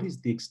 but what is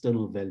the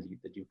external value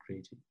that you're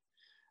creating?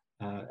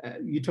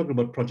 You talked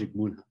about Project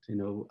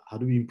Moonhut. How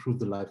do we improve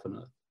the life on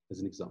Earth,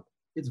 as an example?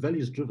 It's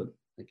values driven.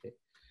 Okay,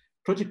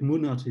 Project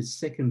Moonhut is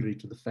secondary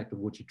to the fact of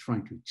what you're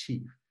trying to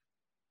achieve.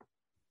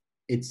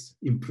 It's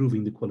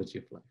improving the quality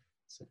of life.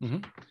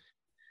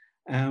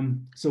 Mm-hmm.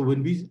 So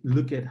when we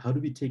look at how do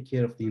we take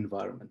care of the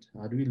environment,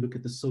 how do we look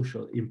at the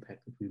social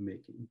impact that we're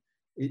making,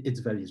 it's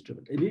values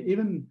driven. And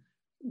even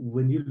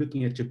when you're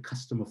looking at your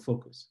customer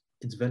focus,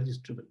 it's values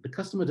driven. The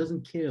customer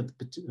doesn't care the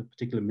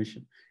particular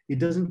mission. It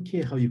doesn't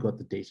care how you got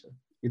the data.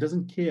 It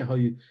doesn't care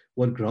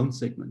what ground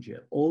segment you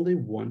have. All they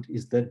want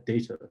is that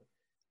data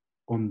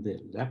on their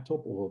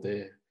laptop or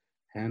their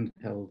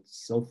handheld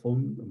cell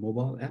phone,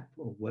 mobile app,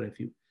 or whatever.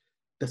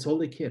 That's all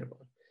they care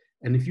about.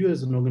 And if you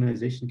as an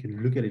organization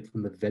can look at it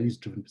from the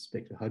values-driven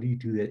perspective, how do you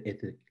do that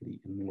ethically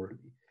and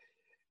morally?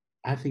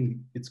 I think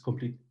it's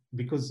complete,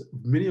 because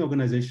many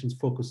organizations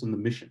focus on the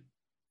mission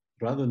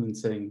rather than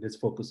saying, let's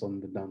focus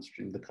on the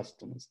downstream, the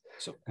customers,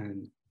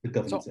 and the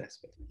governance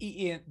aspect.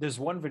 Ian, there's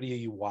one video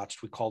you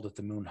watched, we called it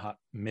the Moonhut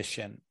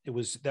Mission. It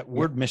was that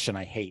word mission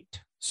I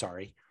hate,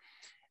 sorry.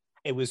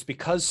 It was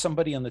because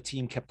somebody on the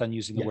team kept on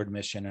using the word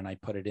mission and I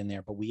put it in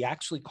there, but we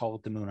actually call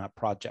it the Moonhut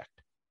Project.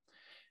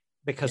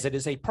 Because it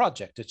is a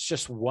project. It's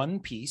just one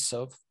piece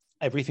of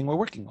everything we're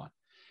working on.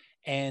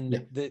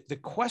 And the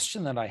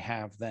question that I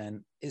have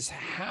then is,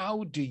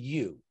 how do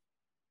you,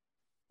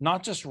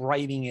 not just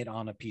writing it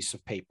on a piece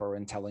of paper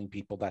and telling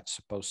people that's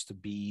supposed to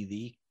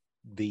be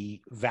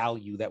the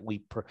value that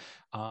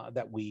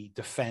we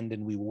defend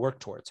and we work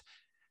towards,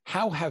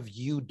 How have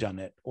you done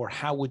it, or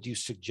how would you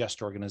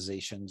suggest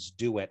organizations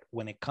do it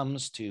when it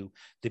comes to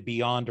the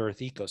Beyond Earth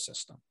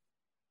ecosystem?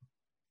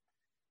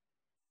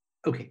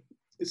 Okay,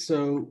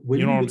 so when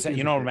you know we what I'm look saying, at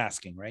you know what I'm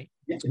asking, right?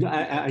 yeah, no,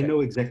 I Okay.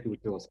 know exactly what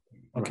you're asking.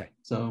 Okay. Right.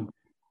 So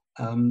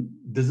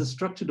there's a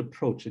structured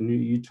approach, and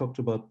you talked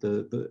about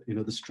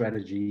the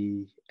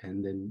strategy,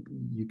 and then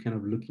you kind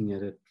of looking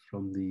at it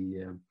from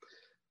the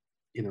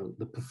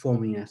the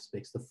performing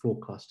aspects, the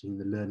forecasting,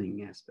 the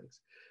learning aspects.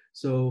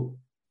 So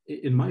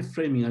in my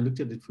framing, I looked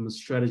at it from a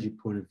strategy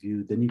point of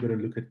view. Then you got to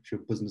look at your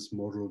business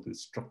model and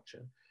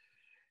structure.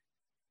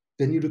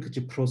 Then you look at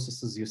your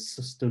processes, your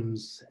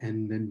systems,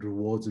 and then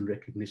rewards and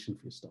recognition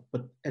for your stuff.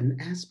 But an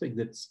aspect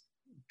that's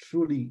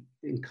truly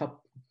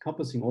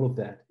encompassing all of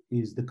that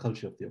is the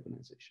culture of the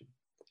organization.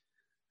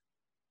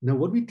 Now,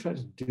 what we try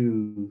to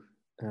do,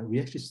 we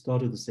actually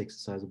started this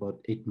exercise about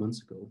 8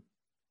 months ago.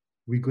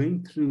 We're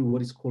going through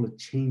what is called a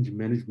change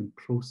management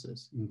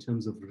process in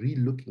terms of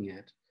re-looking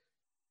at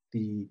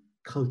the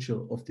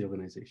culture of the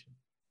organization.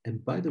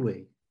 And by the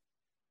way,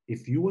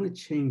 if you want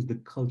to change the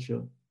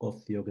culture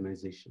of the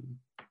organization,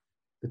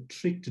 the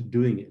trick to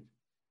doing it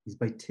is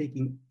by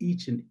taking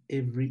each and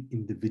every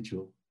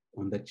individual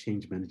on that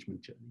change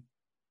management journey.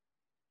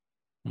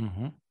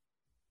 Mm-hmm.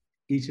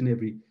 Each and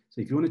every,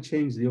 so if you want to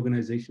change the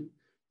organization,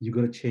 you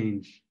got to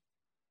change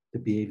the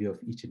behavior of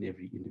each and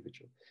every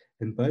individual.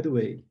 And by the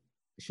way,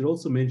 I should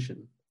also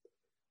mention,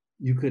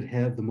 you could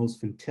have the most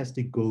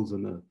fantastic goals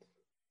on earth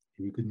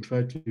and you can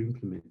try to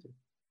implement it.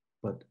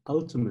 But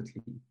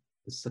ultimately,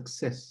 the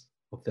success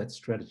of that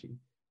strategy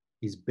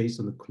is based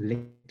on the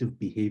collective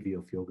behavior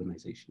of your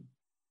organization.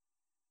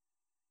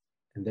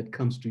 And that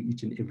comes to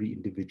each and every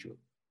individual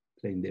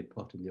playing their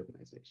part in the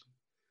organization.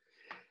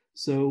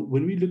 So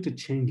when we looked at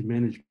change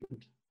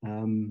management,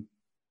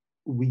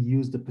 we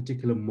used a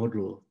particular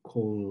model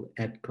called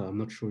ADKAR. I'm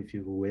not sure if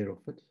you're aware of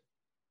it.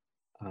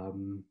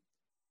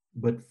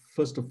 But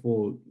first of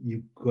all,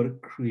 you've got to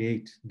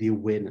create the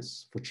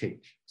awareness for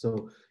change.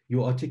 So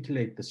you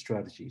articulate the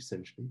strategy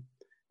essentially,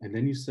 and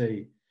then you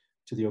say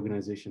to the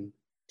organization,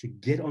 to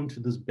get onto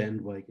this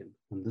bandwagon,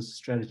 on this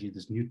strategy,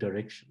 this new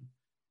direction,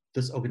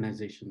 this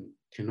organization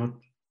cannot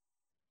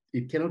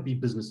be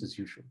business as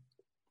usual.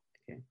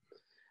 Okay.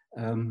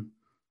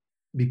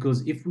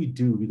 Because if we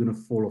do, we're going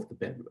to fall off the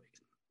bandwagon.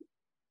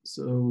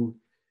 So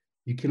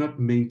you cannot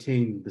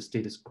maintain the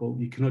status quo.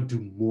 You cannot do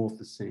more of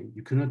the same.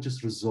 You cannot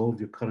just resolve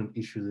your current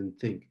issues and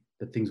think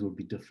that things will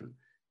be different.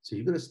 So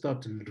you're going to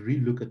start to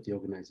relook at the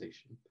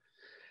organization.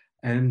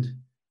 And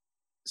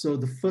so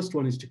the first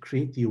one is to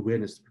create the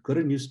awareness. We've got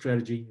a new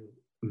strategy,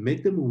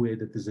 make them aware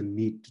that there's a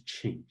need to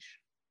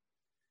change.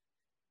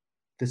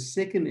 The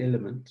second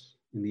element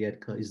in the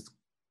ADKAR is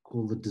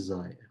called the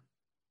desire.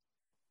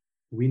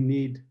 We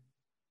need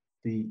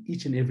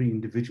each and every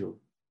individual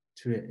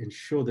to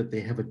ensure that they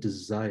have a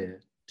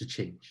desire to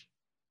change.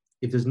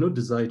 If there's no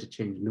desire to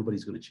change,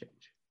 nobody's going to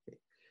change. Okay.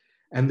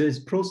 And there's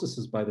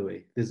processes, by the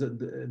way.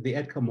 The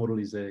ADKAR model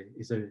is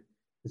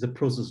a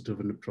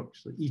process-driven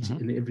approach. So each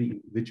and every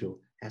individual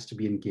has to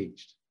be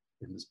engaged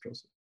in this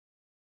process.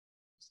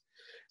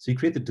 So you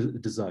create the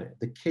desire.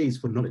 The K is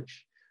for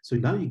knowledge. So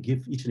now you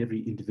give each and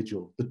every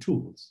individual the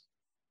tools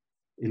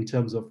in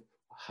terms of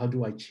how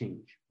do I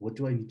change? What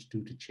do I need to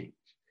do to change?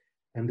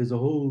 And there's a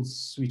whole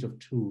suite of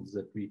tools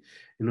that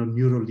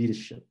neuro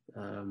leadership,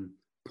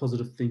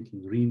 positive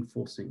thinking,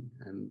 reinforcing,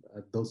 and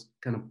those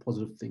kind of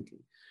positive thinking.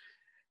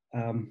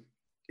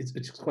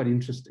 It's quite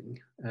interesting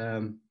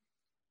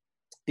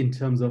in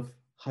terms of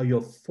how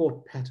your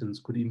thought patterns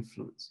could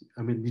influence.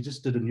 I mean, we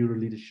just did a neuro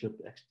leadership,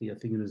 actually, I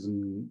think it was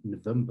in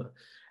November.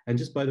 And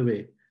just by the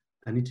way,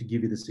 I need to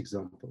give you this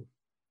example.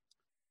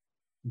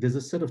 There's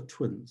a set of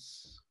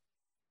twins.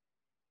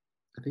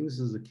 I think this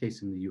is the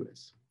case in the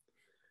US.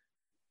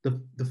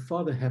 The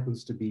father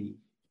happens to be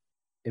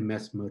a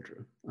mass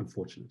murderer,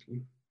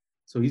 unfortunately.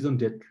 So he's on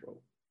death row.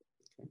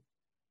 Okay.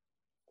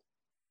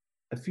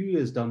 A few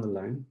years down the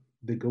line,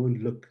 they go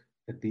and look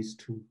at these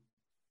two,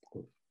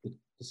 the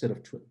set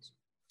of twins.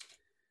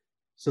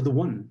 So the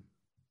one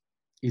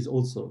is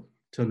also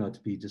turned out to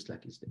be just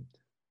like his dad.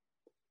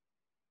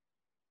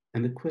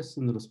 And the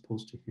question that was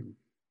posed to him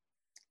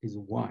is,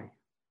 why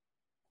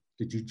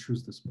did you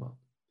choose this path?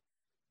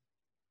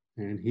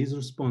 And his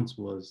response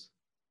was,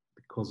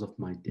 because of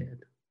my dad.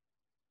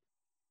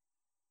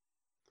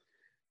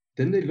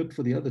 Then they looked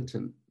for the other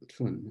twin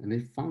and they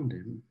found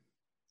him.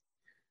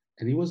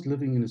 And he was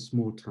living in a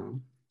small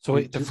town. So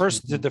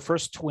the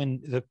first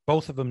twin,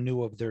 both of them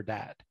knew of their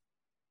dad?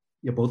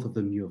 Yeah, both of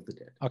them knew of the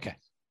dad. Okay.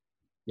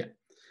 Yeah.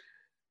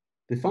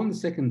 They found the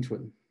second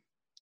twin.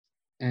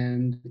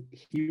 And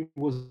he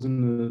was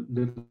in a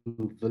little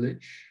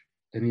village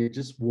and he had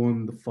just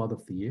won the Father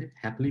of the Year,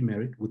 happily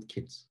married with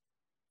kids.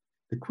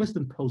 The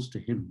question posed to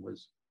him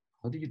was,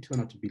 how did you turn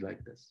out to be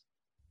like this?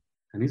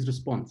 And his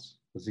response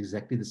was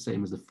exactly the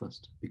same as the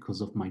first, because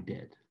of my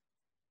dad.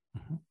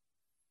 Mm-hmm.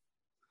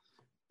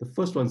 The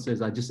first one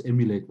says, I just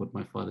emulate what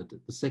my father did.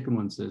 The second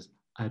one says,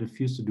 I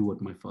refuse to do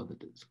what my father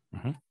did.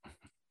 Mm-hmm.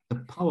 The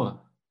power,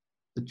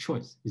 the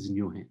choice is in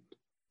your hand.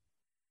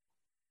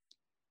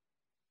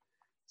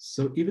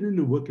 So even in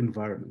the work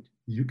environment,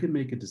 you can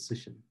make a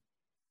decision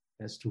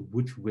as to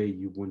which way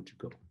you want to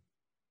go.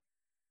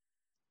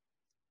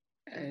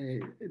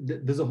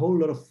 There's a whole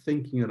lot of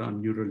thinking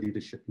around neuro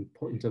leadership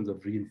in terms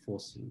of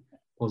reinforcing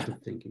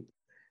positive thinking.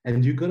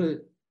 And you've got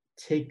to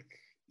take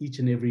each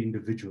and every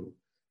individual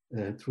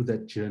through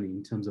that journey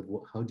in terms of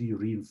how do you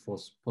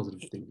reinforce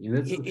positive thinking. And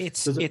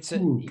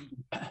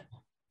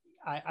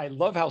I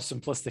love how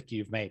simplistic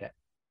you've made it.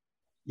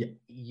 Yeah.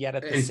 Yet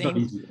at the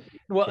same,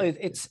 well,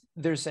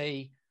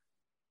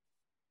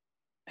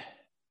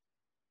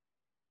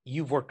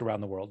 you've worked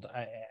around the world.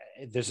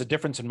 There's a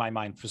difference in my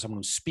mind for someone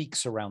who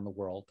speaks around the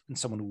world and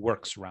someone who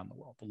works around the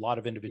world. A lot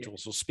of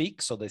individuals will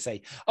speak, so they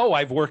say, "Oh,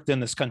 I've worked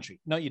in this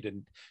country." No, you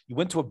didn't. You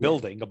went to a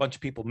building, a bunch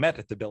of people met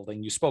at the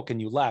building, you spoke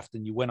and you left,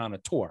 and you went on a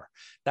tour.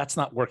 That's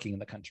not working in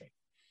the country.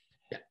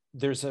 Yeah.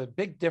 There's a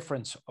big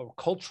difference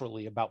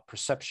culturally about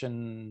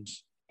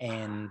perceptions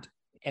and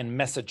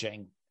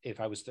messaging. If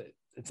I was to,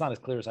 it's not as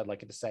clear as I'd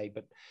like it to say,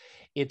 but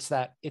it's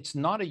that it's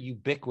not a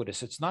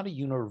ubiquitous, it's not a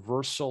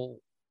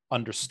universal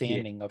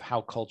understanding of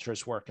how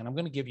cultures work. And I'm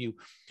going to give you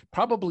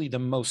probably the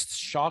most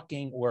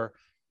shocking or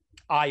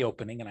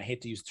eye-opening, and I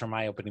hate to use the term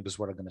eye-opening, is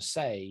what I'm going to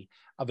say,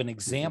 of an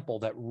example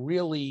that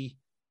really,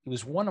 it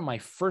was one of my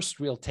first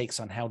real takes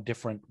on how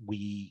different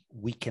we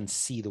can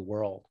see the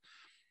world.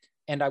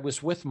 And I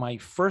was with my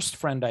first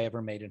friend I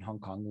ever made in Hong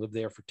Kong, lived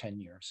there for 10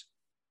 years.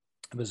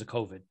 It was a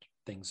COVID,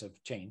 things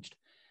have changed.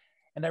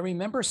 And I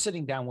remember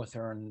sitting down with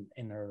her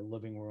in her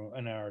living room,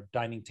 in our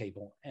dining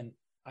table. And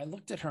I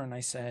looked at her and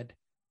I said,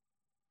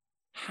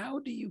 "How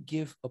do you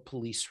give a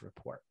police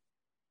report?"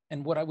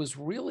 And what I was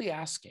really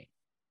asking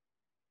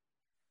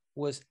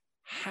was,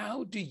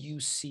 how do you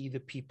see the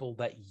people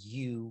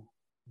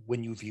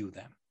when you view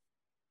them?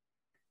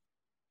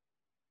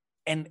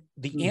 And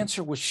the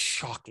answer was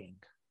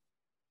shocking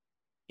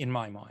in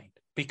my mind,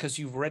 because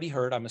you've already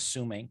heard, I'm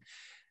assuming,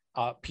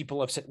 people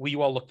have said, "Well,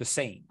 you all look the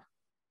same."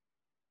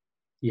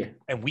 Yeah.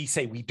 And we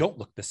say we don't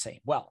look the same.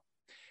 Well,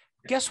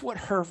 guess what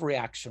her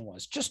reaction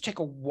was? Just take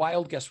a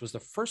wild guess. Was the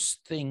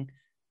first thing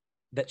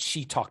that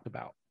she talked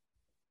about?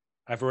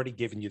 I've already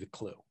given you the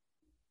clue.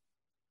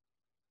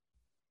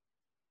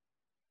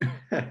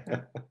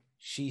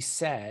 She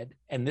said,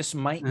 and this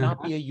might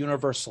not be a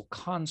universal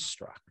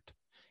construct,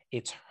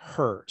 it's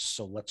hers.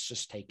 So let's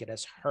just take it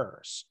as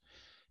hers.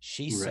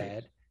 She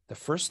said, the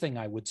first thing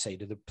I would say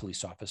to the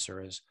police officer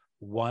is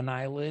 1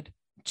 eyelid,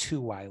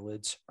 2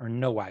 eyelids, or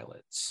no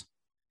eyelids.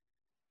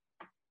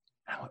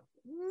 I went,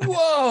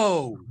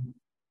 whoa.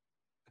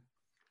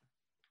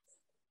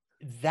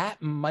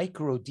 That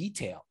micro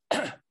detail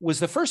was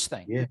the first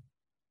thing. Yeah.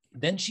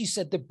 Then she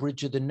said the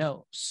bridge of the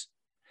nose.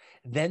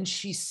 Then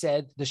she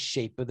said the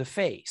shape of the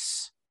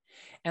face.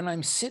 And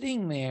I'm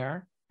sitting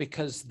there,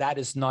 because that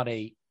is not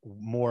let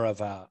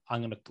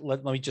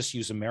me just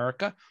use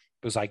America,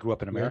 because I grew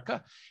up in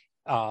America.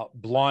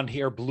 Blonde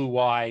hair, blue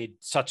eyed,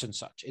 such and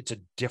such. It's a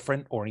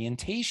different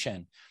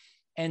orientation.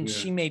 And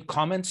she made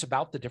comments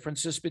about the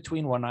differences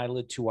between 1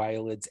 eyelid, 2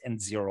 eyelids, and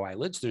 0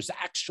 eyelids. There's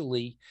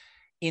actually,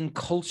 in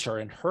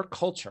her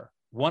culture,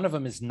 one of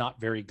them is not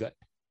very good.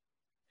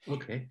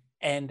 Okay.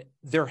 And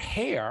their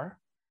hair,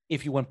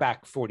 if you went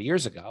back 40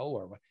 years ago,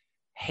 or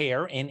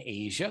hair in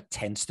Asia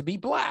tends to be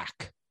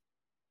black.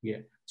 Yeah.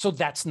 So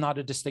that's not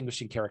a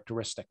distinguishing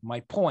characteristic. My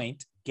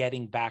point,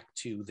 getting back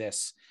to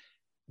this,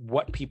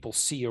 what people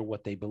see or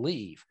what they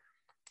believe,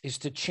 is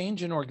to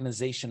change an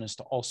organization is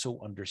to also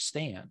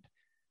understand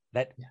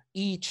that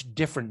each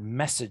different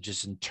message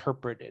is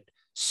interpreted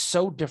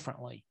so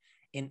differently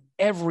in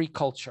every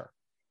culture,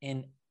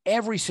 in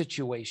every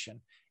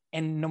situation.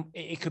 And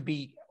it could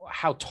be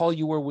how tall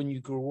you were when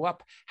you grew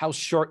up, how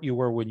short you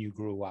were when you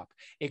grew up.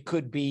 It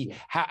could be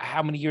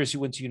how many years you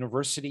went to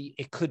university.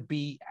 It could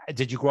be,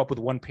 did you grow up with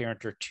one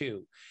parent or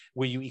two?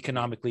 Were you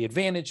economically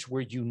advantaged?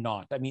 Were you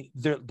not? I mean,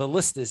 the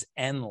list is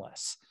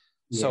endless.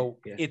 So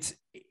it's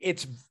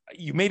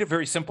you made it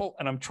very simple.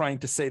 And I'm trying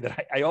to say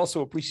that I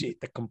also appreciate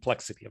the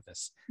complexity of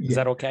this. Is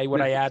that okay, what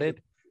I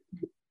added?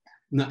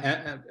 No,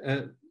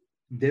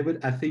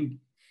 David, I think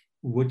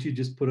what you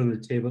just put on the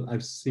table,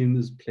 I've seen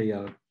this play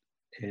out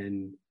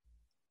in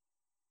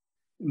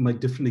my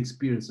different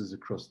experiences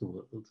across the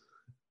world.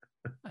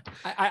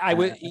 I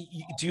would.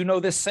 Do you know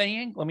this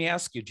saying? Let me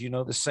ask you. Do you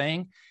know the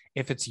saying?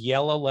 If it's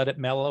yellow, let it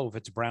mellow. If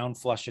it's brown,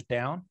 flush it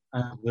down.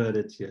 I've heard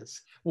it. Yes.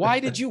 Why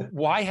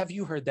have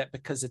you heard that?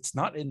 Because it's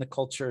not in the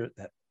culture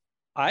that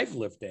I've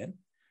lived in.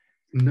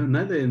 No,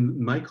 neither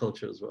in my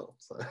culture as well.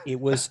 So. It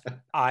was.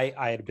 I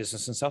had a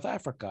business in South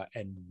Africa,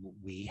 and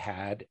we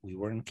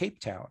were in Cape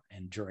Town,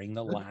 and during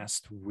the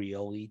last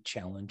really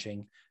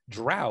challenging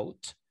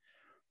drought,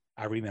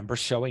 I remember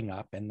showing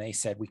up and they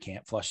said, we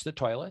can't flush the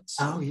toilets.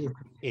 Oh yeah.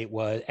 It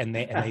was, and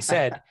they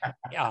said,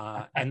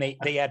 and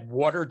they had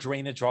water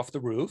drainage off the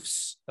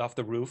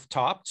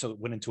rooftop. So it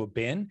went into a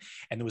bin,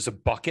 and there was a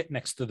bucket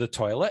next to the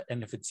toilet.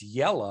 And if it's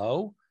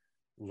yellow,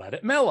 let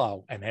it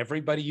mellow. And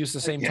everybody used the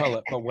same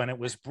toilet. But when it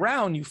was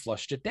brown, you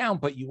flushed it down,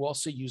 but you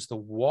also used the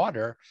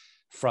water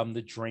from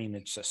the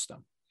drainage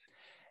system.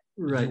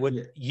 Right.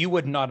 You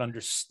would not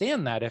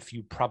understand that if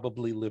you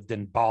probably lived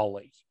in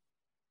Bali.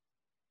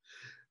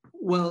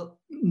 Well,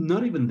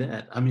 not even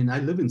that. I mean, I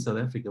live in South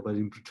Africa, but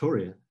in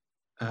Pretoria,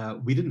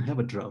 we didn't have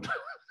a drought.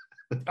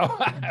 Oh,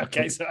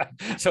 okay. So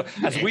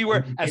as we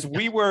were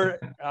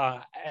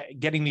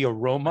getting the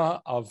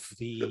aroma of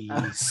you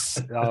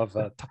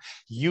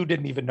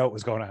didn't even know what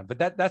was going on.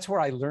 But that's where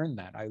I learned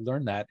that. I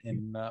learned that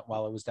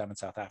while I was down in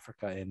South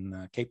Africa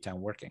in Cape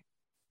Town working.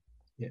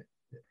 Yeah.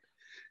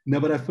 No,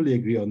 but I fully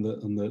agree on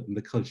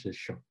the culture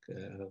shock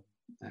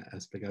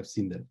aspect. I've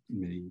seen that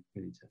many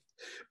times.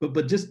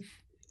 But just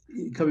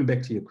coming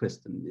back to your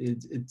question,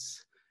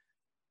 it's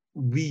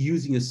we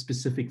using a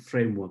specific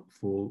framework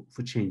for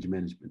change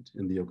management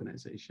in the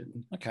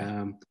organization. Okay.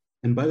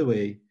 And by the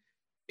way,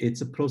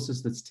 it's a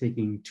process that's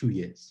taking 2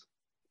 years.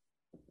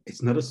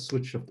 It's not a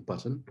switch of the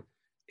button.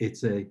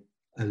 It's a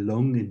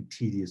long and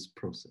tedious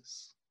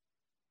process.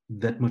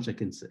 That much I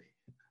can say.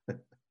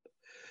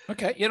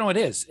 Okay, it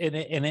is, and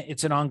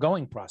it's an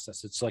ongoing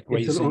process. It's like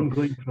raising. It's an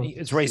ongoing process.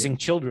 It's raising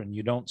children.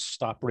 You don't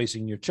stop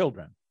raising your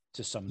children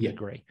to some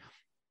degree.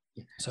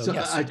 Yeah. So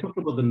yes. I talked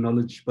about the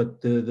knowledge,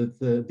 but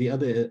the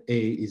other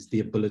A is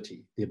the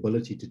ability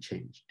to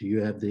change. Do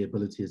you have the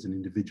ability as an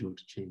individual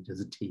to change,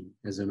 as a team,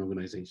 as an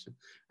organization?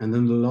 And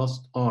then the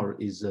last R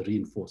is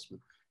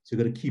reinforcement. So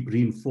you've got to keep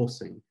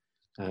reinforcing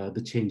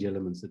the change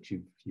elements that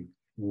you've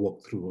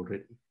walked through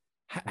already.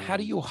 How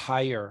do you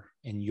hire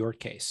in your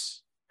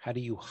case? How do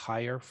you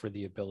hire for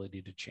the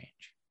ability to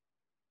change?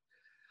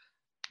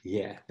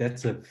 Yeah,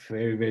 that's a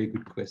very, very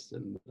good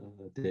question,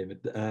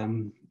 David.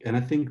 And I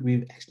think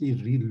we've actually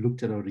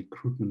re-looked at our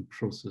recruitment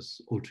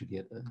process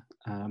altogether.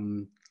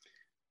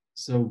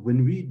 So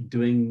when we're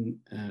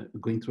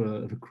going through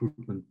a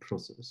recruitment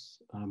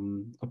process,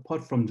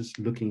 apart from just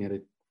looking at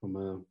it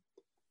from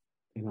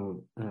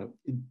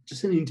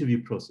just an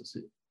interview process,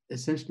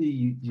 essentially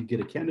you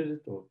get a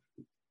candidate or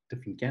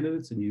different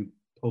candidates and you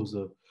pose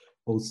a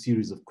whole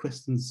series of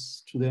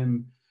questions to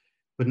them.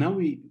 But now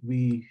we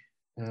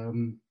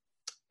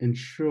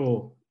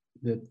ensure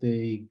that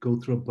they go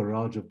through a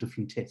barrage of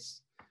different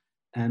tests.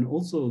 And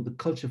also the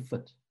culture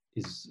fit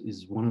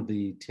is one of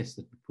the tests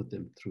that we put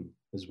them through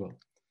as well,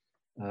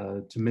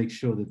 to make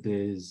sure that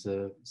there's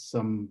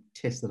some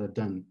tests that are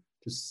done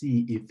to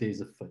see if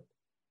there's a fit.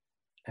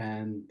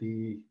 And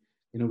we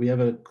have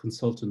a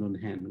consultant on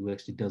hand who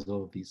actually does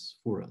all of these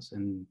for us.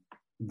 And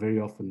very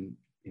often,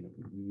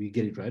 we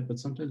get it right, but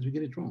sometimes we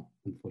get it wrong,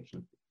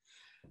 unfortunately.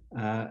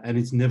 And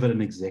it's never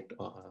an exact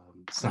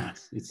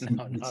science.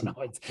 No.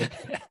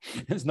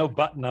 There's no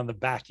button on the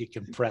back you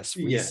can press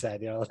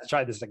reset. Let's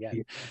try this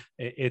again.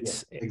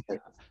 Exactly.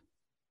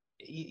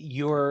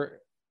 You're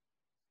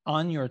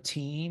on your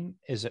team.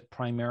 Is it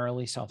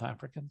primarily South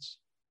Africans?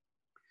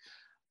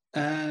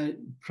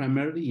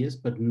 Primarily, yes,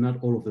 but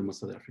not all of them are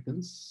South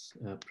Africans.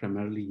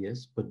 Primarily,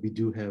 yes, but we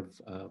do have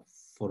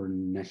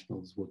foreign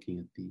nationals working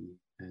at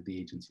the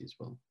agency as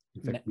well.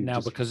 In fact, now,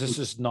 because this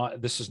is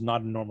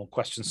not a normal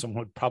question someone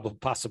would probably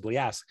possibly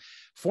ask.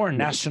 Foreign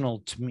national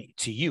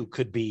to you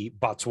could be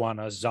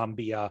Botswana,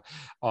 Zambia.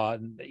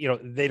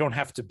 They don't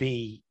have to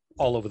be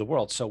all over the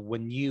world. So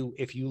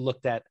if you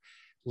looked at,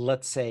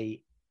 let's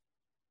say,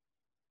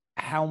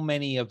 how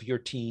many of your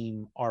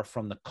team are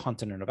from the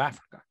continent of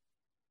Africa?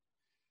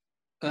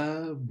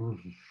 I'd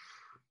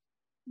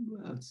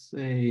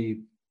say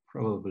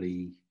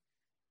probably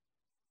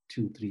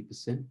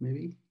 2-3%,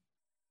 maybe.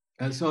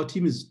 So our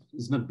team is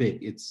not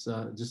big. It's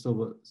just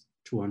over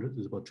 200.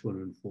 There's about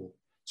 204.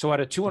 So out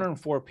of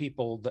 204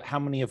 people, how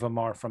many of them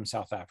are from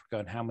South Africa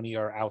and how many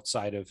are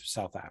outside of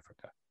South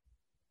Africa?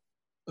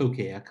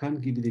 Okay, I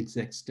can't give you the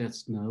exact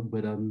stats now,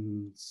 but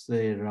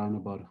say around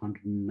about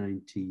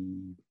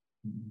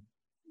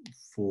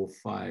 194,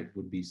 5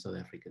 would be South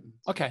African.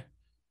 Okay.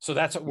 So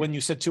that's when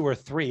you said 2 or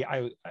 3,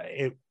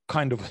 it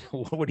kind of,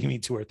 what do you mean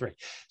 2 or 3?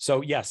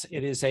 So yes,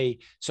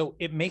 so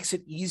it makes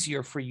it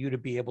easier for you to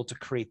be able to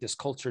create this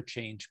culture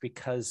change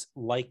because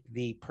like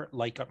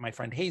my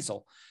friend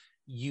Hazel,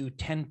 you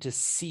tend to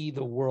see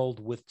the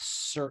world with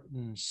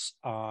certain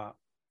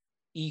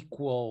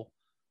equal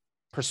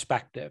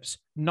perspectives,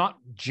 not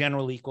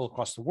generally equal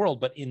across the world,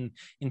 but in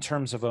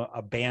terms of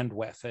a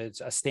bandwidth, it's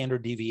a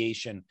standard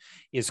deviation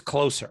is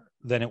closer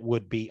than it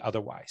would be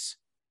otherwise.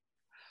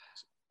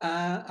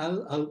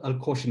 I'll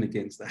caution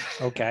against that.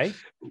 Okay.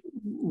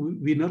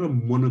 We're not a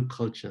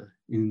monoculture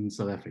in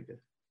South Africa.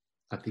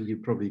 I think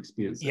you've probably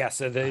experienced that. Yeah,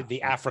 so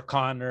the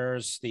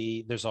Afrikaners,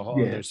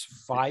 there's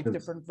 5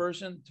 different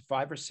versions,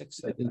 5 or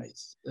 6.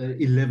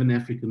 11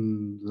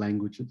 African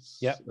languages.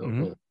 Yeah.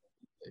 Mm-hmm.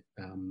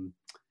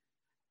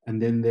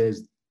 And then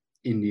there's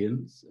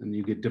Indians, and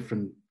you get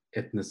different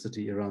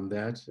ethnicity around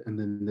that. And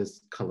then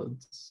there's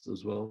coloreds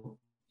as well.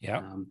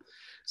 Yeah. And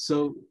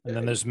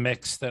then there's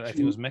mixed. I think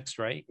it was mixed,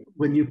 right?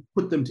 When you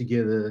put them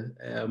together,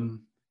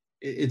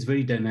 it's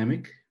very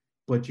dynamic,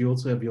 but you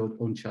also have your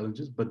own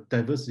challenges. But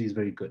diversity is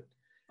very good.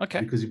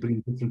 Okay. Because you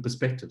bring different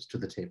perspectives to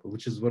the table,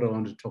 which is what I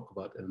wanted to talk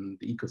about in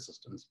the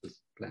ecosystems of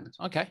this planet.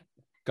 Okay.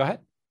 Go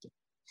ahead.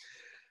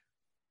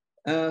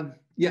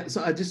 Yeah,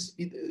 so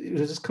it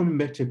was just coming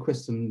back to your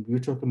question. We were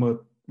talking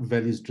about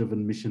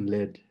values-driven,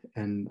 mission-led,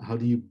 and how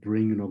do you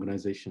bring an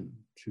organization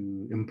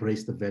to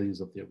embrace the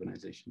values of the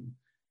organization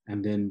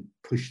and then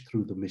push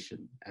through the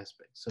mission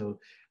aspect. So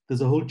there's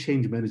a whole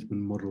change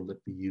management model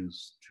that we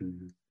use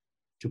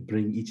to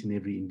bring each and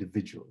every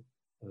individual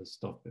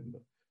staff member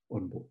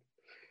on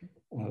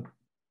board.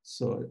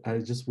 So I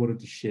just wanted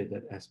to share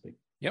that aspect.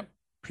 Yep,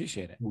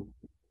 appreciate it.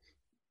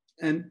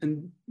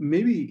 And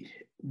maybe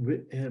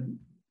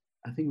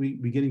I think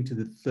we're getting to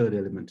the third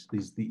element,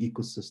 is the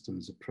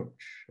ecosystems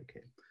approach.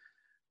 Okay.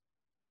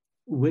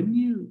 When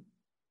you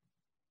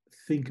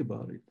think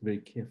about it very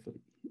carefully,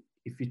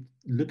 if you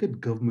look at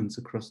governments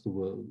across the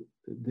world,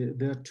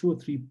 there are 2 or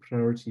 3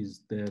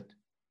 priorities that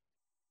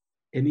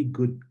any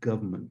good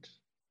government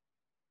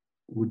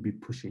would be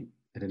pushing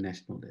at a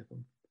national level.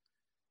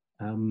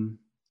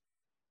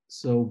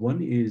 So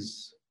one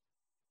is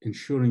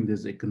ensuring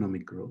there's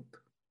economic growth,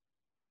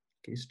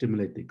 okay,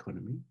 stimulate the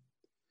economy.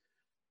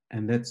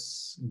 And that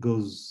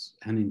goes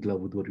hand in glove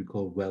with what we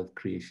call wealth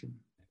creation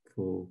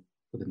for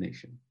the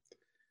nation.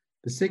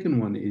 The second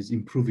one is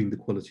improving the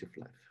quality of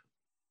life.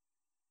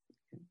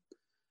 Okay.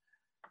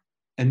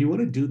 And you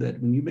want to do that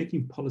when you're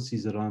making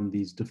policies around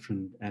these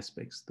different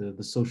aspects,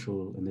 the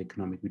social and the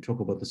economic. We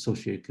talk about the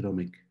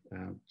socioeconomic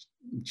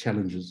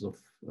challenges of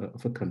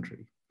a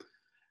country.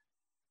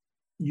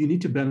 You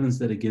need to balance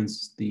that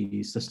against the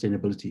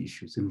sustainability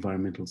issues,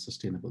 environmental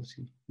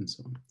sustainability, and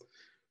so on.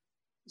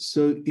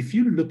 So if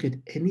you look at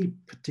any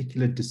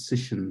particular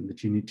decision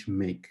that you need to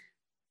make,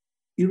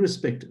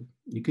 irrespective,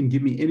 you can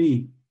give me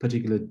any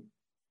particular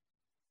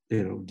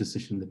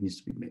decision that needs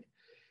to be made.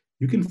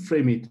 You can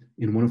frame it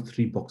in one of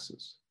 3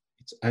 boxes.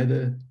 It's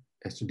either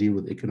has to deal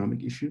with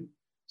economic issue,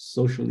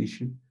 social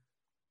issue,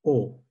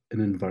 or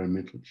an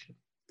environmental issue.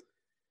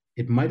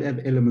 It might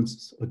have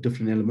elements or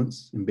different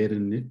elements embedded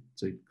in it.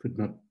 So it could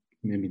not,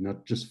 maybe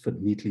not just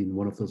fit neatly in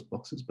one of those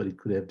boxes, but it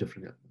could have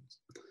different elements.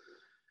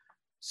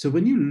 So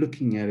when you're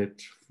looking at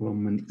it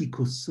from an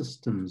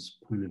ecosystems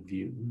point of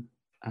view,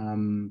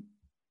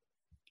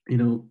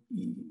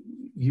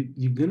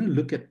 you're going to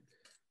look at,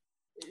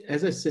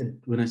 as I said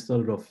when I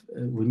started off,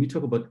 when we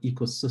talk about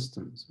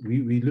ecosystems,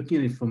 we're looking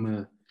at it from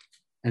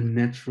a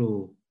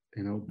natural,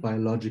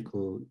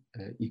 biological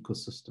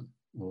ecosystem,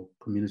 or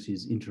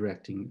communities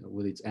interacting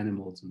with its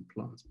animals and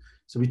plants.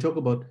 So we talk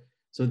about,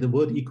 so the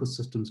word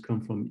ecosystems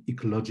come from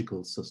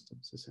ecological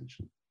systems,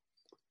 essentially.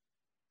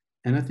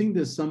 And I think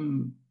there's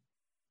some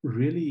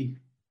really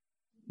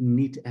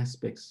neat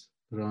aspects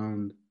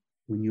around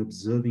when you're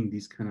observing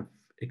these kind of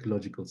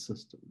ecological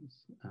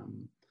systems.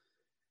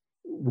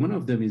 One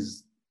of them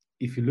is,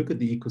 if you look at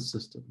the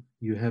ecosystem,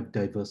 you have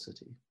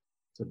diversity.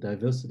 So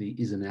diversity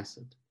is an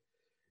asset.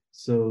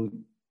 So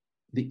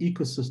the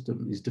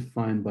ecosystem is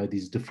defined by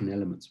these different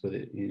elements, whether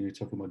you're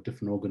talking about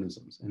different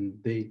organisms, and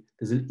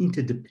there's an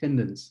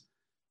interdependence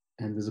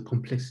and there's a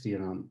complexity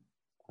around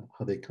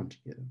how they come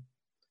together.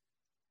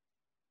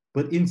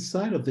 But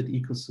inside of that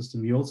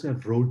ecosystem, you also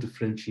have role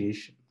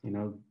differentiation.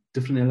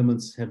 Different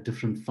elements have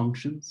different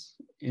functions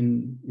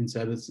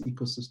inside this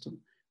ecosystem,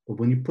 but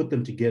when you put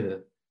them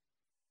together,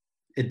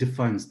 it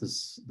defines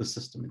the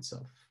system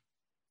itself.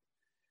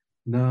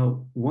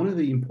 Now, one of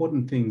the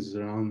important things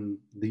around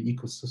the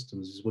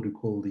ecosystems is what we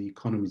call the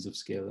economies of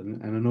scale.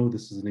 And I know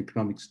this is an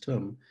economics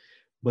term,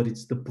 but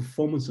it's the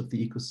performance of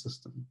the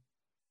ecosystem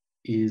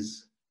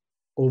is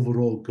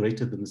overall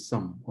greater than the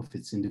sum of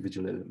its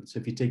individual elements. So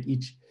if you take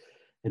each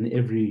and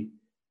every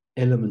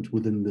element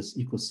within this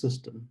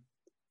ecosystem,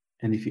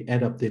 and if you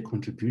add up their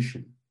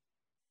contribution,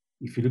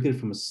 if you look at it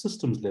from a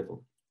systems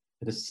level,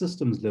 at a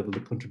systems level, the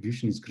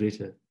contribution is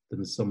greater than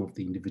the sum of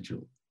the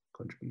individual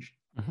contribution.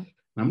 Mm-hmm.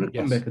 I'm going to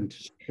come back and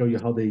show you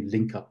how they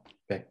link up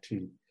back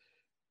to,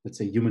 let's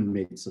say,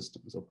 human-made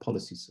systems or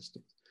policy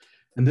systems.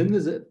 And then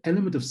there's an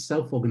element of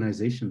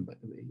self-organization, by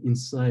the way,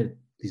 inside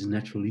these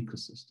natural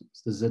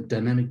ecosystems. There's a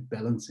dynamic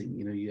balancing.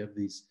 You have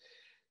these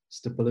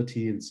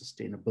stability and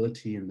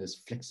sustainability, and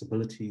there's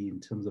flexibility in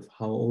terms of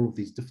how all of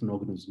these different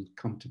organisms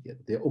come together.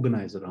 They're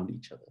organized around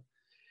each other.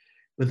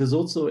 But there's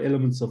also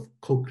elements of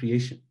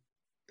co-creation.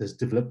 There's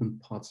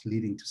development paths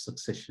leading to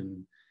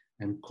succession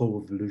and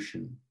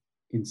co-evolution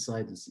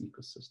inside this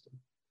ecosystem.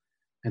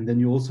 And then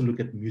you also look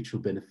at mutual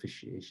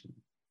beneficiation,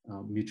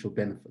 mutual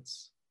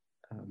benefits,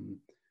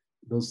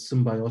 those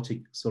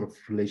symbiotic sort of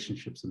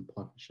relationships and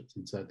partnerships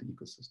inside the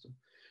ecosystem.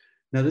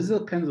 Now, these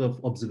are kinds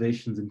of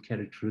observations and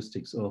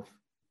characteristics of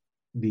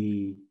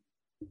the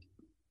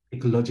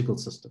ecological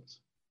systems,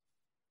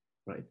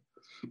 right?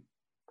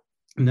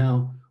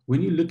 Now,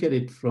 when you look at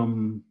it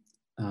from,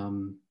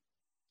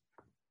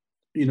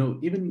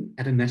 even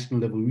at a national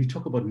level, we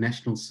talk about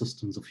national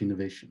systems of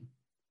innovation.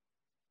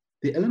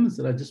 The elements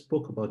that I just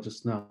spoke about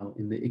just now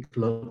in the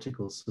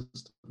ecological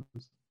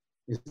systems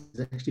is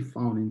actually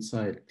found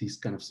inside these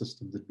kind of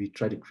systems that we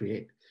try to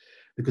create,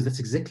 because that's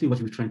exactly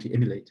what we're trying to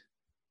emulate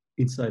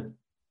inside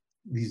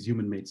these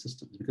human-made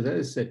systems. Because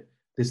as I said,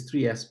 there's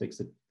 3 aspects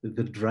that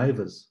the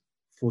drivers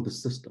for the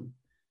system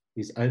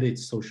is either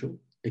it's social,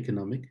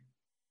 economic,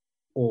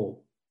 or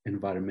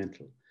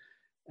environmental.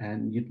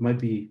 And it might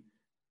be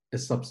a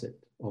subset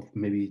of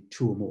maybe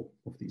two or more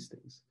of these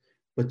things.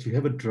 But you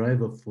have a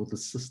driver for the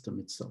system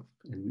itself.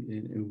 And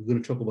we're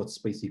going to talk about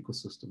space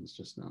ecosystems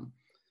just now.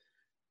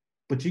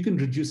 But you can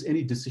reduce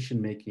any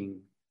decision making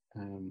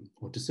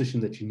or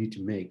decision that you need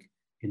to make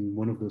in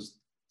one of those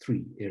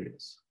three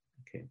areas.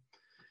 Okay.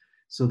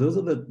 So those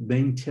are the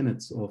main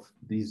tenets of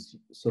these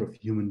sort of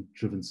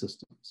human-driven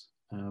systems.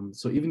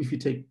 So even if you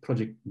take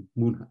Project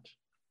Moonhut,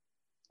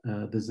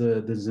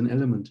 there's an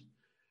element.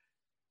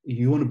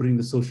 You want to bring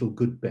the social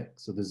good back.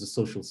 So there's the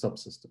social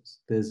subsystems.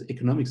 There's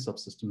economic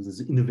subsystems.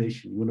 There's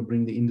innovation. You want to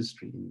bring the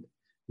industry in.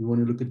 You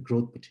want to look at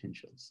growth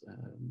potentials.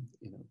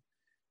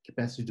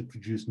 Capacity to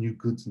produce new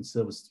goods and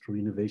services through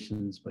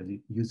innovations by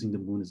using the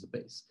moon as a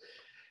base.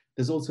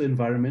 There's also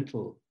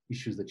environmental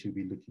issues that you'll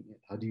be looking at.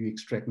 How do you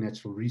extract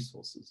natural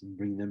resources and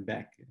bring them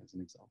back, as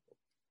an example?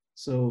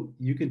 So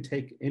you can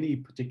take any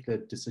particular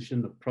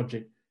decision or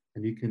project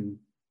and you can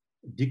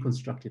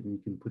deconstruct it and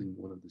you can put in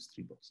one of these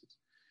three boxes.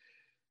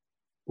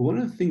 But one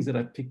of the things that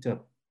I picked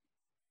up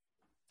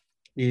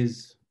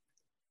is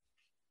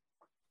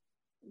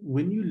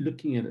when you're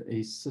looking at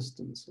a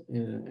systems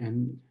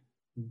and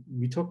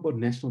we talk about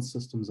national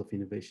systems of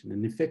innovation,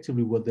 and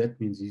effectively what that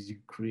means is you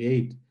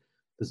create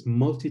this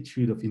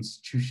multitude of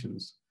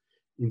institutions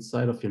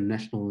inside of your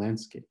national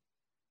landscape.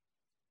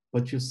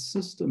 But your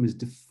system is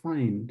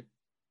defined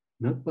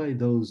not by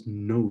those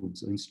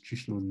nodes or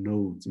institutional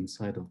nodes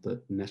inside of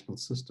the national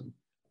system,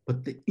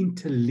 but the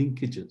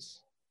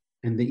interlinkages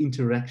and the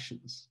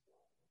interactions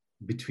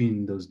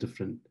between those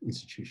different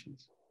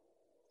institutions.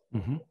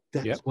 Mm-hmm.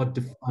 That's what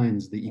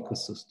defines the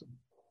ecosystem.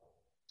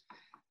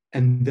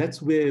 And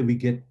that's where we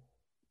get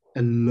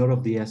a lot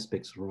of the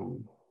aspects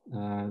wrong.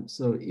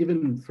 So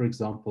even, for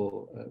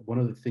example, one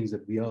of the things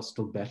that we are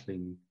still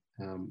battling,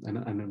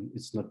 and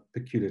it's not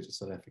peculiar to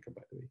South Africa,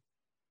 by the way,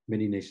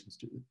 many nations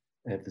do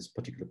have this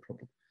particular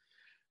problem.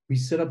 We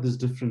set up these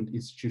different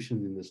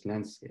institutions in this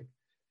landscape,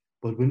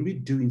 but when we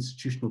do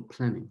institutional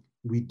planning,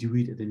 we do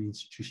it at an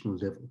institutional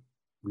level.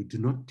 We do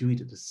not do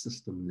it at a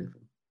system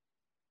level.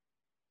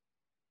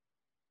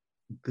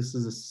 This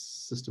is a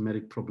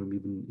systematic problem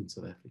even in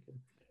South Africa.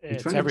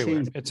 It's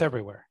everywhere. It's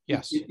everywhere.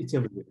 Yes. It's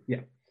everywhere.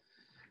 Yeah.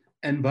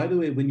 And by the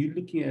way, when you're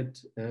looking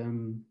at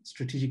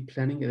strategic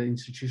planning at an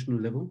institutional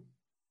level,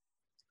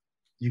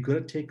 you've got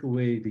to take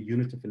away the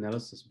unit of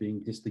analysis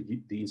being just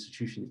the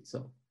institution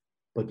itself,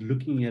 but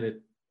looking at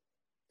it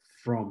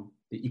from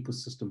the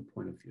ecosystem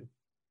point of view.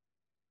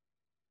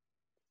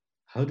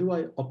 How do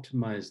I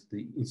optimize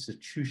the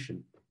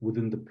institution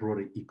within the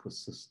broader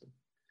ecosystem?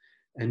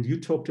 And you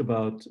talked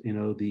about,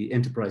 the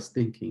enterprise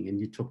thinking, and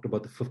you talked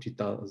about the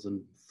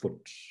 50,000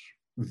 foot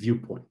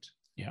viewpoint.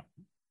 Yeah.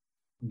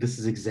 This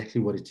is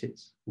exactly what it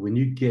is. When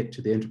you get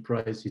to the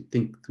enterprise, you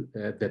think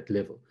at that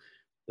level.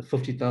 The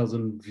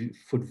 50,000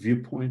 foot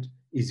viewpoint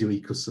is your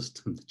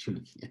ecosystem that you're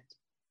looking at.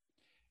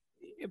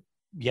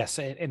 Yes,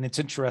 and it's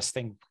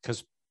interesting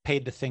because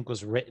Paid to Think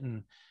was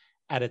written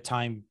at a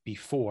time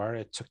before.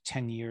 It took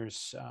 10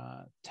 years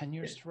to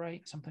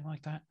write, something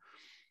like that.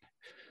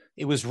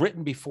 It was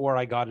written before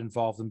I got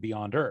involved in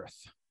Beyond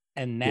Earth.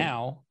 And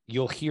now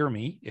you'll hear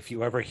me, if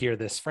you ever hear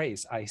this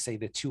phrase, I say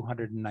the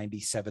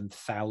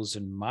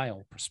 297,000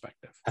 mile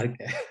perspective.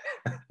 Okay.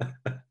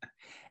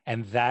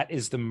 And that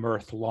is the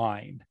Mirth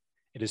line.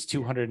 It is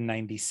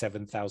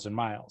 297,000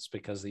 miles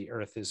because the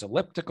Earth is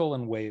elliptical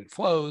in the way it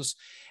flows,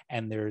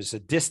 and there's a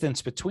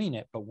distance between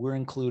it, but we're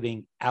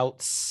including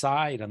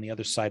outside on the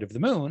other side of the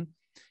moon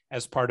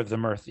as part of the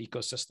Mirth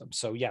ecosystem.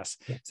 So yes,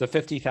 the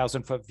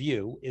 50,000 foot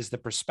view is the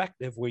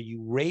perspective where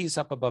you raise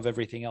up above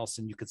everything else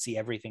and you can see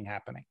everything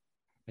happening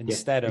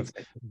instead of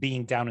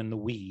being down in the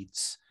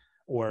weeds,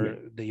 or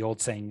the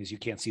old saying is you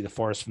can't see the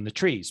forest from the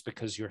trees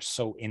because you're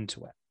so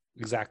into it.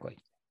 Exactly.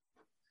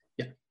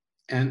 Yeah.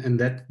 And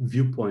that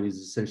viewpoint is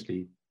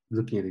essentially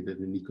looking at it at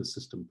an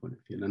ecosystem point of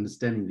view and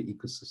understanding the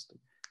ecosystem.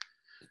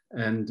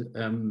 And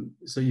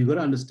so you've got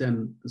to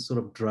understand the sort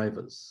of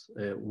drivers.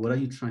 What are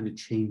you trying to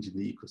change in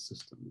the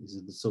ecosystem? Is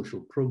it the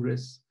social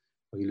progress?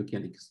 Are you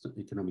looking at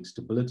economic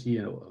stability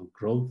or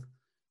growth?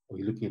 Are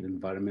you looking at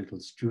environmental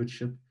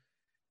stewardship?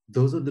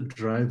 Those are the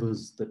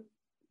drivers that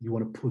you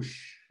want to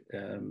push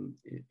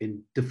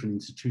in different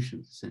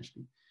institutions,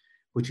 essentially.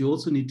 But you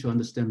also need to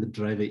understand the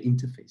driver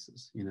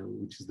interfaces,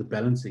 which is the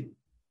balancing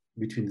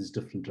between these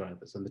different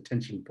drivers and the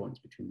tension points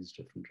between these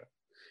different drivers.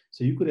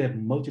 So you could have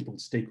multiple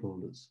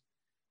stakeholders,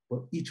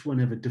 but each one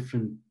have a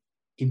different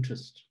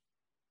interest.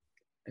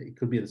 It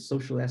could be the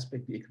social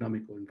aspect, the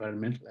economic or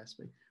environmental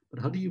aspect, but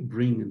how do you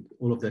bring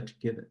all of that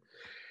together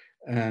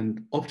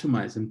and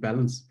optimize and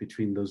balance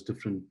between those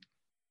different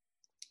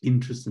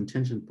interests and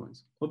tension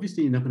points?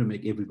 Obviously, you're not going to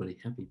make everybody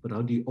happy, but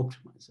how do you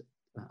optimize it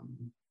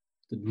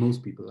that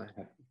most people are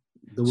happy?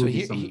 So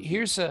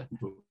here's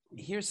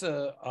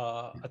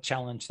a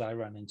challenge that I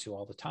run into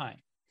all the time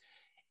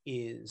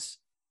is,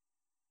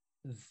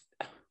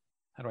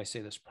 how do I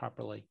say this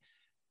properly?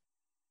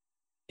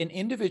 An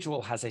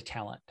individual has a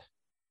talent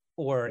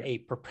or a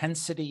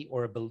propensity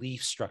or a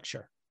belief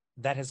structure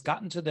that has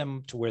gotten to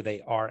them to where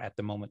they are at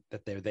the moment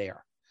that they're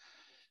there.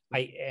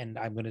 And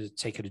I'm going to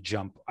take it a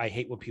jump. I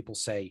hate when people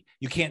say,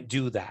 you can't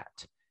do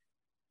that.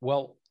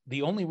 Well,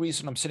 the only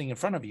reason I'm sitting in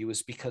front of you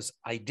is because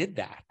I did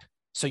that.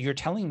 So you're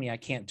telling me I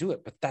can't do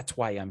it, but that's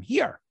why I'm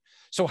here.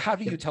 So how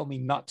do you tell me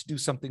not to do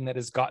something that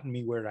has gotten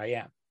me where I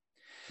am?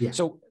 Yeah.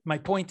 So my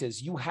point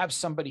is, you have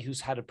somebody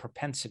who's had a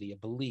propensity, a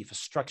belief, a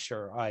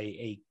structure,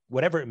 a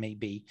whatever it may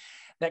be,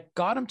 that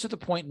got them to the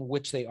point in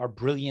which they are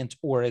brilliant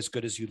or as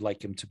good as you'd like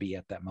them to be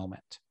at that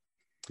moment.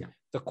 Yeah.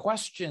 The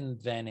question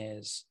then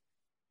is,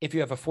 if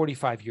you have a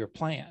 45-year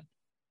plan,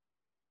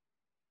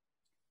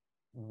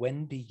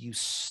 when do you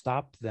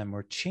stop them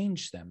or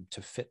change them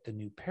to fit the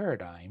new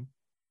paradigm?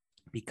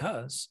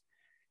 Because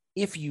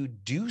if you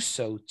do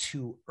so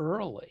too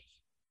early,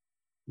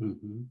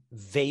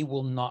 they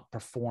will not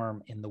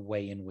perform in the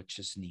way in which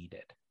is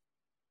needed.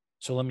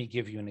 So let me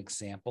give you an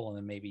example, and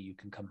then maybe you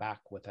can come back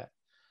with it.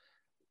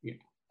 Yeah.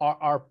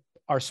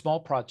 Our small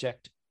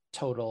project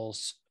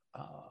totals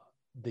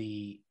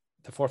the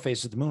 4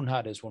 phases of the Moon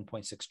Hut is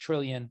 1.6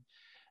 trillion.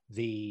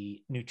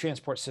 The new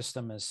transport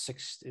system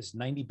is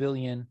 90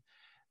 billion.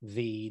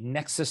 The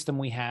next system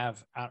we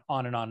have,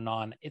 on and on and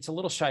on, it's a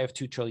little shy of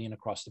 2 trillion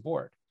across the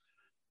board.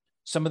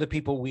 Some of the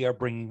people we are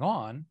bringing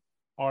on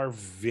are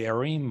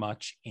very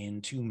much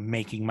into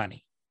making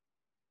money.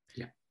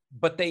 Yeah.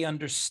 But they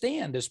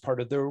understand, as part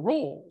of their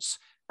roles,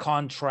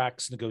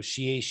 contracts,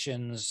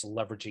 negotiations,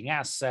 leveraging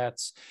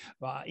assets,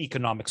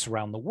 economics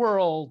around the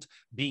world,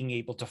 being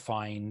able to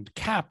find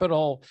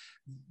capital.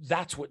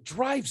 That's what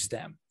drives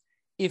them.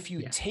 If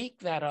you take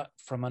that up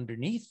from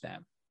underneath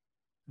them,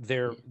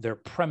 their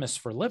premise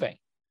for living,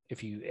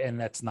 and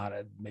that's not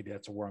maybe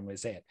that's a wrong way to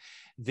say it,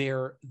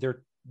 their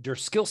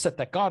skill set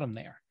that got them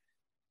there,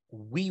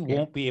 we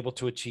won't be able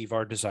to achieve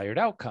our desired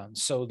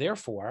outcomes. So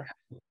therefore,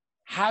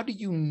 how do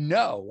you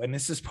know, and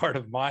this is part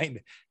of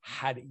mine,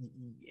 how do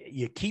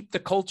you keep the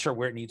culture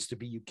where it needs to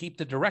be, you keep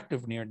the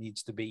directive where it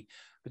needs to be,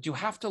 but you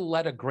have to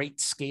let a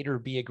great skater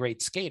be a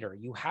great skater.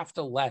 You have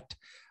to let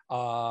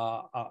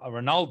a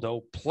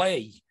Ronaldo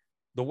play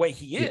the way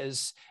he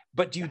is,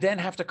 but you then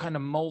have to kind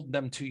of mold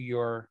them to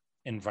your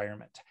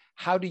environment.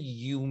 How do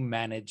you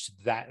manage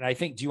that? And I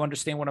think, do you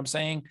understand what I'm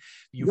saying?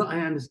 No, I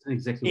understand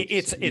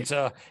exactly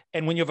what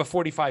and when you have a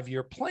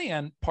 45-year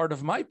plan, part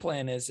of my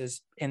plan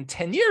is in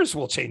 10 years,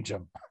 we'll change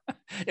them.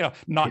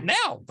 Not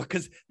now,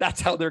 because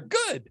that's how they're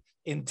good.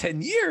 In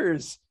 10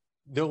 years,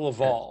 they'll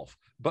evolve.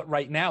 But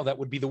right now, that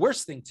would be the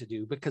worst thing to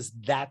do, because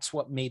that's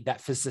what made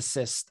that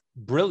physicist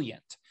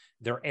brilliant.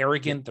 They're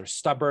arrogant, they're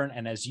stubborn.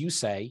 And as you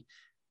say,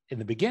 in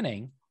the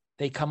beginning,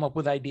 they come up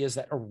with ideas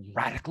that are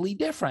radically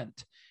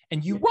different.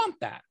 And you want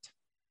that.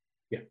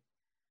 Yeah.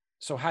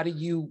 So how do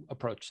you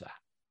approach that?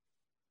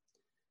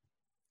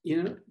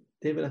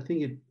 David, I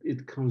think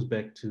it comes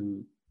back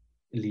to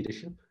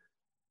leadership.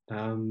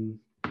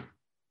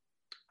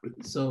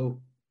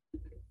 So,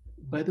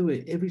 by the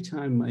way, every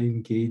time I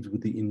engage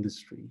with the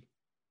industry,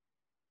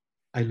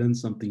 I learn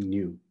something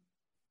new.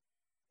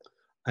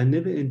 I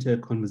never enter a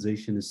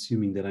conversation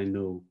assuming that I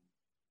know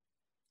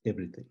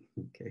everything,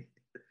 okay?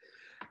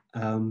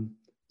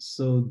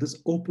 So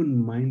this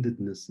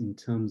open-mindedness in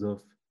terms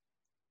of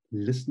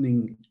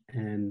listening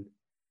and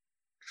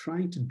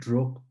trying to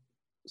draw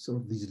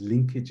sort of these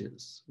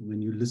linkages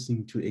when you're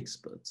listening to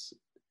experts,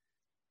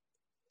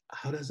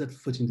 how does that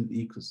fit into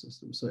the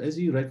ecosystem? So as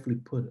you rightfully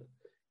put it,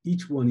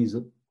 each one is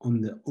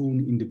on their own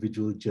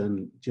individual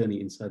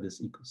journey inside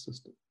this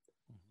ecosystem.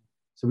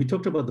 So we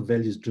talked about the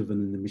values-driven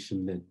and the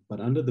mission-led, but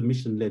under the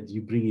mission-led,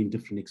 you bring in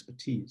different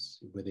expertise,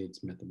 whether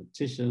it's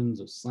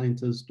mathematicians or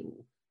scientists or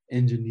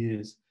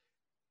engineers,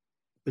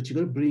 but you're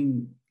going to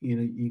bring,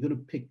 you're going to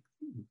pick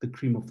the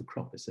cream of the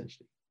crop,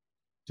 essentially,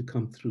 to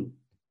come through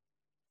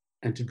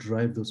and to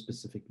drive those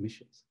specific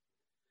missions.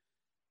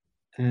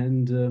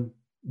 And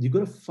you've got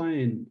to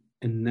find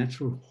a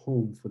natural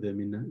home for them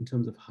in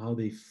terms of how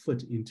they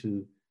fit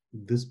into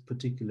this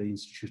particular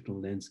institutional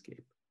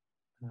landscape.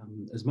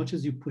 As much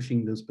as you're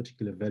pushing those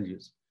particular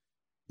values,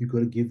 you've got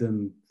to give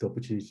them the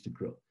opportunity to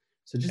grow.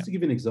 So just to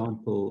give you an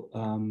example,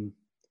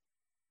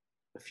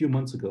 a few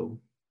months ago,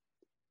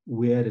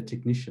 we had a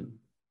technician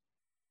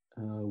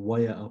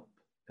wire up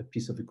a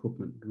piece of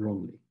equipment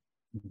wrongly,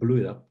 blew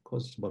it up,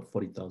 cost about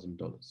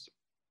 $40,000.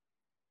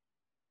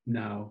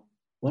 Now,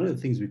 one of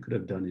the things we could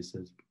have done is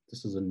says,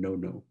 this is a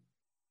no-no.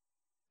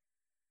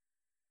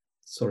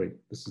 Sorry,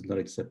 this is not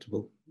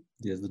acceptable.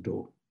 There's the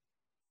door.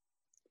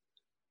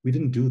 We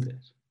didn't do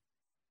that.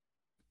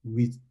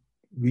 We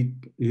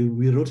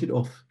wrote it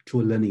off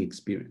to a learning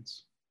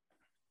experience.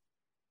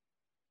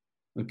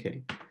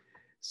 Okay.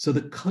 So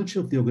the culture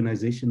of the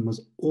organization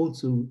must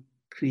also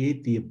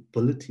create the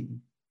ability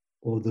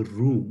or the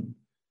room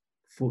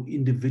for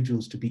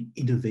individuals to be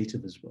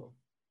innovative as well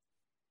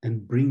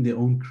and bring their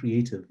own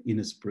creative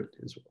inner spirit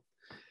as well.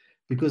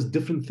 Because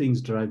different things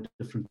drive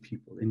different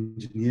people.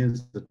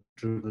 Engineers are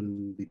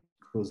driven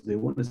because they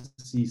want to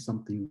see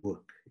something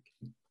work.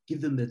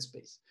 Give them that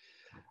space.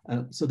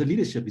 So the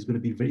leadership is going to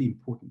be very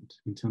important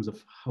in terms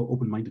of how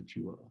open-minded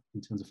you are,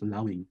 in terms of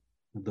allowing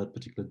that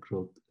particular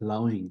growth,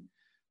 allowing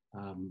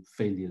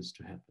failures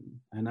to happen.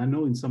 And I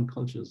know in some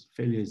cultures,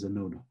 failure is a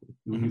no-no.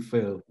 When you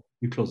fail,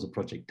 you close the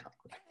project down.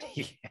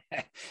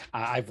 Yeah.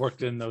 I've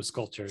worked in those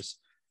cultures.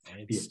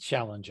 It's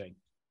challenging.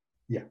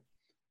 Yeah.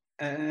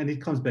 And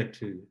it comes back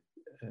to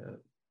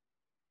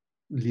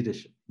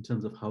leadership in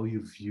terms of how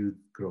you view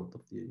growth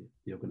of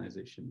the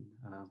organization.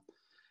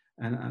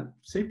 And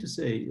safe to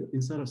say,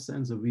 inside of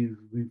Sansa, we've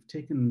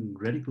taken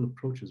radical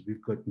approaches.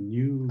 We've got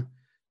new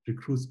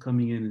recruits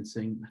coming in and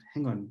saying,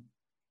 hang on,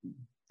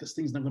 this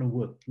thing's not going to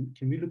work.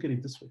 Can we look at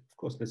it this way? Of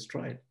course, let's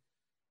try it.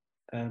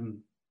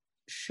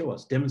 Show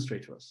us,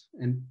 demonstrate to us.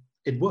 And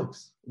it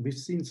works. We've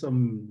seen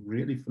some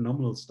really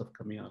phenomenal stuff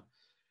coming out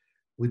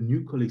with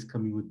new colleagues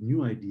coming with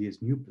new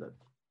ideas, new blood.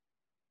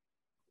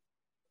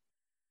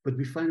 But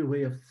we find a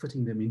way of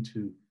fitting them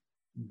into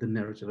the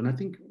narrative. And I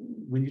think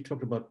when you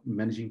talk about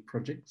managing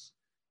projects,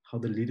 how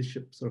the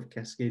leadership sort of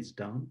cascades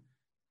down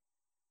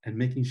and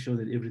making sure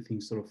that everything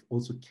sort of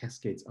also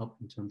cascades up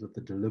in terms of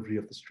the delivery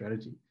of the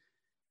strategy.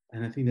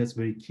 And I think that's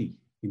very key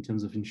in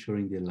terms of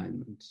ensuring the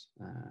alignment.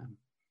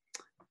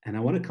 And I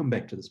want to come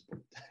back to this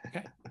point.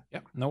 Okay.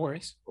 Yeah, no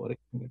worries. I want to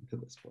come back to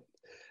this point.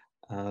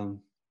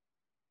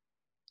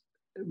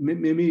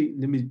 Maybe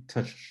let me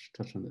touch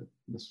on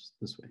this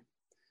way.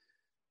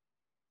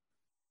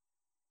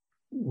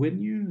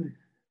 When you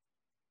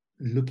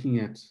looking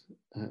at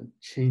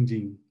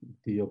changing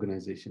the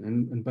organization,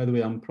 and by the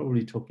way, I'm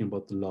probably talking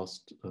about the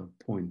last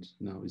point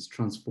now, is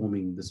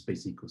transforming the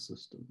space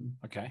ecosystem.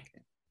 Okay.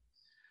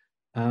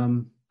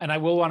 And I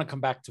will want to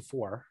come back to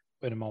 4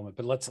 in a moment,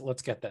 but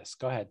let's get this.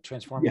 Go ahead,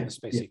 transforming the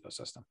space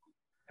ecosystem.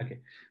 Okay,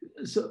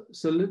 so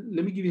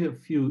let me give you a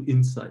few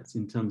insights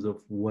in terms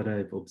of what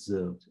I've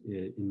observed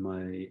in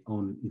my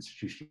own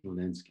institutional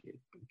landscape.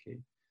 Okay,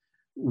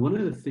 one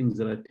of the things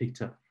that I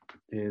picked up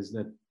is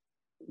that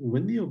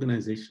when the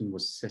organization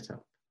was set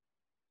up,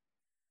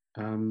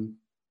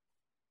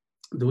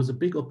 there was a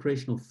big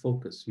operational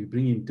focus. You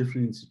bring in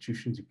different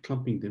institutions, you're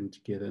clumping them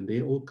together, and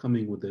they're all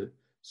coming with a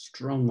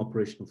strong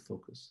operational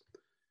focus.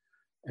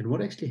 And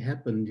what actually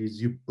happened is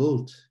you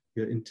built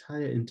your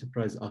entire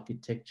enterprise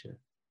architecture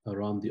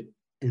around the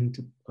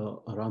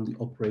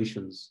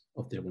operations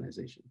of the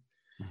organization.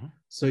 Mm-hmm.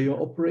 So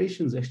your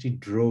operations actually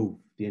drove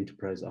the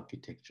enterprise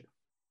architecture.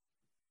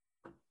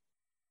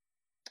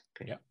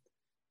 Okay. Yeah.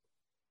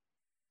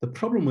 The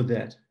problem with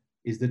that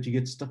is that you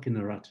get stuck in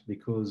a rut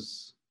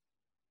because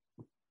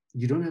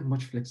you don't have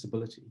much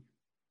flexibility.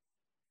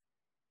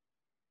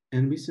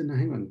 And we said, no,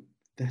 hang on,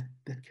 that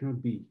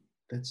cannot be.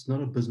 That's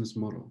not a business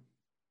model.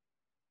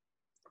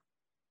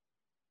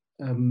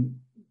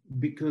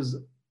 Because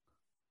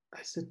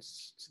I said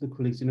to the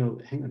colleagues,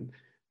 hang on,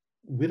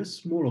 we're a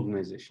small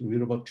organization.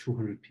 We're about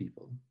 200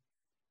 people.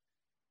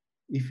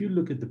 If you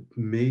look at the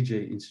major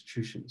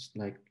institutions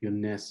like your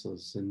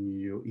NASAs and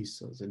your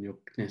ESAs and your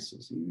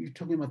CNESAs, you're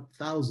talking about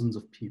thousands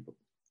of people,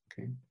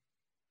 okay?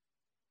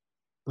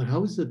 But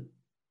how is it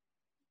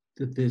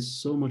that there's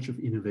so much of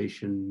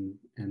innovation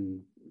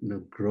and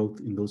growth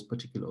in those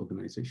particular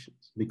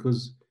organizations?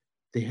 Because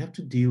they have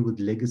to deal with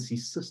legacy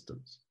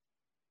systems.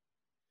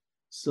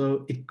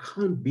 So it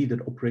can't be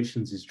that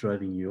operations is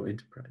driving your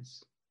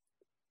enterprise.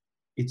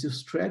 It's your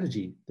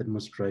strategy that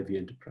must drive your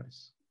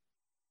enterprise.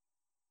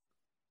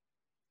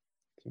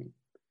 Okay.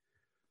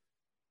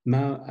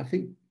 Now, I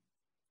think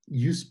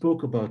you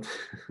spoke about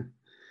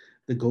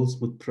the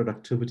Goldsmith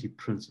productivity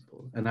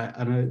principle. And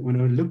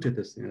when I looked at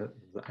this,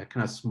 I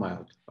kind of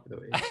smiled, by the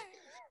way.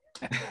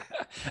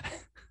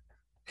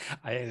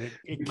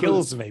 It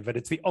kills me, but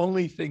it's the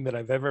only thing that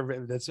I've ever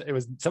written. It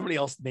was somebody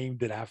else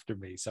named it after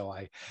me. So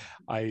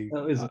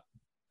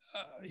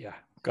yeah,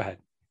 go ahead.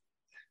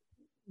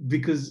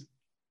 Because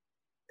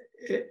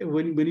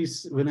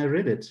when I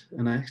read it,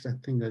 and I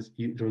think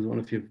it was one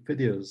of your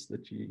videos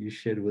that you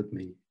shared with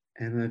me,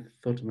 and I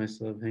thought to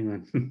myself, hang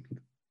on,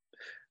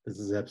 this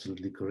is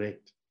absolutely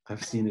correct.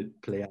 I've seen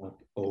it play out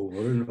over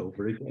and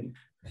over again,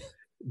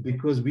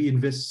 because we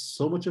invest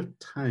so much of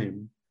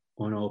time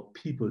on our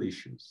people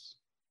issues.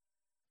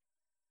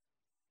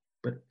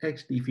 But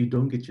actually, if you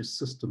don't get your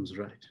systems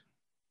right,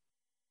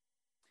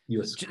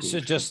 you're screwed. So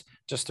just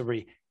to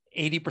read,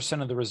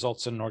 80% of the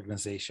results in an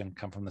organization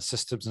come from the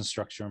systems and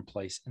structure in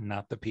place and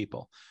not the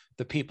people.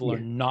 The people are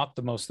not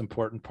the most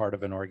important part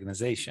of an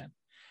organization.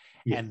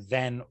 Yes. And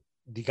then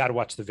you got to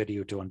watch the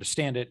video to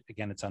understand it.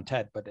 Again, it's on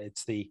TED, but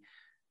it's the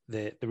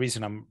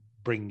reason I'm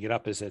bringing it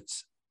up is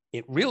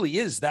it really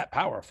is that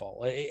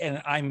powerful.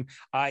 And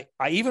I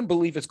even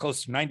believe it's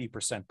close to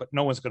 90%, but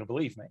no one's going to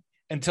believe me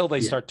until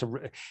they start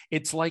to,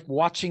 it's like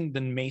watching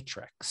The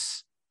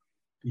Matrix.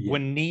 Yeah.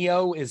 When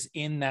Neo is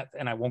in that,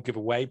 and I won't give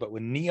away, but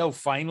when Neo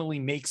finally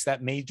makes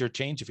that major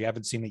change, if you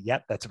haven't seen it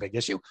yet, that's a big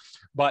issue,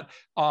 but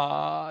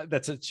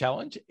that's a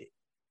challenge.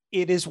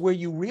 It is where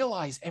you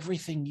realize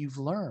everything you've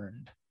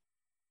learned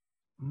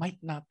might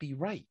not be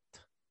right.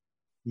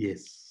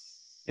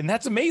 Yes. And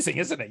that's amazing,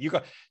 isn't it?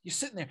 You're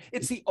sitting there.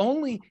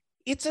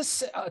 It's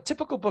a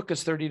typical book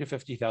is 30 to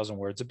 50,000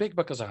 words. A big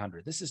book is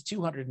 100. This is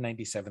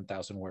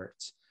 297,000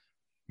 words.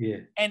 Yeah.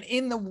 And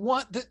in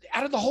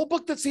out of the whole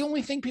book, that's the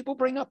only thing people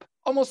bring up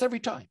almost every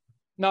time.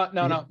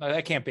 No,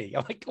 that can't be.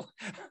 I'm like,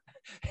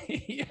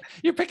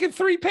 you're picking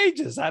 3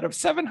 pages out of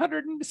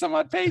 700 and some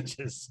odd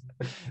pages.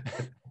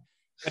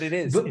 But it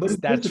is. But It's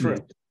it that true.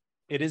 resonates.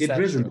 It is It that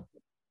resonates. true.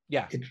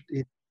 Yeah.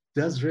 It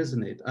does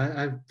resonate.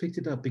 I've picked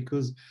it up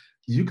because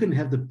you can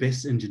have the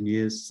best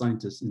engineers,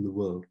 scientists in the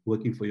world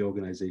working for your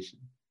organization.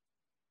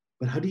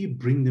 But how do you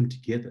bring them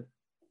together?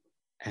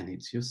 And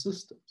it's your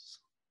systems.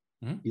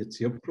 Mm-hmm.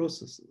 It's your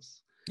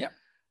processes. Yeah.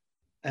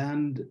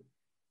 And,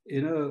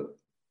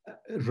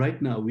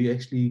 right now we're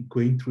actually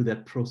going through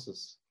that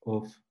process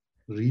of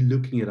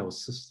relooking at our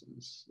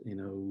systems.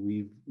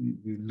 We've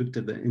looked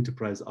at the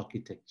enterprise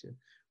architecture.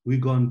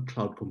 We've gone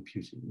cloud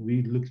computing.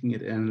 We're looking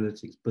at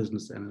analytics,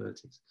 business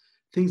analytics,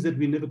 things that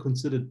we never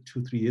considered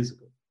 2-3 years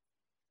ago.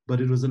 But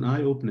it was an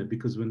eye opener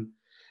because when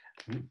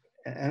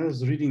I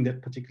was reading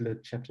that particular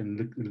chapter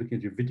and looking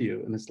at your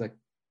video, and it's like,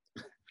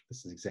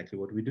 this is exactly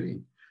what we're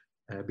doing,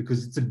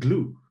 because it's a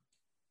glue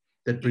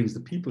that brings the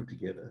people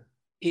together.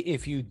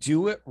 If you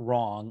do it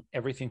wrong,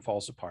 everything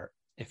falls apart.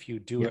 If you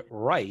do it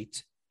right,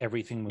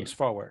 everything moves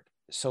forward.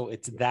 So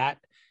it's that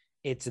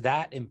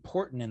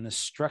important in the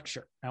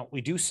structure. Now,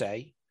 we do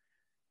say,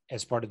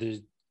 as part of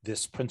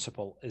this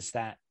principle, is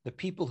that the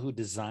people who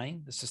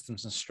design the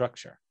systems and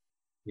structure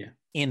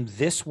in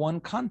this one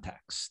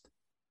context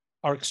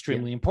are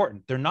extremely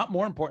important. They're not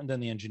more important than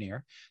the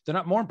engineer. They're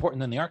not more important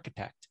than the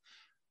architect,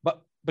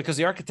 but because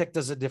the architect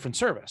does a different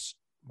service.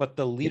 But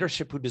the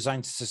leadership who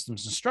designs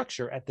systems and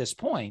structure at this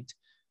point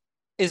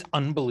is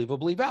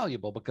unbelievably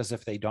valuable, because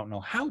if they don't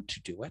know how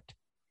to do it,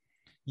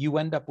 you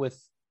end up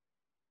with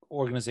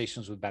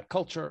organizations with bad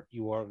culture,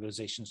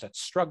 organizations that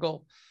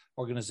struggle,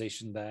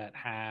 organizations that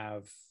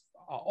have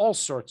all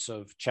sorts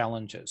of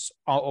challenges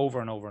over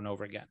and over and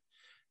over again.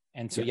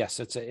 And so, yes,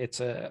 it's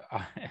a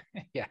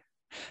yeah.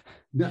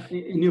 Now,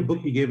 in your book,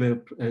 you gave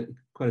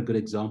quite a good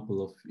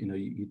example of,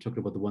 you talked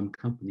about the one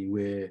company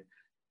where,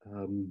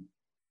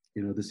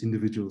 this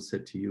individual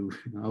said to you,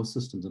 our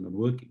systems are not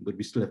working, but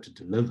we still have to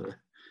deliver.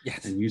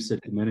 Yes. And you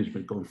said to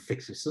management, go and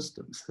fix your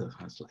systems. So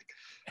I was like,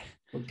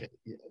 okay.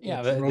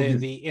 Yeah.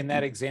 In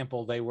that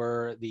example,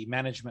 the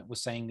management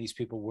was saying these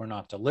people were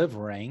not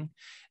delivering.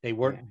 They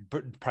weren't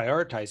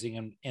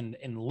prioritizing, and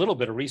in a little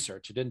bit of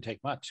research, it didn't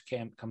take much,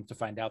 come to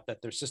find out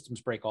that their systems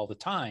break all the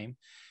time.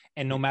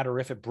 And no matter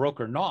if it broke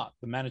or not,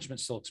 the management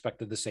still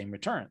expected the same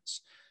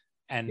returns.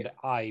 And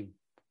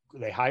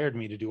they hired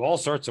me to do all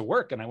sorts of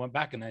work. And I went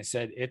back and I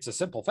said, it's a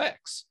simple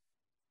fix.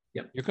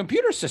 Your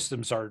computer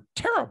systems are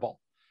terrible.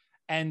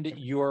 And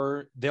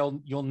you'll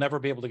never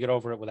be able to get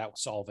over it without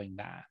solving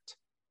that.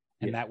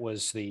 And that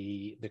was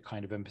the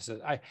kind of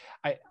emphasis. I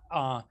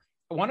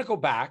want to go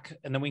back,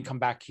 and then we can come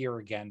back here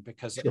again,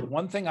 because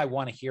one thing I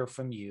want to hear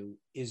from you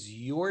is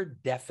your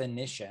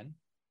definition,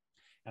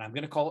 and I'm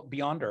going to call it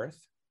Beyond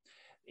Earth.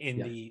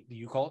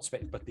 You call it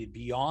space, but the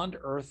Beyond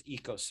Earth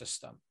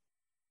ecosystem.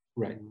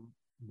 Right.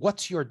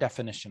 What's your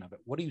definition of it?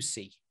 What do you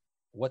see?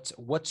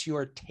 What's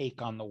your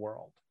take on the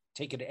world?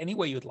 Take it any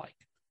way you'd like.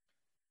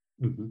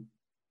 Mm-hmm.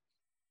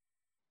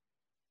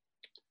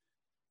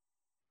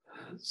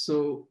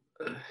 So,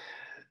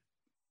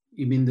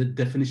 you mean the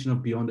definition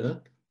of Beyond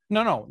Earth?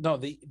 No.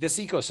 This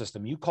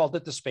ecosystem, you called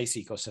it the space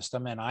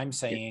ecosystem, and I'm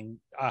saying,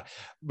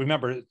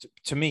 remember,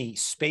 to me,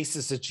 space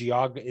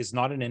is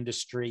not an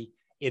industry;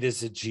 it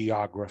is a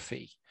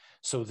geography.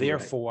 So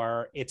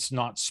therefore, it's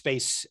not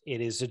space; it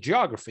is a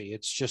geography.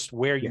 It's just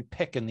where you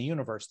pick in the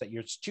universe that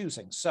you're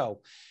choosing.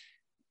 So,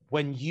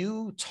 when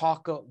you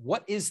talk,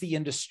 what is the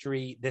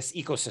industry, this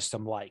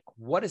ecosystem like?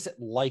 What is it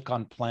like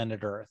on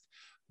planet Earth?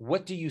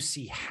 What do you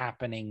see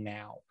happening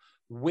now?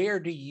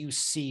 Where do you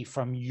see,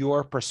 from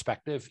your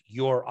perspective,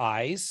 your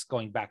eyes,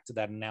 going back to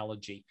that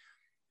analogy,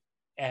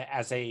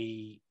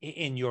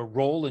 in your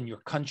role in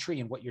your country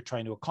and what you're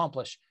trying to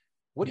accomplish?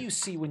 What do you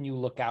see when you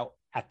look out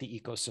at the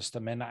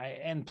ecosystem?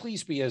 And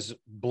please be as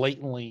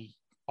blatantly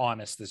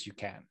honest as you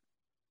can.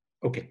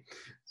 Okay.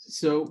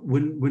 So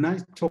when I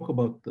talk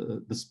about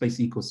the space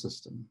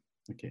ecosystem,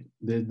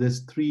 there's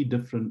 3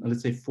 different,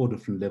 let's say 4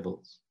 different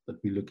levels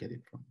that we look at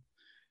it from.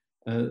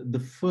 The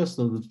first,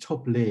 or the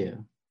top layer,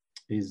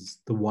 is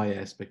the why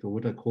aspect, or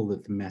what I call the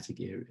thematic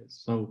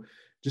areas. So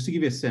just to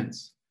give you a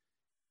sense,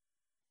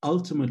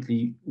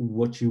 ultimately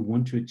what you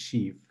want to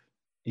achieve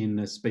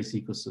in space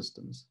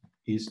ecosystems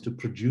is to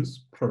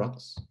produce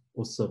products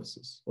or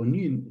services or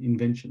new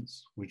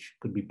inventions, which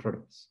could be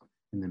products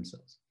in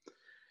themselves.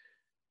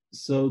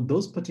 So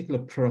those particular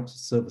products or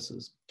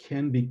services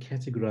can be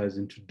categorized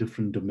into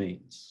different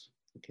domains,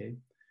 okay?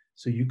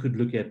 So you could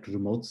look at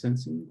remote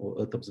sensing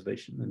or Earth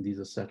observation, and these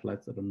are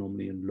satellites that are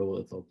normally in low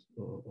Earth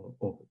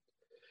orbit.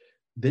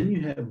 Then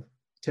you have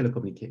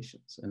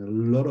telecommunications, and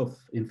a lot of,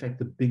 in fact,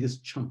 the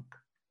biggest chunk,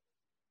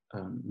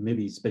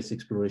 maybe space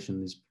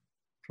exploration is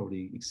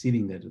probably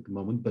exceeding that at the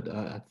moment, but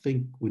I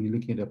think when you're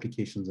looking at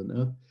applications on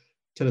Earth,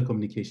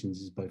 telecommunications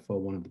is by far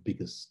one of the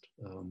biggest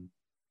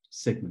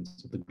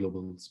segments of the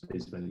global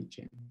space value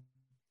chain.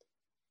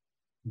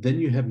 Then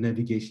you have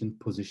navigation,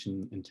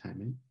 position, and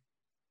timing.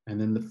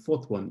 And then the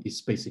 4th one is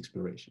space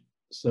exploration.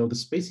 So the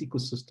space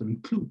ecosystem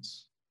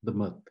includes the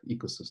Earth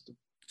ecosystem.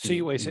 So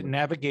you said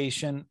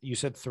navigation, you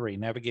said 3,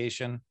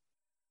 navigation.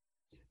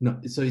 No,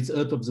 so it's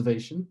Earth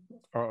observation.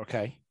 Oh,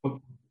 okay.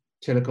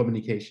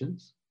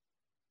 Telecommunications.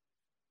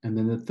 And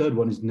then the third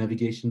one is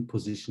navigation,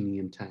 positioning,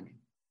 and timing.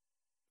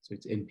 So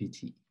it's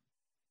NPT.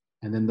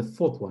 And then the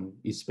fourth one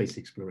is space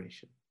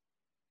exploration.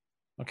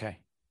 Okay.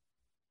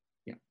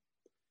 Yeah.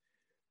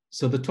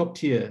 So the top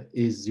tier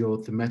is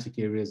your thematic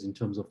areas in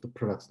terms of the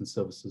products and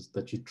services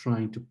that you're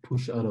trying to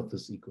push out of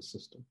this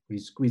ecosystem. You're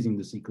squeezing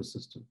this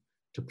ecosystem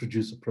to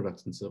produce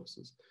products and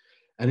services.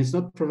 And it's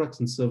not products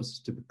and services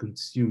to be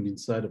consumed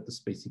inside of the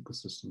space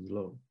ecosystem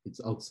alone.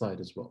 It's outside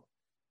as well.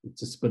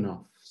 It's a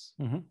spin-offs.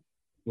 Mm-hmm.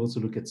 You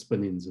also look at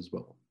spin-ins as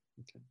well.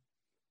 Okay.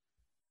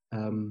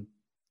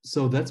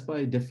 So that's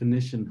by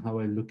definition how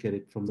I look at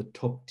it from the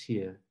top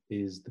tier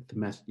is the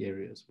thematic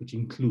areas, which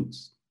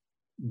includes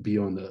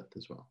beyond Earth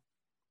as well,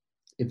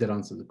 if that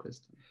answers the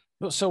question.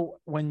 So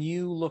when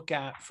you look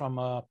at from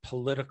a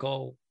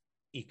political,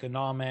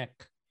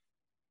 economic,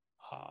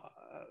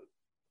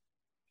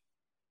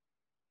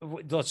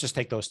 let's just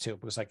take those two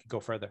because I could go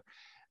further.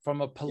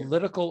 From a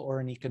political or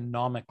an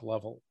economic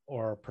level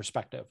or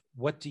perspective,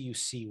 what do you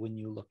see when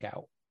you look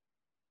out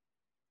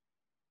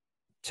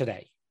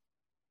today?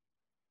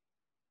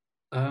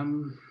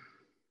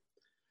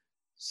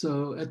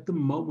 So at the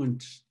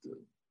moment,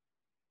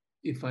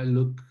 if I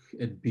look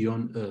at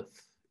beyond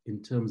Earth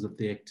in terms of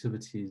the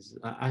activities,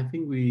 I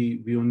think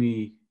we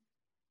only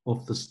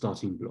off the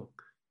starting block.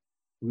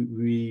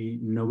 We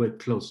nowhere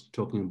close to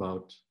talking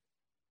about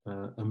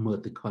a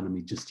Mirth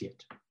economy just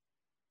yet.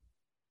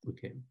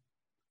 Okay.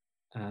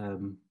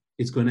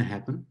 It's going to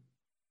happen.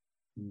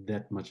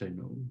 That much I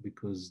know,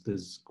 because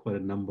there's quite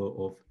a number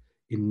of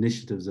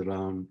initiatives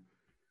around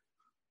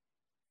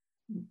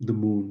the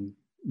moon,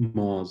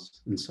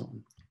 Mars, and so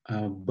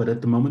on. But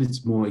at the moment,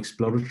 it's more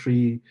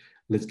exploratory.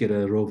 Let's get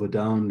a rover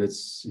down.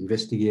 Let's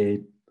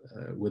investigate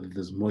whether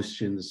there's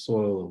moisture in the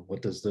soil.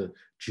 What does the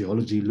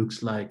geology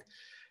looks like?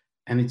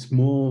 And it's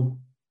more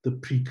the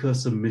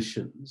precursor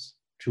missions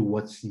to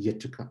what's yet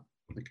to come.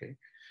 Okay.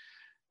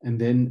 And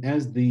then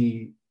as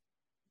the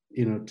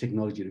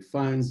technology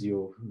refines,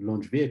 your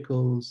launch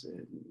vehicles,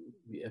 and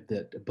we have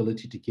that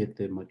ability to get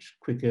there much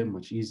quicker,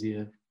 much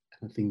easier.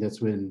 And I think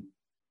that's when,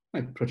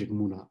 like Project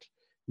Moon Art,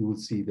 you will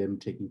see them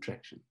taking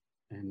traction.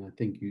 And I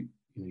think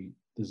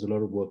there's a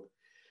lot of work,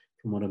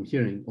 from what I'm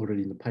hearing,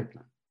 already in the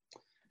pipeline.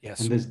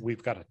 Yes, and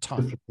we've got a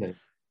ton.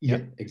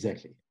 Yeah,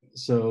 exactly.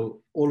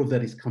 So all of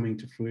that is coming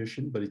to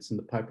fruition, but it's in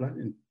the pipeline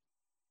and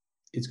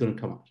it's going to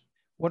come out.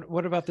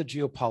 What about the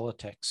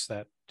geopolitics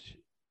that?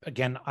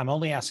 Again, I'm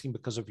only asking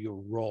because of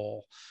your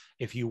role.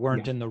 If you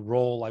weren't in the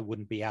role, I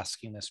wouldn't be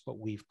asking this, but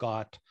we've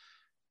got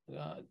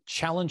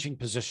challenging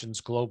positions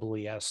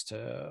globally as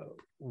to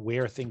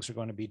where things are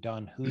going to be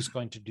done, who's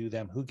going to do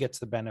them, who gets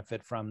the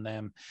benefit from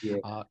them.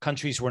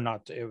 Countries were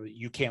not,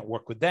 you can't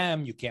work with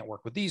them, you can't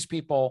work with these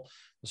people.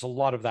 There's a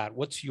lot of that.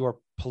 What's your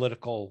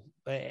political,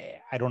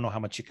 I don't know how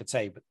much you could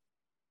say, but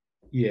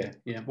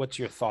what's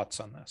your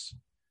thoughts on this?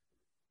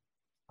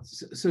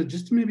 So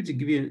just maybe to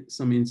give you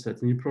some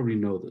insights, and you probably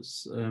know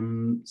this.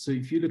 So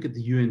if you look at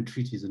the UN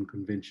treaties and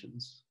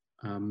conventions,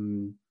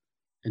 and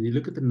you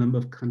look at the number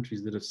of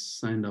countries that have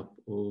signed up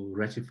or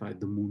ratified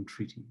the Moon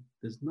Treaty,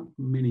 there's not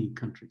many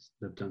countries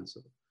that have done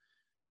so.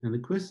 And the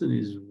question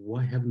is,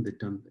 why haven't they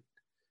done that?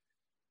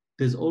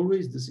 There's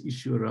always this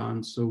issue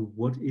around, so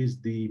what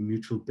is the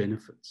mutual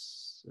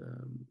benefits?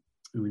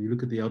 When you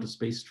look at the Outer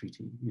Space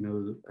Treaty,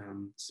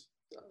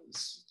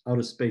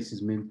 outer space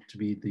is meant to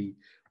be the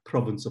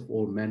province of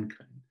all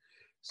mankind.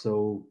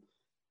 So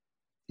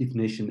if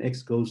nation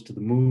X goes to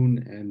the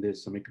moon and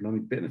there's some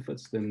economic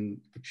benefits,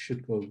 then it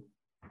should go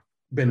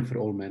benefit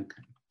all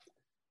mankind.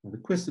 Now the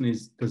question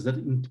is, does that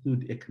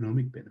include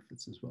economic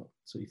benefits as well?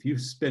 So if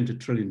you've spent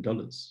 $1 trillion,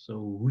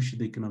 so who should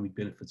the economic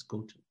benefits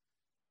go to?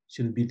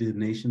 Should it be the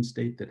nation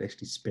state that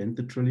actually spent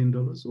the $1 trillion,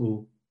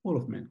 or all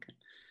of mankind?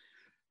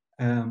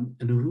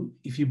 And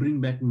if you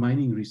bring back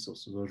mining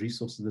resources or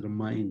resources that are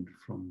mined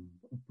from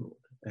abroad,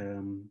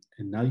 and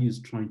now you're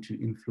trying to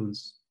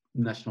influence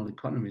national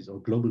economies or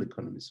global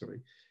economies,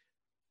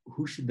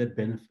 who should that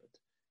benefit?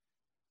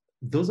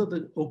 Those are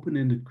the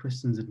open-ended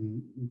questions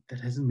that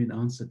hasn't been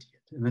answered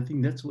yet. And I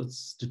think that's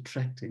what's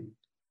detracting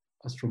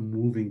us from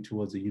moving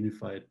towards a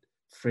unified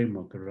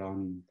framework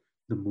around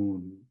the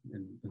moon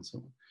and so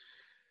on.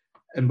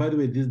 And by the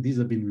way, these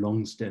have been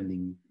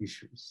long-standing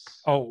issues.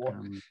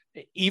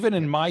 Even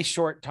in my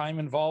short time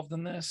involved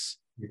in this,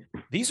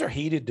 these are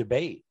heated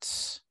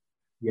debates.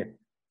 Yeah.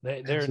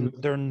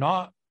 They're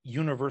not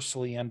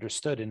universally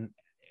understood. And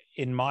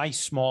in my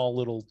small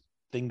little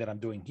thing that I'm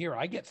doing here,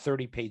 I get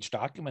 30-page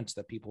documents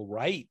that people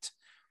write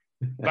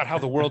about how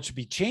the world should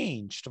be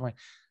changed. I'm like,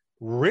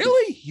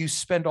 really? You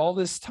spend all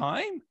this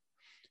time?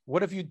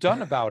 What have you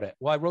done about it?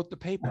 Well, I wrote the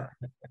paper.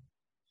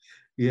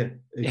 Yeah,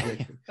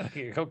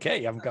 exactly.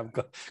 Okay,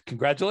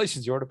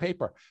 congratulations, you wrote a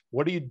paper.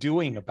 What are you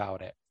doing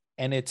about it?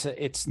 And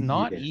it's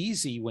not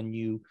easy when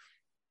you.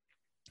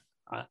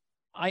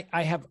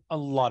 I have a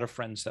lot of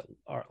friends that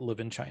live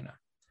in China.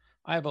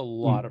 I have a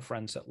lot of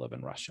friends that live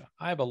in Russia.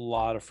 I have a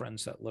lot of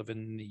friends that live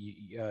in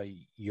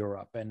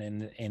Europe and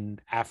in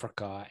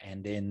Africa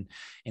and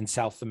in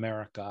South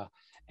America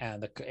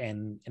and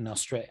in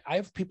Australia. I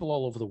have people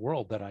all over the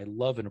world that I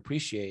love and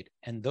appreciate,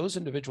 and those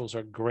individuals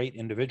are great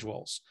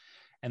individuals.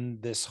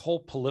 And this whole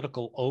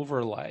political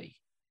overlay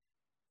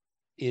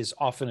is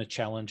often a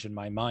challenge in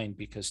my mind,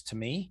 because to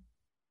me,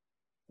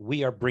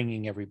 we are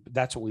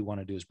that's what we want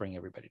to do, is bring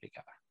everybody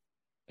together.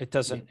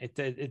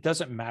 It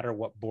doesn't matter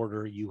what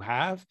border you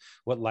have,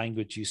 what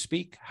language you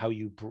speak, how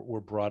you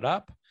were brought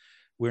up.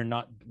 We're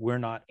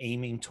not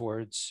aiming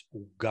towards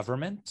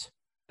government.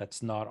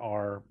 That's not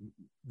our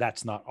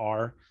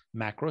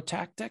macro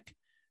tactic.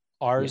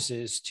 Ours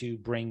is to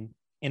bring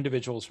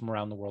individuals from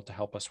around the world to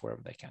help us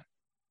wherever they can.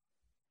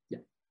 Yeah,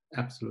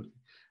 absolutely.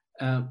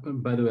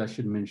 By the way, I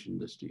should mention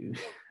this to you.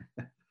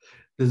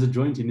 There's a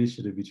joint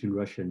initiative between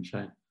Russia and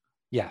China.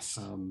 Yes.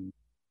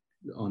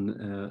 On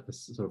a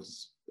sort of,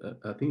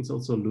 I think it's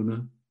also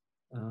lunar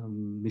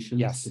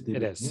missions. Yes,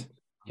 it is.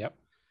 Yep.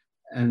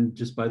 And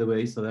just by the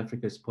way, South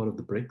Africa is part of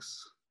the BRICS.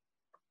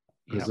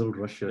 Brazil,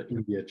 Russia,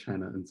 India,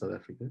 China, and South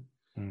Africa.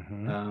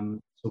 Mm-hmm.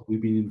 So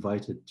we've been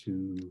invited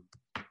to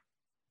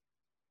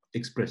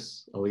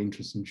express our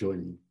interest in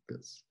joining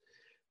this.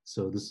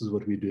 So this is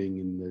what we're doing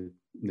in the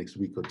next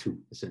week or two,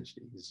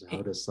 essentially, is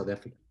how does South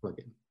Africa plug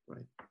in,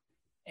 right?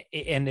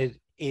 And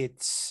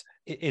it's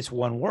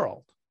one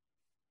world.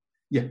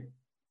 Yeah.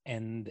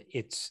 And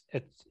it's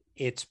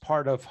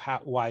part of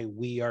why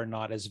we are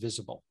not as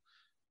visible.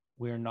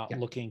 We're not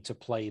looking to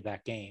play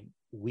that game.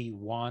 We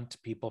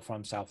want people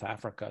from South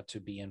Africa to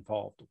be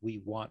involved. We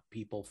want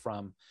people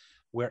from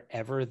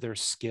wherever their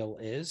skill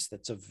is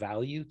that's of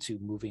value to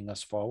moving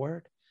us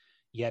forward.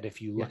 Yet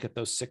if you look at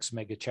those 6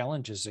 mega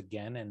challenges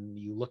again, and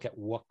you look at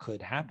what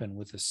could happen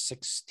with a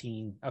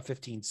 15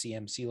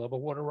 cm sea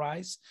level water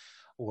rise,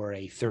 or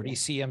a 30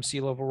 cm sea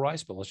level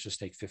rise, but let's just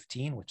take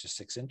 15, which is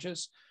 6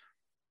 inches,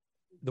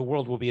 the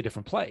world will be a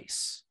different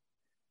place.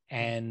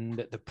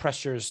 And the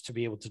pressures to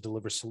be able to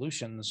deliver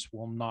solutions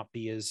will not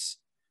be as,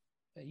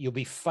 you'll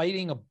be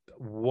fighting on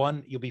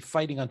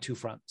 2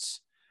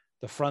 fronts.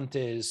 The front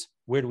is,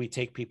 where do we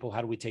take people?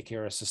 How do we take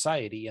care of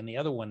society? And the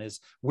other one is,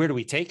 where do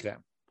we take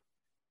them?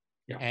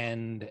 Yeah.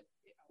 And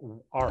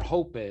our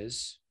hope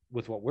is,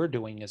 with what we're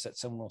doing, is that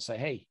someone will say,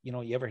 hey,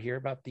 you ever hear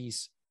about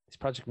these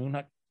Project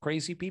Moonhut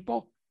crazy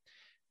people?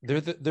 They're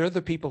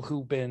the people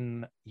who've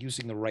been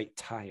using the right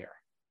tire.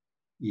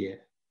 Yeah.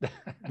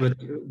 but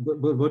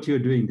what you're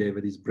doing,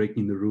 David, is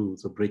breaking the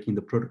rules or breaking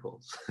the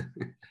protocols.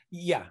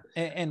 Yeah.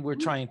 And we're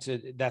trying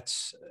to,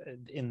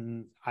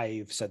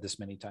 I've said this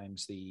many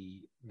times,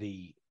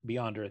 the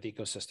Beyond Earth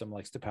ecosystem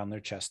likes to pound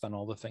their chest on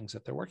all the things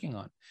that they're working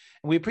on.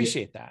 And we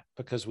appreciate that,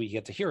 because we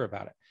get to hear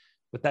about it,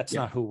 but that's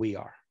not who we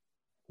are.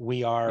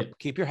 We are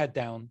keep your head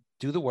down,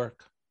 do the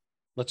work.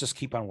 Let's just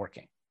keep on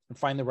working and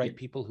find the right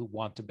people who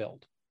want to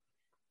build.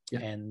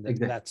 And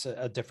that's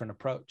a different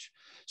approach.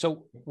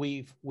 So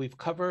we've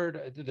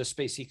covered the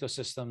space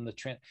ecosystem.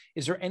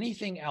 Is there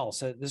anything else?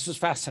 This was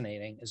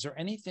fascinating. Is there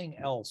anything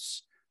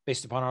else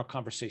based upon our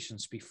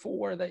conversations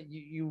before that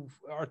you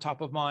are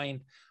top of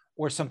mind,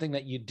 or something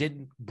that you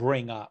didn't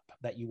bring up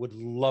that you would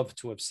love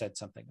to have said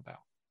something about?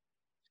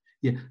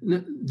 Yeah,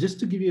 no, just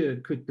to give you a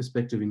quick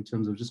perspective in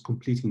terms of just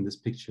completing this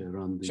picture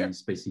around the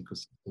space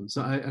ecosystem.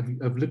 So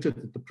I've looked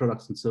at the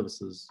products and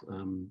services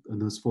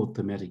and those 4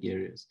 thematic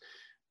areas.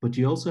 But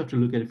you also have to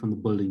look at it from the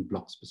building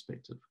blocks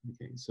perspective.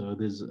 Okay, so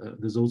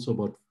there's also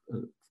about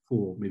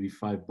 4, maybe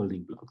 5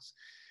 building blocks.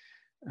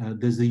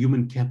 There's the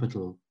human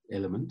capital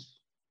element.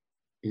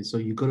 So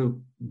you've got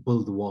to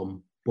build the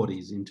warm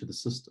bodies into the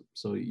system.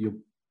 So your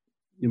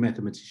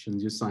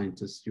mathematicians, your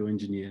scientists, your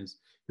engineers,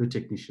 your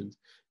technicians,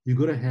 you've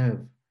got to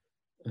have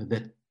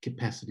that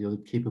capacity or the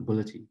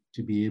capability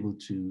to be able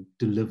to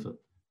deliver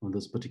on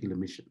those particular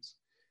missions.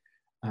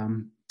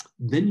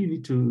 Then you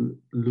need to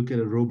look at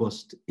a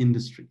robust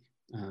industry.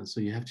 So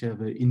you have to have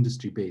an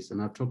industry base.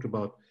 And I've talked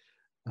about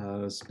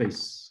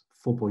Space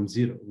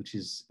 4.0, which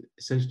is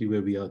essentially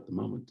where we are at the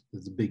moment.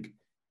 There's a big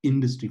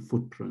industry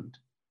footprint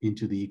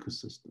into the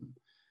ecosystem.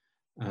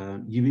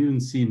 You've even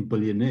seen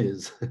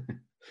billionaires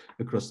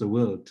across the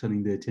world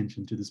turning their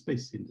attention to the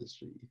space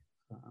industry.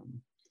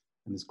 And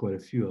there's quite a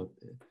few out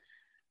there.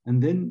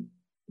 And then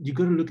you've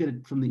got to look at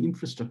it from the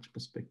infrastructure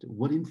perspective.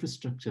 What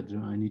infrastructure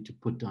do I need to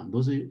put down?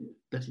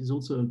 That is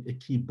also a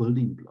key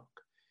building block.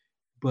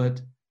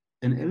 But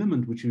an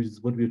element, which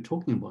is what we're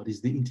talking about,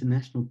 is the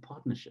international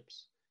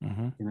partnerships.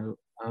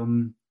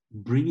 Mm-hmm.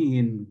 Bringing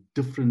in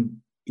different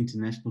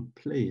international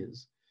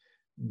players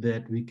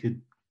that we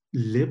could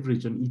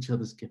leverage on each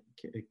other's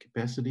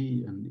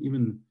capacity, and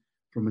even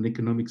from an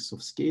economics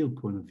of scale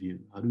point of view,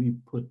 how do we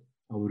put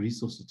our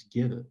resources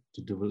together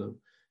to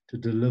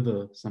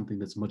deliver something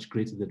that's much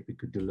greater than we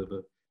could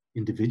deliver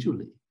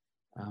individually?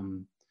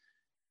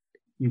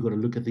 You've got to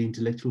look at the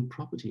intellectual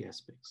property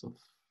aspects of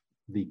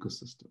the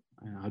ecosystem.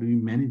 How do we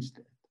manage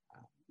that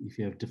if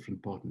you have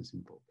different partners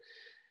involved?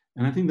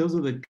 And I think those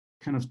are the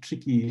kind of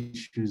tricky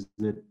issues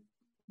that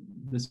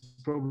that's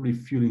probably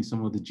fueling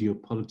some of the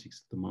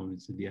geopolitics at the moment.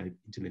 It's the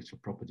intellectual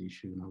property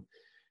issue.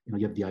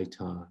 You have the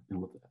ITAR and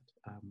all of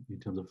that in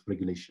terms of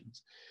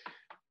regulations.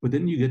 But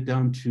then you get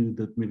down to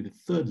maybe the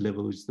third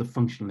level, which is the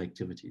functional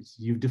activities.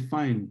 You've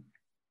defined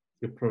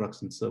your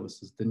products and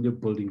services, then your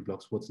building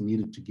blocks, what's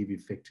needed to give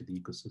effect to the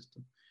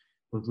ecosystem.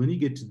 But when you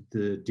get to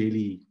the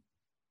daily,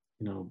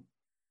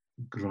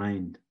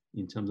 grind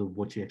in terms of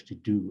what you actually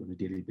do on a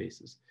daily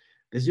basis,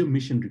 there's your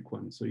mission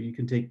requirements. So you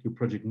can take your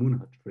Project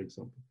Moonhut, for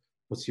example.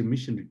 What's your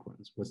mission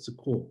requirements? What's the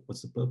core?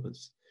 What's the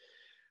purpose?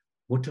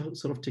 What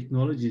sort of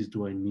technologies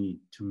do I need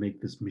to make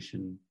this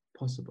mission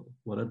possible?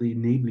 What are the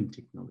enabling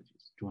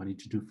technologies? Do I need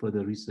to do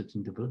further research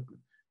and development?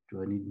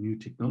 Do I need new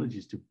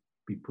technologies to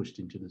be pushed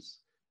into this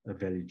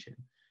value chain?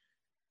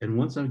 And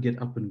once I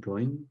get up and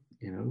going,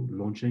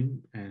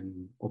 launching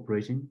and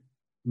operating,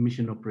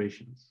 mission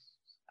operations.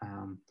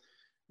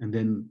 And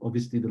then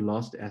obviously the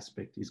last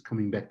aspect is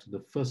coming back to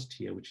the first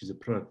tier, which is a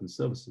product and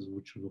services,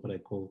 which is what I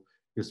call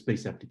your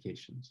space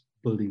applications,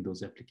 building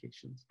those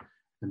applications,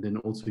 and then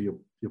also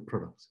your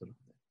products.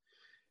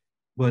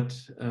 But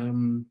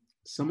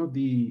some of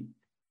the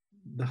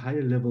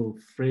higher level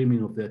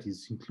framing of that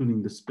is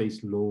including the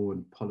space law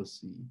and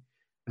policy.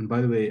 And by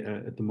the way,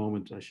 at the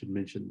moment, I should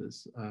mention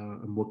this,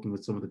 I'm working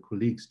with some of the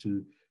colleagues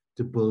to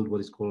build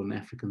what is called an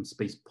African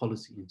Space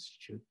Policy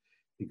Institute,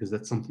 because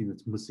that's something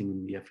that's missing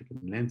in the African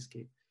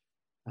landscape.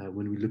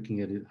 When we're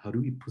looking at it, how do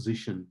we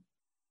position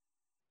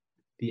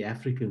the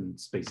African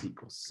space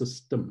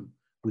ecosystem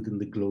within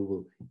the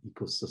global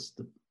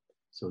ecosystem?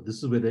 So this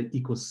is where the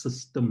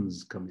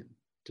ecosystems come in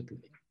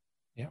typically.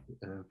 Yeah.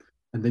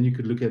 And then you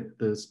could look at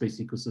the space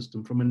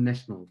ecosystem from a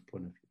national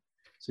point of view.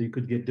 So you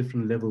could get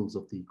different levels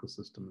of the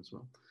ecosystem as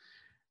well.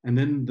 And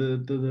then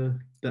the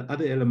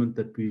other element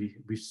that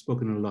we've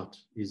spoken a lot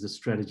is the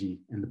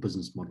strategy and the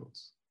business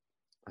models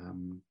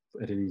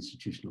at an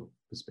institutional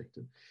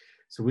perspective.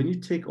 So when you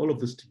take all of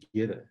this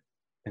together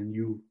and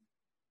you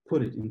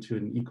put it into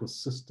an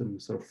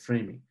ecosystem sort of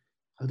framing,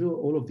 how do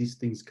all of these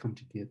things come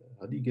together?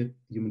 How do you get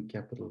human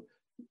capital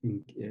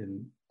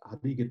and how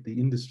do you get the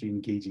industry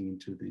engaging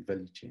into the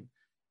value chain?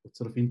 What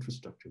sort of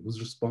infrastructure? Who's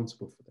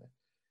responsible for that?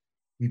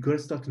 You've got to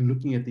start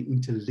looking at the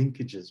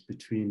interlinkages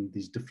between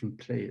these different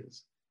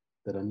players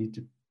that I need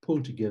to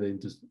pull together in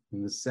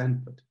the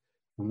sandpit.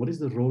 And what is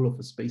the role of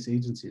a space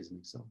agency as an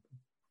example?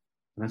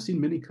 And I've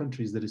seen many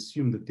countries that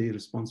assume that they're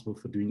responsible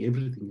for doing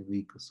everything in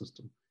the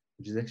ecosystem,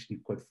 which is actually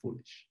quite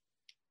foolish.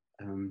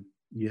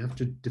 You have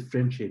to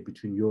differentiate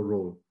between your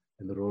role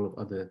and the role of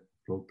other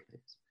role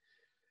players.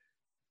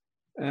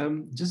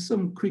 Just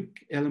some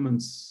quick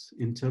elements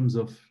in terms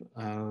of,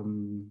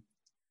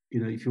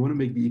 if you want to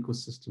make the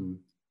ecosystem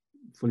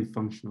fully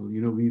functional,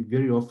 we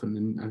very often,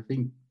 and I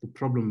think the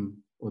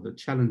problem or the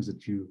challenge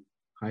that you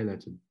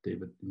highlighted,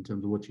 David, in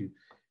terms of what you're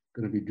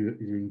going to be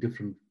doing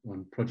different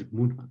on Project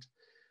Moonhut,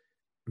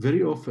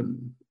 very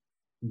often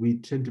we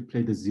tend to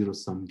play the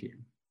zero-sum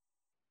game.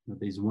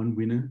 There's one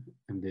winner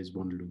and there's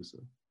one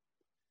loser.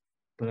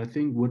 But I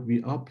think what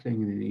we are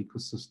playing in an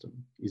ecosystem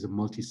is a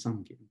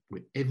multi-sum game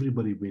where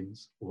everybody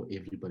wins or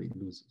everybody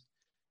loses.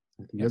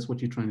 I think that's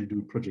what you're trying to do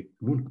with Project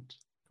Moonhut.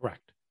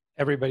 Correct.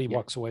 Everybody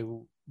walks away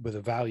with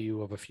a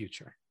value of a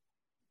future.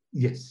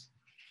 Yes.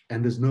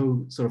 And there's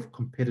no sort of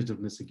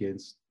competitiveness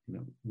against,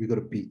 we got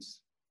to beat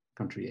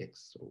country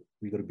X or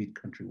we got to beat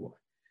country Y.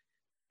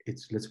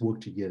 It's let's work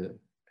together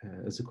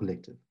as a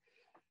collective.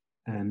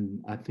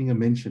 And I think I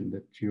mentioned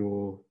that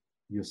your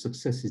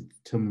success is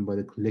determined by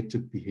the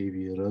collective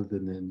behavior rather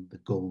than the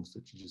goals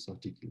that you just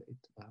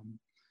articulate.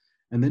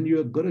 And then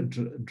you've got to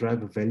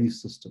drive a value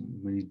system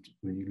when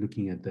you're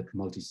looking at that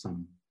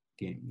multi-sum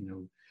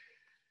game,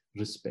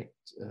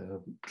 respect,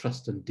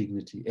 trust and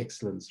dignity,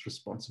 excellence,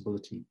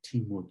 responsibility,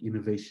 teamwork,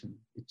 innovation,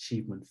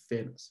 achievement,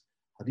 fairness.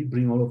 How do you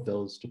bring all of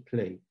those to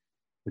play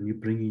when you're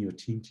bringing your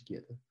team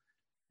together?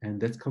 And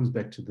that comes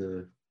back to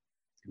the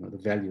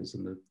values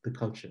and the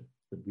culture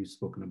that we've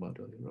spoken about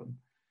earlier on.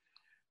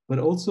 But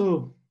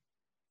also,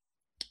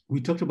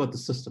 we talked about the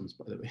systems,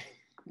 by the way.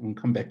 We'll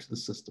come back to the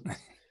systems.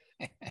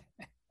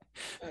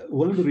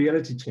 One of the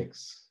reality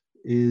checks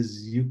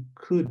is you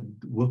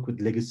could work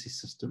with legacy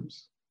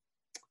systems.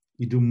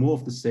 You do more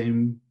of the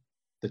same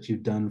that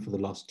you've done for the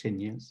last 10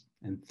 years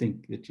and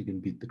think that you can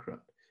beat the crowd.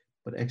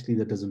 But actually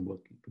that doesn't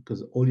work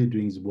because all you're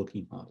doing is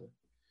working harder.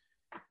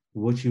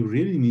 What you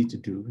really need to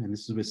do, and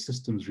this is where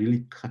systems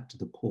really cut to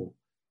the core,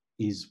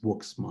 is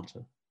work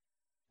smarter.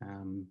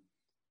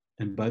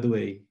 And by the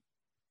way,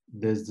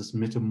 there's this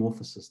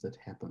metamorphosis that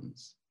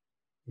happens,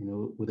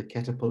 with a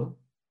caterpillar.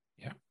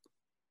 Yeah.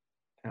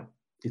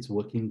 It's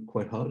working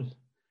quite hard.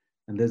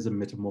 And there's a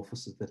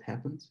metamorphosis that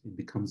happens. It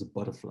becomes a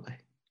butterfly,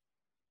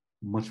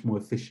 much more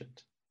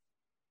efficient,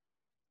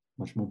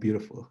 much more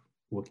beautiful,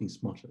 working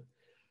smarter.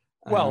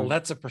 Well,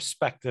 that's a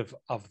perspective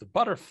of the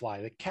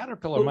butterfly. The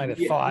caterpillar might have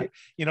thought,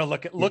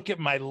 look at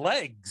my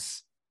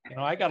legs.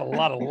 I got a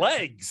lot of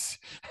legs.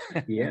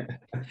 Yeah.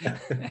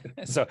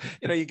 So,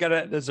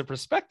 there's a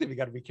perspective. You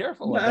got to be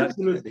careful No, of that.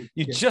 absolutely.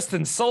 You Yeah. just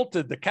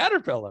insulted the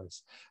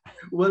caterpillars.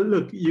 Well,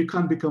 look, you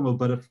can't become a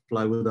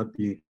butterfly without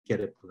being a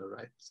caterpillar,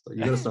 right? So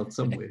you got to start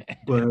somewhere.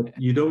 But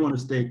you don't want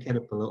to stay a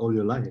caterpillar all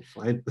your life,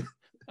 right?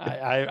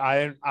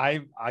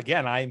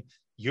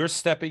 You're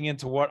stepping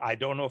into what I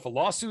don't know if a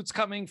lawsuit's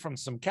coming from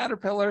some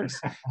caterpillars.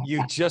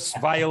 You just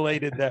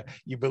violated that.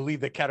 You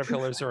believe that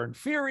caterpillars are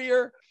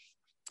inferior,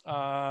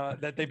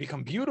 that they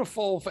become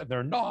beautiful, and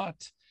they're not.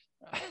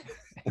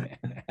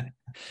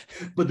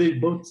 But they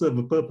both serve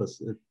a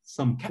purpose at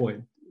some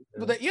point.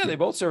 Well, they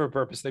both serve a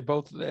purpose. They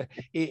both.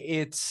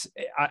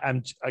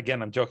 I'm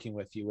joking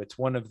with you. It's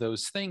one of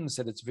those things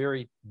that it's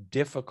very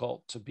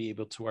difficult to be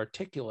able to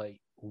articulate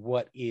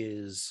what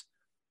is.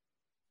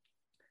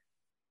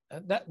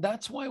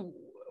 That's why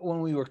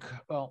when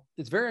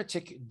it's very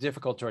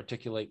difficult to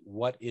articulate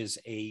what is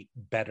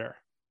better.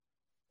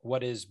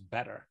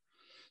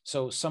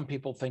 So some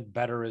people think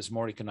better is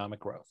more economic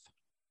growth.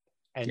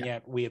 And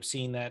yet we have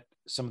seen that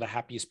some of the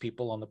happiest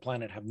people on the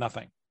planet have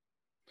nothing.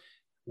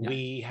 Yeah.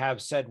 We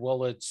have said,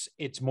 well,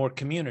 it's more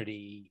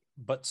community,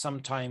 but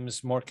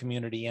sometimes more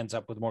community ends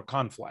up with more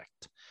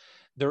conflict.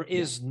 There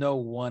is no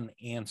one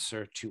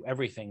answer to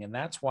everything. And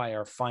that's why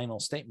our final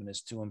statement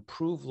is to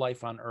improve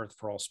life on Earth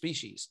for all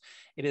species.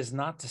 It is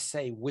not to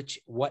say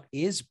what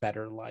is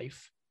better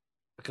life,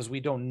 because we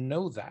don't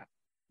know that.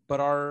 But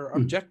our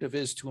objective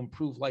is to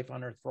improve life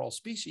on Earth for all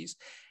species.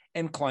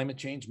 And climate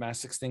change,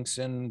 mass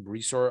extinction,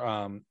 resource,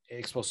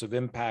 explosive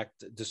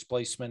impact,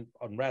 displacement,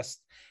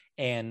 unrest,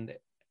 and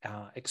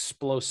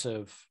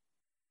explosive.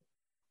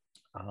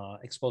 God,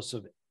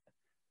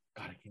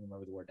 I can't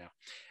remember the word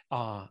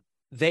now.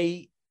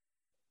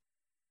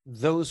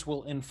 Those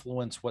will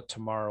influence what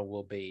tomorrow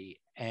will be.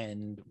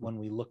 And when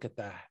we look at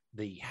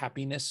the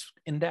happiness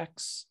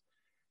index,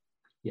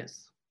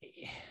 yes.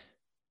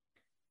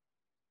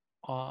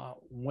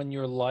 When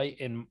your life,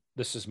 and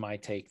this is my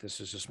take, this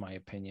is just my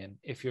opinion,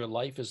 if your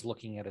life is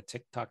looking at a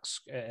TikTok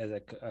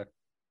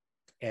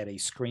at a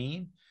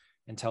screen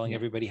and telling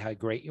everybody how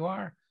great you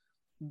are,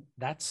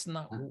 that's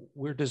not.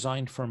 We're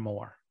designed for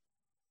more.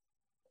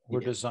 We're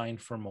designed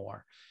for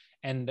more,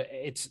 and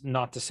it's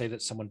not to say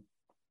that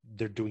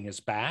they're doing is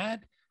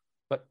bad,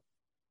 but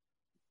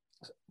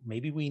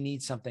maybe we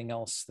need something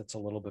else that's a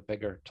little bit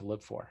bigger to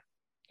live for,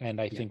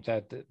 and I think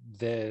that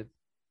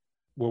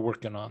we're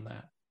working on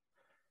that.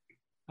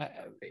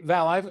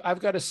 Val, I've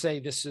got to say,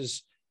 this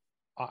is,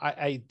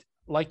 I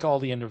like all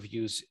the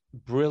interviews,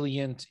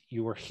 brilliant.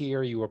 You were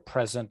here, you were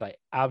present. I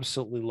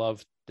absolutely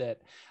loved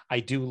that. I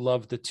do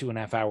love the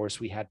 2.5 hours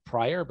we had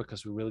prior,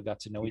 because we really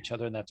got to know each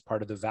other, and that's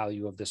part of the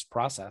value of this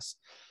process.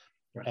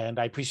 Right. And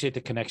I appreciate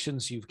the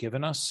connections you've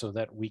given us so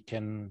that we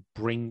can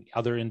bring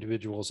other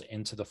individuals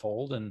into the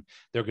fold, and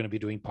they're going to be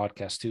doing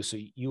podcasts too. So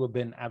you have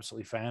been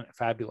absolutely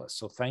fabulous.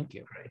 So thank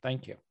you. Great.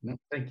 Thank you. No,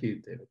 thank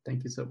you, David.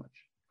 Thank you so much.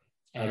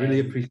 I really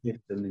appreciate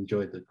it and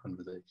enjoyed the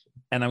conversation.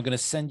 And I'm going to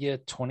send you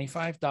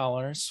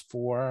 $25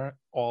 for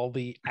all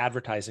the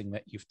advertising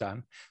that you've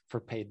done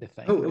for Paid to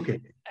Think. Oh, okay.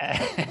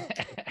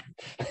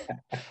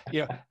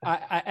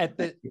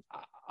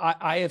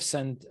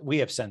 We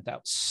have sent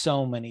out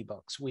so many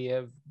books. We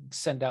have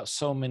sent out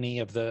so many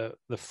of the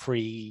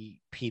free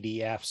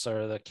PDFs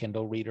or the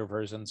Kindle Reader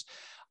versions.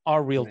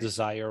 Our real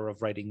desire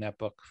of writing that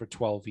book for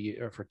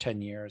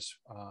 10 years,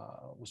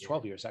 was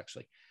 12 years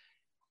actually,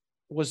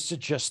 was to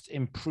just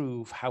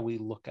improve how we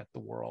look at the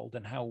world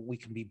and how we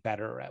can be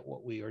better at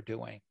what we are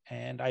doing.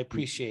 And I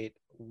appreciate,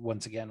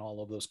 once again, all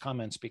of those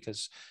comments,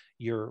 because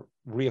you're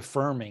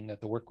reaffirming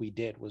that the work we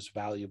did was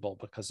valuable,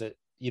 because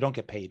you don't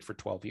get paid for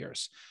 12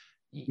 years.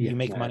 You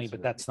make money,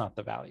 but that's not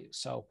the value.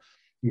 So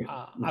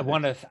I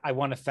want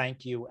to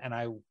thank you. And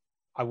I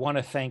want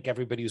to thank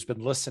everybody who's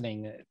been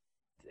listening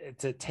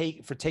for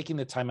taking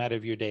the time out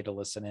of your day to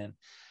listen in.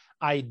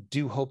 I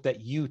do hope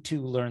that you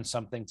too learn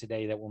something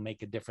today that will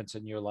make a difference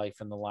in your life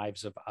and the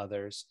lives of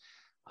others.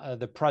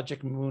 The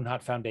Project Moon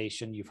Hut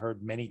Foundation, you've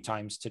heard many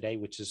times today,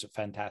 which is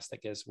fantastic,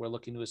 is we're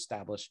looking to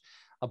establish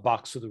a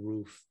box with a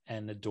roof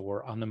and a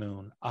door on the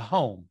moon, a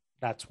home.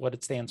 That's what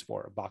it stands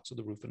for, a box with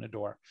a roof and a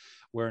door.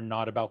 We're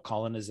not about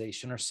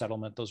colonization or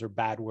settlement. Those are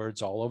bad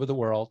words all over the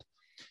world.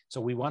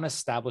 So we want to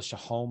establish a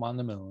home on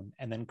the moon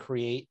and then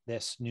create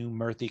this new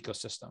Mirth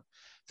ecosystem.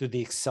 Through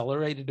the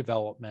accelerated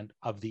development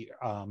of the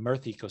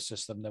Mirth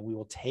ecosystem, then we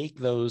will take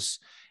those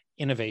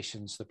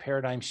innovations, the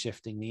paradigm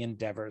shifting, the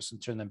endeavors,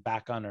 and turn them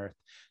back on Earth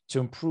to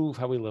improve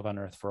how we live on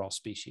Earth for all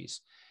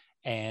species.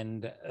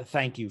 And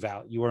thank you,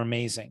 Val. You are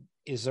amazing.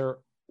 Is there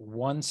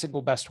one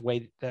single best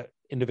way that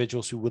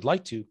individuals who would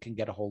like to can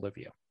get a hold of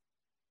you?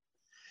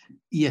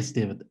 Yes,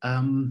 David.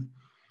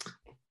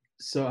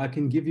 So I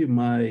can give you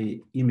my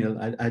email.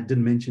 I did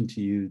mention to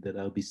you that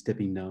I'll be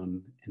stepping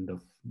down end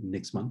of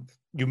next month.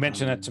 You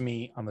mentioned that to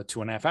me on the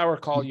 2.5 hour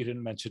call. You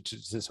didn't mention to,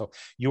 so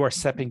you are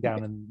stepping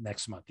down in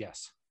next month.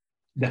 Yes.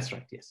 That's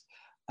right. Yes.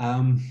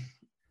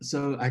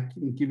 So I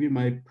can give you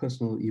my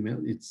personal email.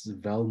 It's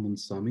Val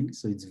Munsamy.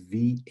 So it's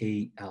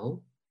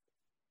VALMUNSAMY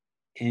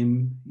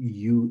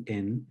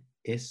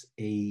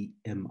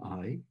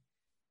SAMI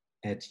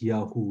at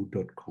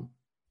yahoo.com.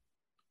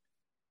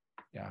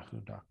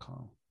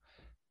 Yahoo.com.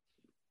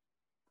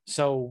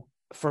 So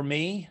for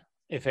me,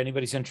 if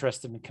anybody's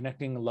interested in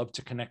connecting, I'd love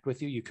to connect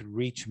with you. You could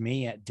reach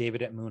me at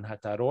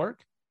david@moonhut.org.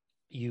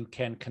 You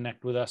can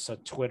connect with us on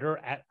Twitter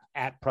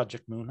at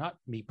Project Moonhut,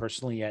 me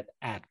personally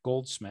at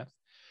Goldsmith.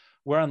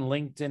 We're on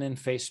LinkedIn and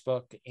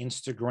Facebook,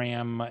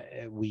 Instagram.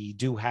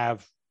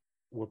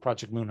 We're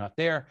Project Moonhut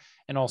there,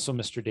 and also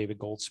Mr. David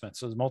Goldsmith.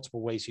 So there's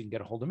multiple ways you can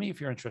get a hold of me if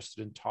you're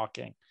interested in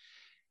talking.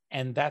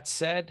 And that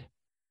said,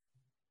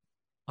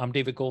 I'm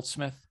David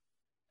Goldsmith,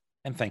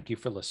 and thank you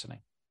for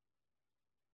listening.